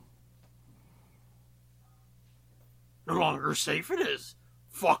 Mm-hmm. No longer safe it is.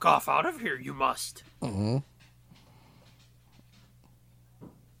 Fuck off out of here, you must. Mm-hmm.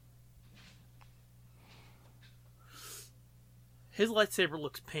 His lightsaber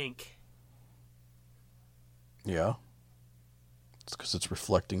looks pink. Yeah. It's because it's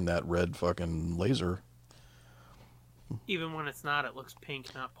reflecting that red fucking laser. Even when it's not, it looks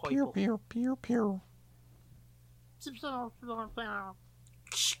pink, not Pew, purple. pew, pew, pew.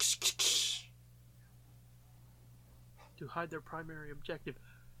 To hide their primary objective.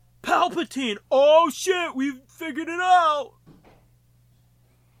 Palpatine! Oh shit, we've figured it out!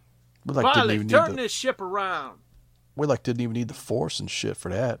 We like Finally, turn this ship around. We like didn't even need the Force and shit for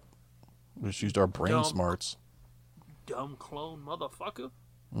that. We just used our brain smarts. Dumb clone motherfucker.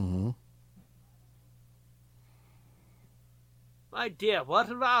 Mm-hmm. My dear, what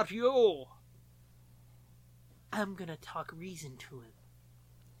about you? I'm gonna talk reason to him.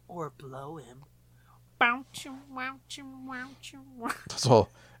 Or blow him. That's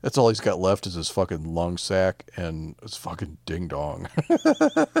all he's got left is his fucking lung sack and his fucking ding dong.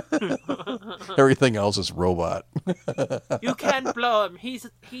 Everything else is robot. You can't blow him. He's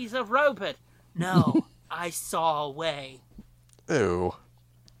a robot. No, I saw a way. Ew.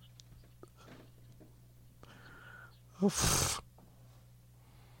 Oof.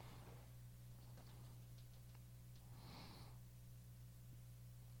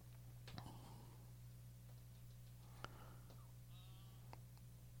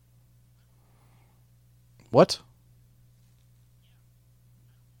 What?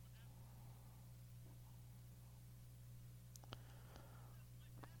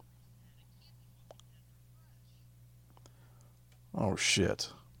 Oh,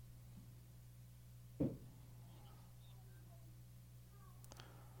 shit.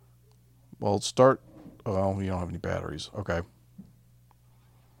 Well, start... Oh, you don't have any batteries. Okay.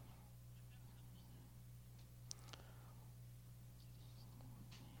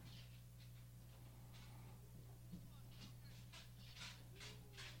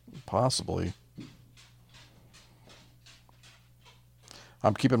 Possibly.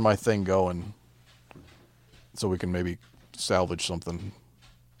 I'm keeping my thing going so we can maybe salvage something.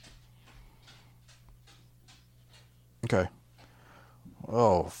 Okay.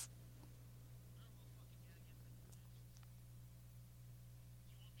 Oh.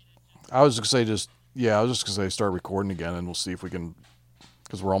 I was just gonna say start recording again and we'll see if we can,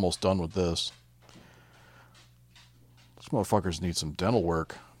 because we're almost done with this. These motherfuckers need some dental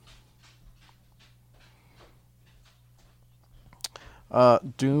work.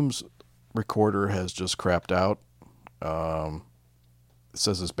 Doom's recorder has just crapped out. It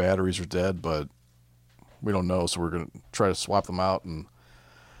says his batteries are dead, but we don't know, so we're going to try to swap them out, and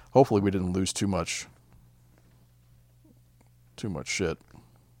hopefully we didn't lose too much shit.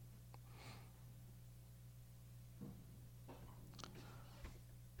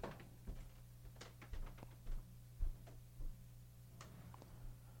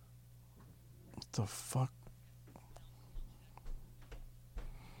 What the fuck?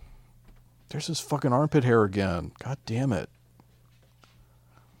 There's his fucking armpit hair again. God damn it.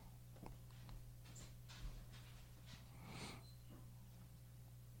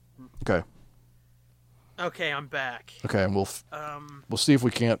 Okay. Okay, I'm back. Okay, and we'll see if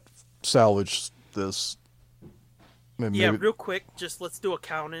we can't salvage this. Maybe, yeah, real quick, just let's do a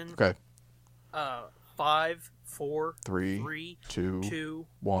count in. Okay. 5, 4, 3, 3 2, 2,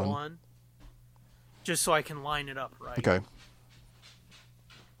 1. 1. Just so I can line it up right. Okay.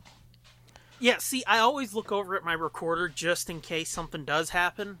 Yeah, see, I always look over at my recorder just in case something does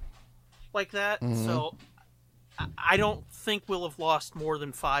happen like that. Mm-hmm. So I don't think we'll have lost more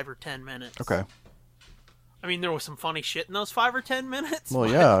than 5 or 10 minutes. Okay. I mean, there was some funny shit in those 5 or 10 minutes. Well,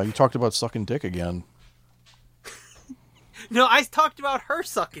 yeah, you talked about sucking dick again. No, I talked about her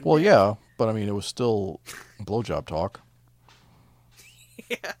sucking Well, dick. yeah, but I mean, it was still blowjob talk.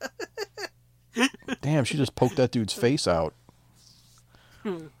 Yeah. Damn, she just poked that dude's face out.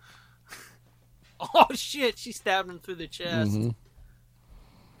 Oh, shit, she stabbed him through the chest. Mm-hmm.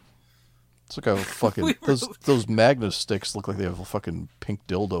 It's like a fucking... We those Magnus sticks look like they have fucking pink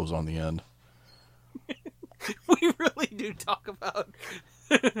dildos on the end. We really do talk about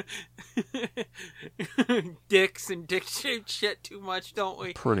dicks and dick-shaped shit too much, don't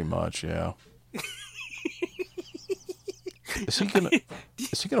we? Pretty much, yeah. Is he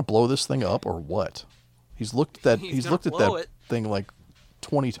gonna blow this thing up or what? He's looked at that. He's looked at that thing like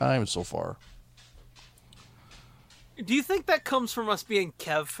 20 times so far. Do you think that comes from us being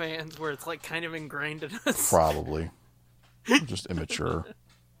Kev fans, where it's like kind of ingrained in us? Probably. We're just immature.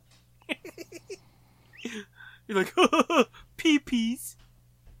 You're like, pee-pees.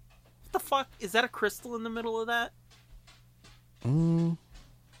 What the fuck? Is that a crystal in the middle of that?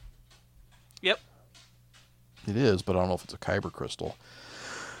 Yep. It is, but I don't know if it's a Kyber crystal.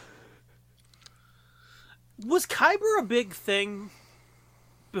 Was Kyber a big thing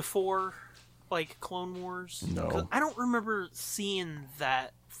before, like, Clone Wars? No. 'Cause I don't remember seeing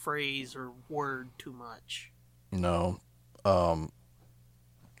that phrase or word too much. No.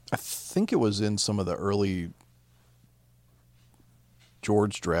 I think it was in some of the early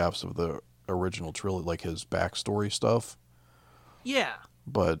George drafts of the original trilogy, like his backstory stuff. Yeah.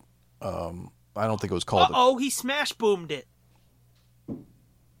 But I don't think it was called... Uh-oh, he smash boomed it. And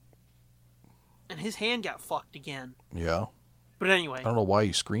his hand got fucked again. Yeah. But anyway. I don't know why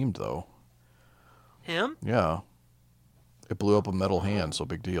he screamed, though. Him? Yeah. It blew up a metal hand, so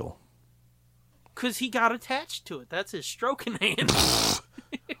big deal. Because he got attached to it. That's his stroking hand.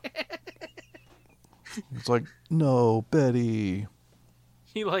 It's like, no, Betty.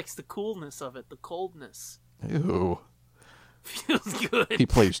 He likes the coolness of it, the coldness. Ew. Feels good. He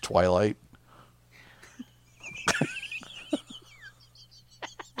plays Twilight.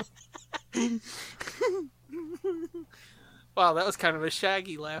 Wow, that was kind of a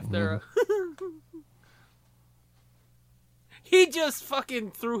Shaggy laugh there. He just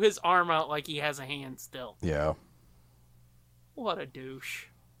fucking threw his arm out like he has a hand still. Yeah. What a douche.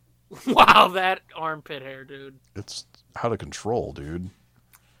 Wow, that armpit hair, dude. It's out of control, dude.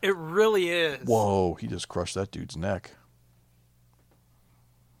 It really is. Whoa, he just crushed that dude's neck.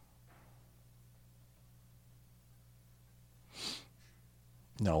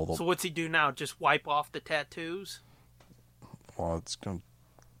 No, So what's he do now? Just wipe off the tattoos? well, it's going to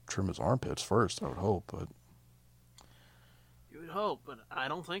trim his armpits first, I would hope, but... You would hope, but I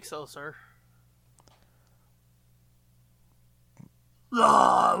don't think so, sir.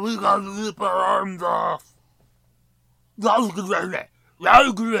 Ah, we gotta rip our arms off.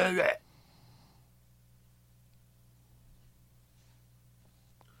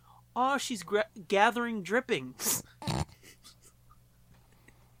 Oh, she's gathering drippings.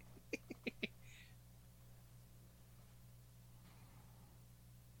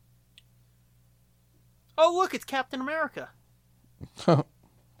 Oh, look, it's Captain America.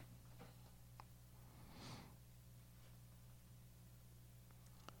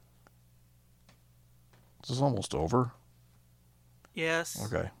 Is this almost over? Yes.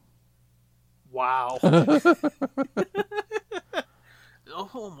 Okay. Wow.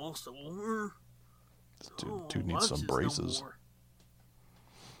 Almost over. Dude needs some braces.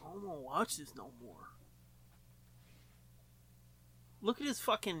 I don't want to watch this no more. Look at his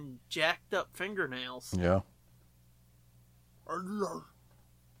fucking jacked up fingernails. Yeah. Oh.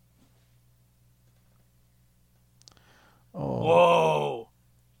 Whoa.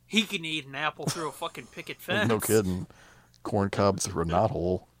 He can eat an apple through a fucking picket fence. No kidding. Corn cob through a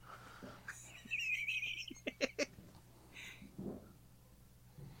knothole.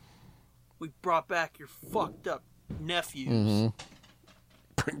 We brought back your fucked up nephews. Mm-hmm.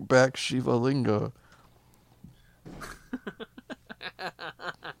 Bring back Shiva Linga.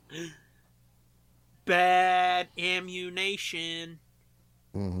 Bad ammunition.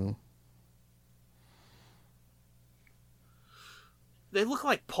 Mm-hmm. They look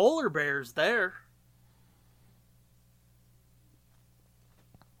like polar bears there.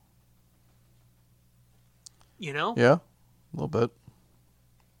 You know? Yeah, a little bit.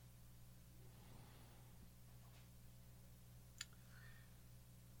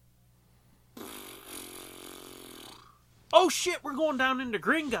 Oh shit, we're going down into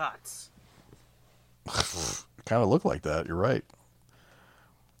Gringotts. Kind of look like that. You're right.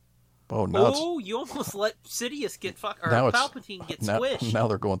 Oh, now Oh, you almost let Sidious get or now Palpatine get squished. Now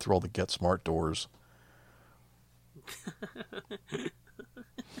they're going through all the Get Smart doors.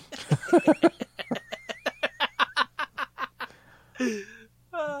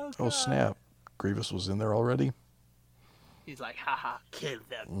 Oh, Oh, snap. Grievous was in there already? He's like, haha, kill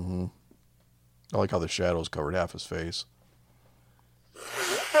them. Mm-hmm. I like how the shadows covered half his face.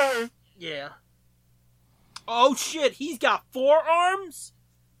 Yeah. Oh, shit, he's got 4 arms?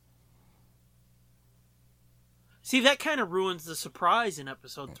 See, that kind of ruins the surprise in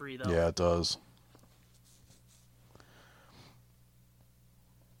episode 3, though. Yeah, it does.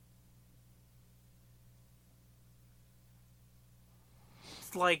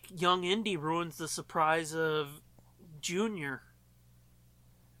 It's like young Indy ruins the surprise of Junior.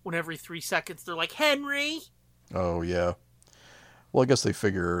 When every 3 seconds they're like, Henry! Oh, yeah. Well, I guess they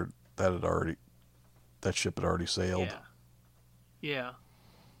figured that that ship had already sailed. Yeah.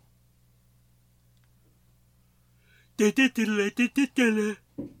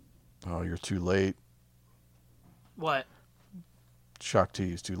 Oh, you're too late. What? Shock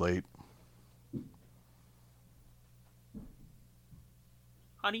T is too late.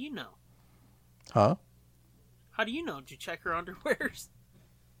 How do you know? Huh? How do you know? Did you check her underwears?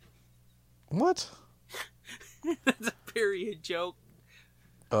 What? That's a period joke.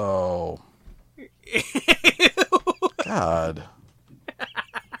 Oh. God.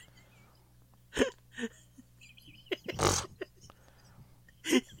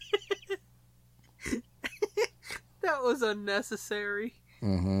 That was unnecessary.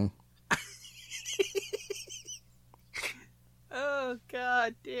 Mm-hmm. Oh,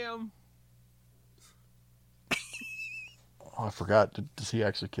 god damn. Oh, I forgot. Does he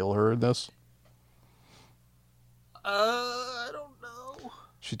actually kill her in this? I don't know.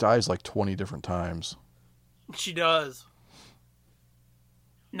 She dies like 20 different times. She does.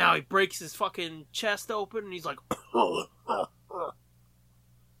 Now he breaks his fucking chest open and he's like...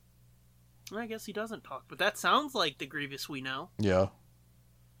 I guess he doesn't talk, but that sounds like the Grievous we know. Yeah.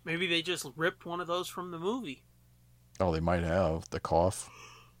 Maybe they just ripped one of those from the movie. Oh, they might have. The cough.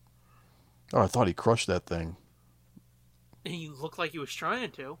 Oh, I thought he crushed that thing. And he looked like he was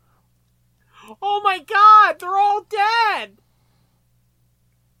trying to. Oh my god, they're all dead!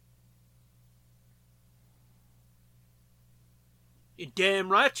 You damn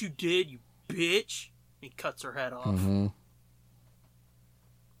right you did, you bitch. He cuts her head off. Mm-hmm.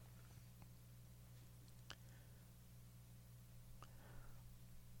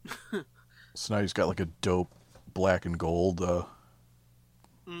 So now he's got like a dope black and gold.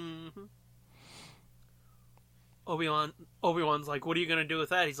 Mm-hmm. Obi-Wan's like, what are you going to do with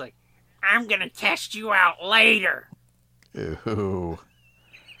that? He's like, I'm going to test you out later. Ew.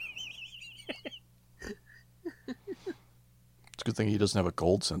 It's a good thing he doesn't have a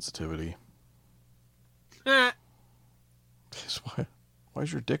gold sensitivity. Why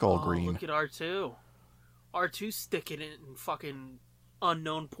is your dick all green? Look at R2. R2's sticking it in fucking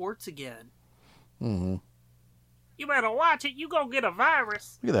unknown ports again. Mm-hmm. You better watch it. You gonna get a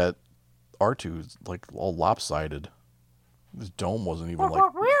virus. Look at that. R2's like all lopsided. His dome wasn't even like...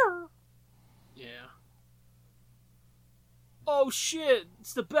 Yeah. Oh shit!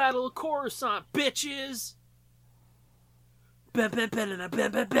 It's the Battle of Coruscant, bitches!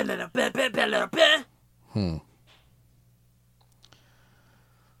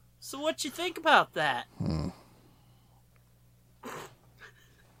 So what you think about that?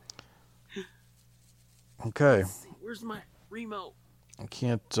 Okay. Where's my remote? I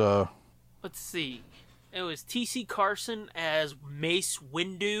can't, Let's see. It was T.C. Carson as Mace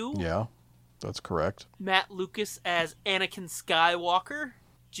Windu. Yeah, that's correct. Matt Lucas as Anakin Skywalker.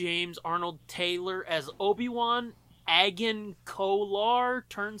 James Arnold Taylor as Obi-Wan. Agan Kolar,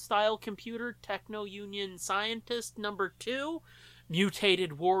 Turnstile Computer, Techno-Union Scientist number 2.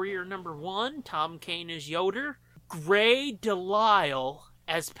 Mutated Warrior number 1. Tom Kane as Yoder. Gray DeLisle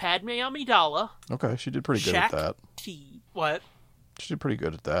as Padme Amidala. Okay, she did pretty good at that. What? She did pretty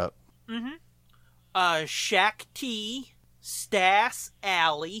good at that. Mm-hmm. Shaq T, Stas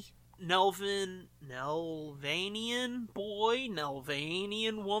Alley, Nelvanian boy,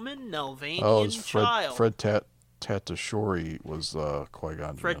 Nelvanian woman, Nelvanian child. Fred Tatashore was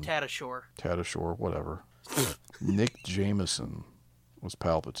Qui-Gon. Fred Tatashore. Tatashore, whatever. Nick Jameson was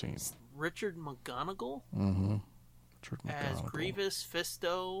Palpatine. Richard McGonagall? Mm-hmm. Richard McGonagall. As Grievous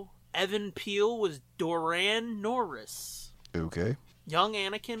Fisto. Evan Peel was Doran Norris. Okay. Young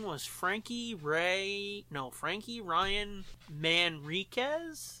Anakin was Frankie Ryan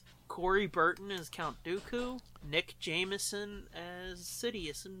Manriquez. Corey Burton as Count Dooku. Nick Jameson as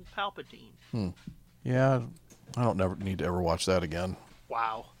Sidious and Palpatine. Yeah, I don't never need to ever watch that again.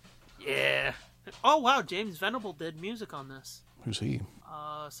 Wow. Yeah. Oh, wow, James Venable did music on this. Who's he?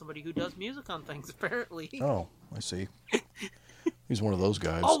 Somebody who does music on things, apparently. Oh, I see. He's one of those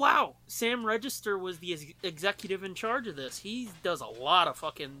guys. Oh, wow. Sam Register was the executive in charge of this. He does a lot of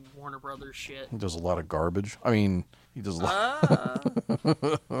fucking Warner Brothers shit. He does a lot of garbage. I mean, he does a lot.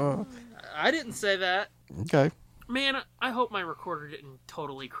 I didn't say that. Okay. Man, I hope my recorder didn't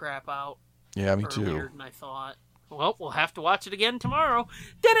totally crap out. Yeah, me earlier too. than I thought. Well, we'll have to watch it again tomorrow.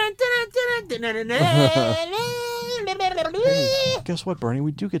 Hey, guess what, Bernie?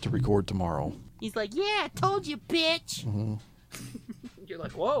 We do get to record tomorrow. He's like, yeah, I told you, bitch. Mm-hmm. You're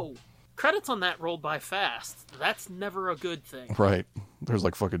like, whoa. Credits on that rolled by fast. That's never a good thing. Right. There's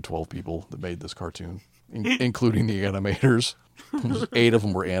like fucking 12 people that made this cartoon, including the animators. 8 of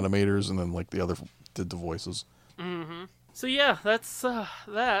them were animators, and then like the other did the voices. Mm-hmm. So yeah, that's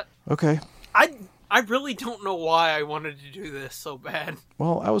that. Okay. I really don't know why I wanted to do this so bad.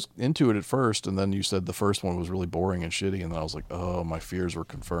 Well, I was into it at first, and then you said the first one was really boring and shitty, and then I was like, oh, my fears were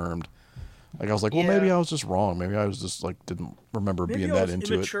confirmed. Like, I was like, well, maybe I was just wrong. Maybe I was just, like, didn't remember being that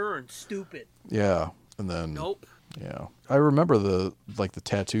into it. Immature and stupid. Yeah. And then... Nope. Yeah. I remember the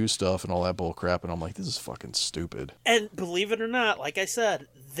tattoo stuff and all that bull crap, and I'm like, this is fucking stupid. And believe it or not, like I said,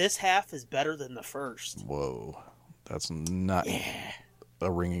 this half is better than the first. Whoa. That's not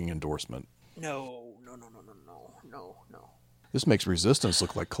a ringing endorsement. No. This makes Resistance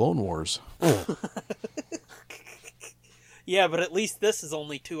look like Clone Wars. Yeah, but at least this is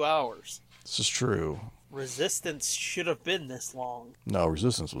only 2 hours. This is true. Resistance should have been this long. No,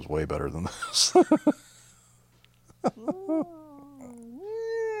 Resistance was way better than this.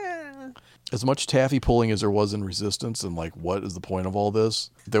 As much taffy pulling as there was in Resistance, and like, what is the point of all this?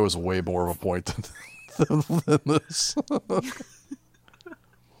 There was way more of a point than this.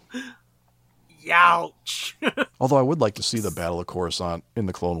 Youch! Although I would like to see the Battle of Coruscant in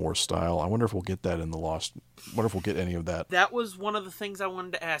the Clone Wars style. I wonder if we'll get that in the Lost. Wonder if we'll get any of that. That was one of the things I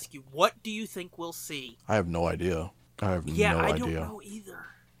wanted to ask you. What do you think we'll see? I have no idea. I have no idea. Yeah, I don't know either.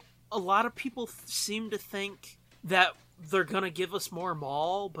 A lot of people seem to think that they're going to give us more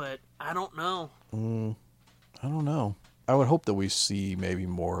Maul, but I don't know. I don't know. I would hope that we see maybe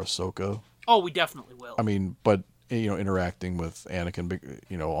more Ahsoka. Oh, we definitely will. I mean, but, interacting with Anakin,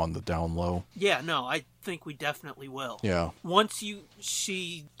 on the down low. Yeah, no, I think we definitely will. Yeah. Once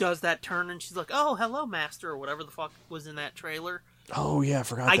she does that turn and she's like, oh, hello, Master, or whatever the fuck was in that trailer. Oh, yeah, I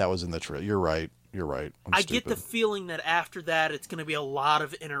forgot that was in the trailer. You're right. I get the feeling that after that, it's going to be a lot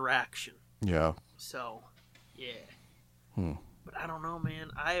of interaction. Yeah. So, yeah. But I don't know,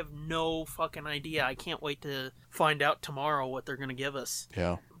 man. I have no fucking idea. I can't wait to find out tomorrow what they're going to give us.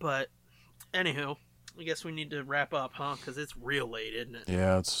 Yeah. But, anywho, I guess we need to wrap up, huh? Because it's real late, isn't it?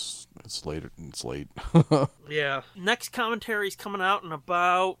 Yeah, it's late. It's late. Yeah. Next commentary's coming out in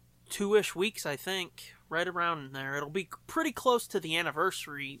about 2-ish weeks, I think. Right around there. It'll be pretty close to the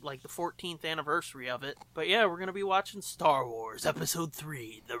anniversary, like the 14th anniversary of it. But yeah, we're going to be watching Star Wars Episode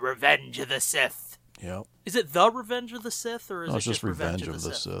 3, The Revenge of the Sith. Yep. Is it The Revenge of the Sith, or is No, it it's just Revenge of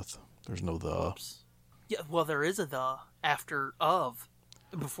the Sith? There's no the. Oops. Yeah, well, there is a the after of,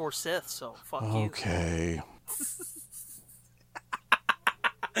 before Sith, so fuck you. Okay.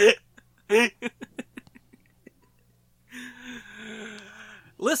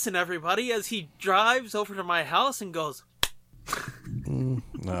 Listen, everybody, as he drives over to my house and goes...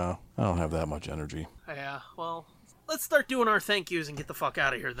 No, I don't have that much energy. Yeah, well, let's start doing our thank yous and get the fuck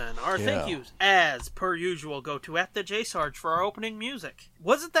out of here then. Our thank yous, as per usual, go to @JSarge for our opening music.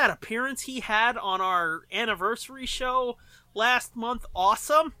 Wasn't that appearance he had on our anniversary show last month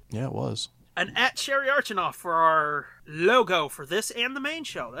awesome? Yeah, it was. And @Sherry Archinoff for our logo for this and the main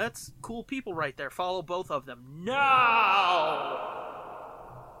show. That's cool people right there. Follow both of them. No!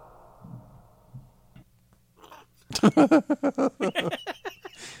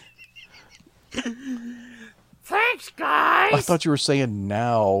 Thanks, guys! I thought you were saying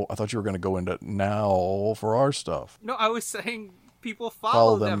now. I thought you were going to go into now for our stuff. No, I was saying people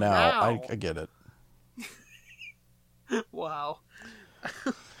follow them now. I get it. Wow.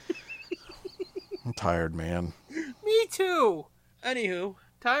 I'm tired, man. Me too. Anywho,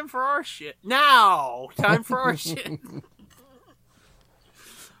 time for our shit. Now! Time for our shit.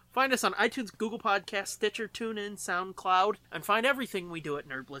 Find us on iTunes, Google Podcasts, Stitcher, TuneIn, SoundCloud, and find everything we do at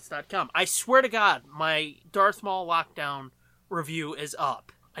nerdblitz.com. I swear to God, my Darth Maul Lockdown review is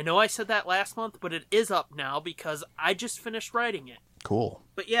up. I know I said that last month, but it is up now because I just finished writing it. Cool.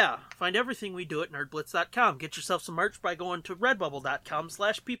 But yeah, find everything we do at nerdblitz.com. Get yourself some merch by going to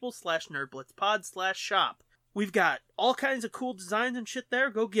redbubble.com/people/nerdblitzpod/shop. We've got all kinds of cool designs and shit there.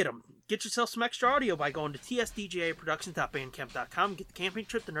 Go get them. Get yourself some extra audio by going to tsdjaproductions.bandcamp.com. Get the camping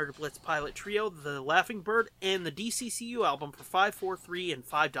trip, the Nerd Blitz Pilot Trio, the Laughing Bird, and the DCCU album for $5, $4, $3, and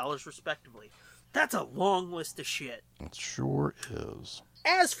 $5 respectively. That's a long list of shit. It sure is.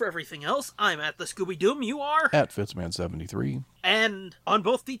 As for everything else, I'm at the Scooby Doom. You are? At Fitzman73. And on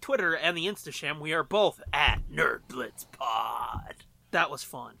both the Twitter and the Instasham, we are both at NerdBlitzPod. That was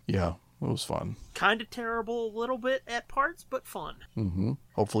fun. Yeah, it was fun. Kind of terrible a little bit at parts, but fun. Mm-hmm.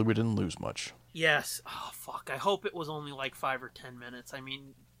 Hopefully we didn't lose much. Yes. Oh, fuck. I hope it was only like 5 or 10 minutes. I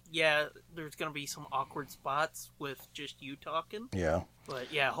mean, yeah, there's going to be some awkward spots with just you talking. Yeah.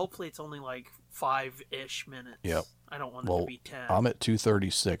 But yeah, hopefully it's only like 5-ish minutes. Yep. I don't want it to be 10. I'm at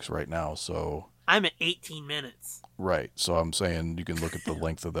 2:36 right now, so... I'm at 18 minutes. Right, so I'm saying you can look at the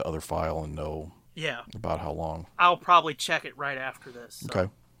length of the other file and know about how long. I'll probably check it right after this. So.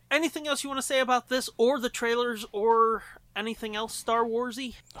 Okay. Anything else you want to say about this, or the trailers, or anything else Star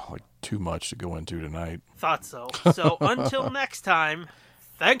Warsy? Like, too much to go into tonight. Thought so. So until next time,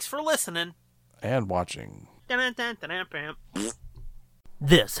 thanks for listening. And watching.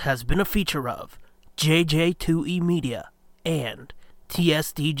 This has been a feature of JJ2E Media and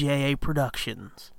TSDJA Productions.